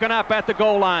is broken up at the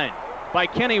goal line by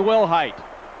Kenny Wilhite,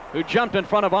 who jumped in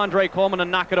front of Andre Coleman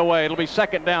and knocked it away. It'll be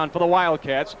second down for the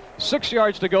Wildcats. 6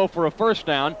 yards to go for a first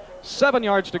down. 7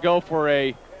 yards to go for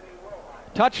a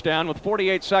touchdown with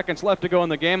 48 seconds left to go in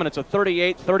the game, and it's a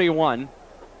 38-31.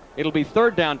 It'll be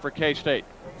third down for K-State.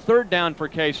 Third down for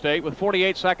K-State with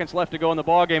 48 seconds left to go in the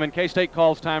ball game, and K-State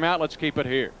calls timeout. Let's keep it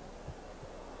here.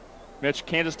 Mitch,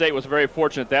 Kansas State was very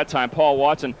fortunate that time. Paul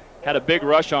Watson had a big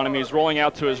rush on him. He's rolling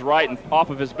out to his right and off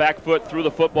of his back foot threw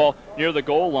the football near the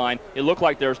goal line. It looked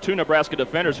like there was 2 Nebraska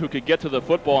defenders who could get to the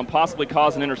football and possibly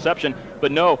cause an interception.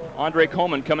 But no, Andre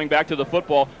Coleman coming back to the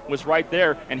football was right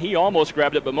there, and he almost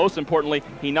grabbed it. But most importantly,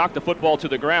 he knocked the football to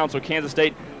the ground, so Kansas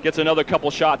State gets another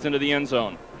couple shots into the end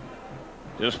zone.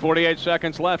 Just 48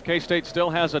 seconds left. K-State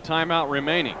still has a timeout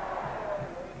remaining.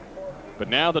 But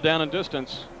now the down and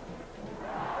distance.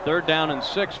 Third down and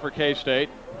 6 for K-State.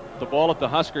 The ball at the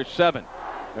Husker 7.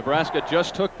 Nebraska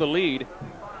just took the lead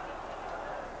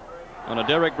on a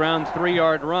Derek Brown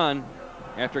 3-yard run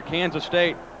after Kansas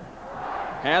State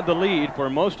had the lead for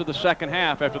most of the second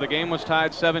half after the game was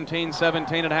tied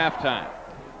 17-17 at halftime.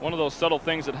 One of those subtle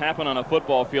things that happen on a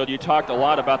football field. You talked a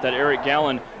lot about that Eric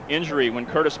Gallen injury when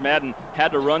Curtis Madden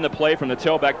had to run the play from the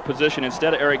tailback position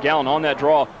instead of Eric Gallen on that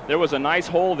draw. There was a nice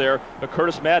hole there, but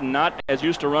Curtis Madden, not as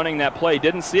used to running that play,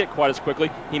 didn't see it quite as quickly.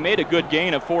 He made a good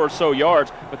gain of 4 or so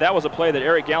yards, but that was a play that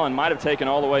Eric Gallen might have taken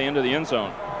all the way into the end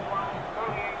zone.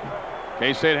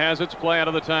 K-State has its play out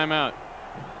of the timeout.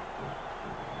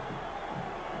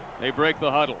 They break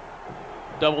the huddle.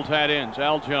 Double tight ends.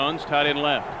 Al Jones, tight end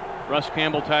left. Russ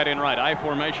Campbell, tight end right. I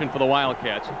formation for the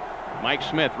Wildcats. Mike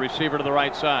Smith, receiver to the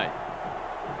right side.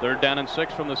 3rd down and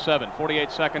 6 from the 7. 48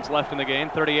 seconds left in the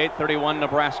game. 38-31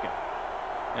 Nebraska.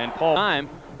 And Paul time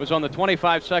was on the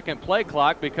 25-second play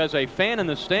clock because a fan in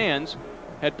the stands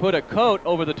had put a coat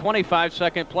over the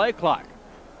 25-second play clock.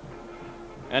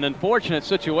 An unfortunate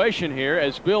situation here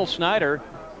as Bill Snyder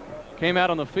came out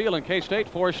on the field and K-State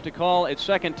forced to call its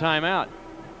second timeout.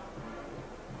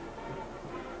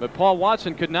 But Paul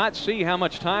Watson could not see how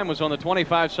much time was on the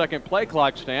 25-second play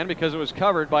clock stand because it was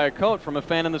covered by a coat from a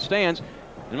fan in the stands.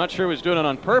 I'm not sure he was doing it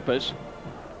on purpose,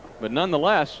 but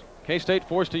nonetheless, K-State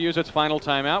forced to use its final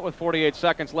timeout with 48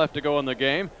 seconds left to go in the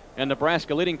game, and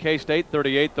Nebraska leading K-State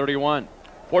 38-31.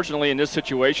 Fortunately, in this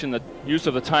situation, the use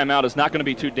of the timeout is not going to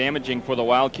be too damaging for the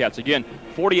Wildcats. Again,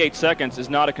 48 seconds is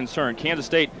not a concern. Kansas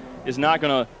State is not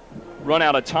going to run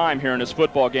out of time here in this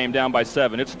football game down by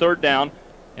 7. It's 3rd down,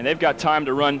 and they've got time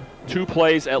to run 2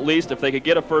 plays at least if they could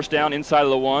get a first down inside of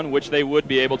the 1, which they would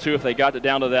be able to if they got it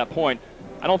down to that point.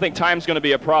 I don't think time's going to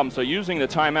be a problem, so using the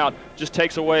timeout just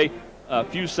takes away a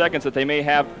few seconds that they may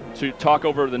have to talk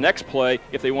over the next play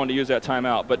if they want to use that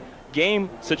timeout. But game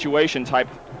situation type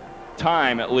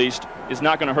time, at least, is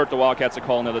not going to hurt the Wildcats to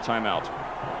call another timeout.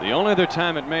 The only other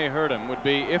time it may hurt them would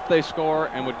be if they score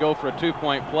and would go for a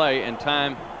 2-point play and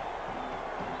time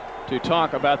to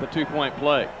talk about the 2-point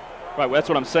play. Right, well, that's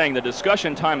what I'm saying. The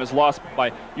discussion time is lost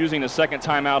by using the second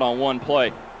timeout on one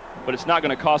play, but it's not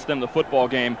going to cost them the football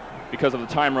game because of the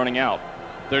time running out.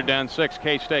 3rd down 6,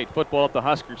 K-State. Football at the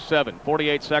Huskers 7.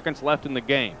 48 seconds left in the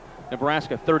game.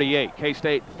 Nebraska 38,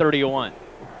 K-State 31.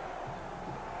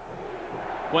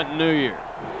 Quentin New Year,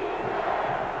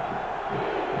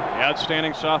 the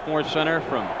outstanding sophomore center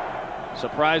from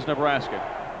Surprise, Nebraska,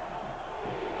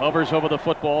 hovers over the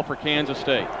football for Kansas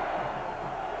State.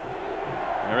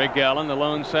 Eric Gallen, the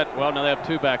lone set. Well, now they have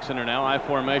 2 backs in there now. I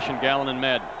formation, Gallen and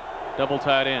Med. Double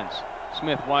tight ends.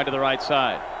 Smith wide to the right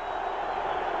side.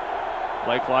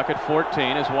 Play clock at 14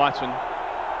 as Watson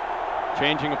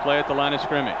changing a play at the line of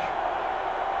scrimmage.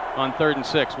 On 3rd and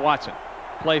 6, Watson.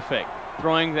 Play fake.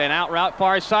 Throwing an out route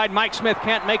far side. Mike Smith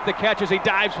can't make the catch as he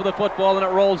dives for the football and it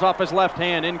rolls off his left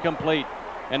hand. Incomplete.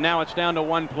 And now it's down to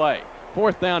 1 play.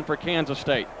 4th down for Kansas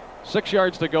State. 6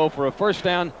 yards to go for a first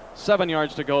down. 7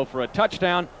 yards to go for a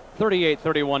touchdown.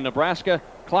 38-31 Nebraska.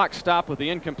 Clock stopped with the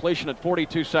incompletion at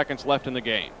 42 seconds left in the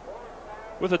game.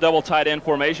 With a double tight end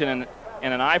formation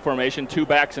and an I formation, 2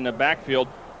 backs in the backfield,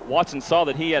 Watson saw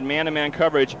that he had man-to-man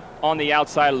coverage on the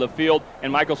outside of the field,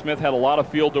 and Michael Smith had a lot of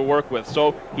field to work with.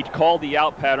 So he called the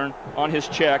out pattern on his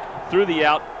check, threw the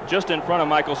out just in front of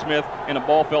Michael Smith, and the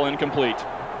ball fell incomplete.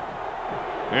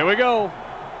 Here we go.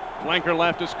 Flanker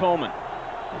left is Coleman.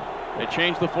 They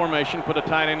changed the formation, put a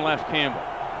tight end left, Campbell.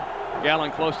 Gallen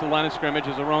close to the line of scrimmage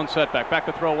is a Roan setback. Back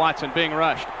to throw, Watson being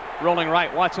rushed. Rolling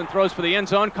right, Watson throws for the end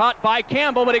zone, caught by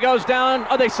Campbell, but he goes down.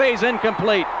 Oh, they say he's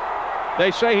incomplete.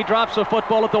 They say he drops the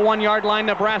football at the 1-yard line.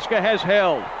 Nebraska has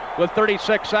held. With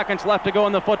 36 seconds left to go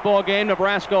in the football game,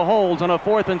 Nebraska holds on a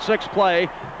 4th and 6 play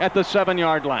at the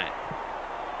 7-yard line.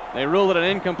 They ruled it an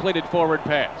incompleted forward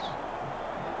pass.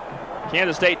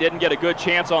 Kansas State didn't get a good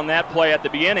chance on that play at the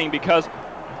beginning because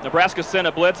Nebraska sent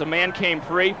a blitz. A man came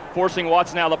free, forcing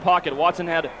Watson out of the pocket. Watson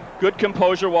had good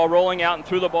composure while rolling out and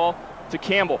threw the ball to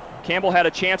Campbell. Campbell had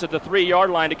a chance at the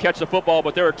 3-yard line to catch the football,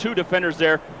 but there were 2 defenders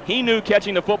there. He knew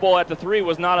catching the football at the 3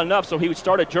 was not enough, so he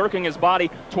started jerking his body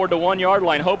toward the 1-yard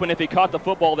line, hoping if he caught the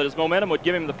football that his momentum would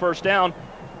give him the first down,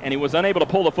 and he was unable to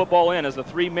pull the football in as the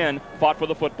 3 men fought for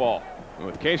the football.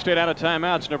 With K-State out of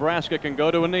timeouts, Nebraska can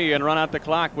go to a knee and run out the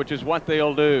clock, which is what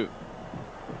they'll do.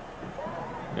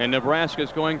 And Nebraska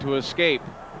is going to escape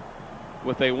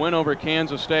with a win over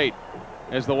Kansas State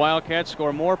as the Wildcats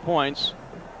score more points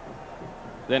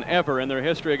than ever in their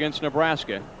history against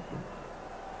Nebraska.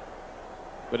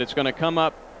 But it's going to come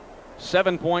up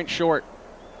 7 points short,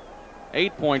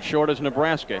 8 points short, as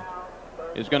Nebraska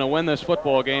is going to win this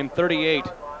football game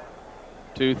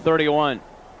 38-31.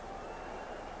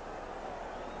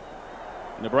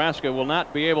 Nebraska will not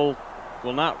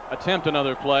attempt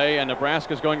another play, and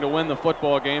Nebraska is going to win the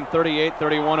football game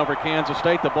 38-31 over Kansas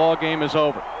State. The ball game is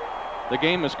over. The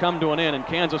game has come to an end, and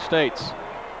Kansas State's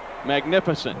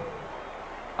magnificent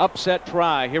upset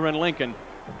try here in Lincoln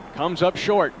comes up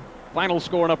short. Final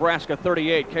score: Nebraska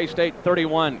 38, K-State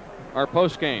 31. Our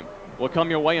post game will come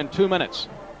your way in 2 minutes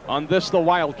on this, the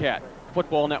Wildcat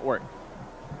Football Network.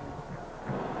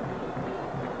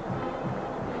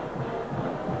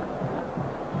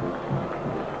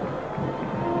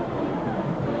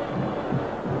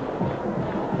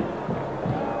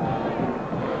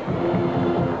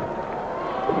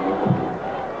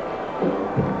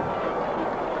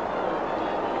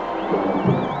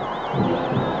 Nebraska.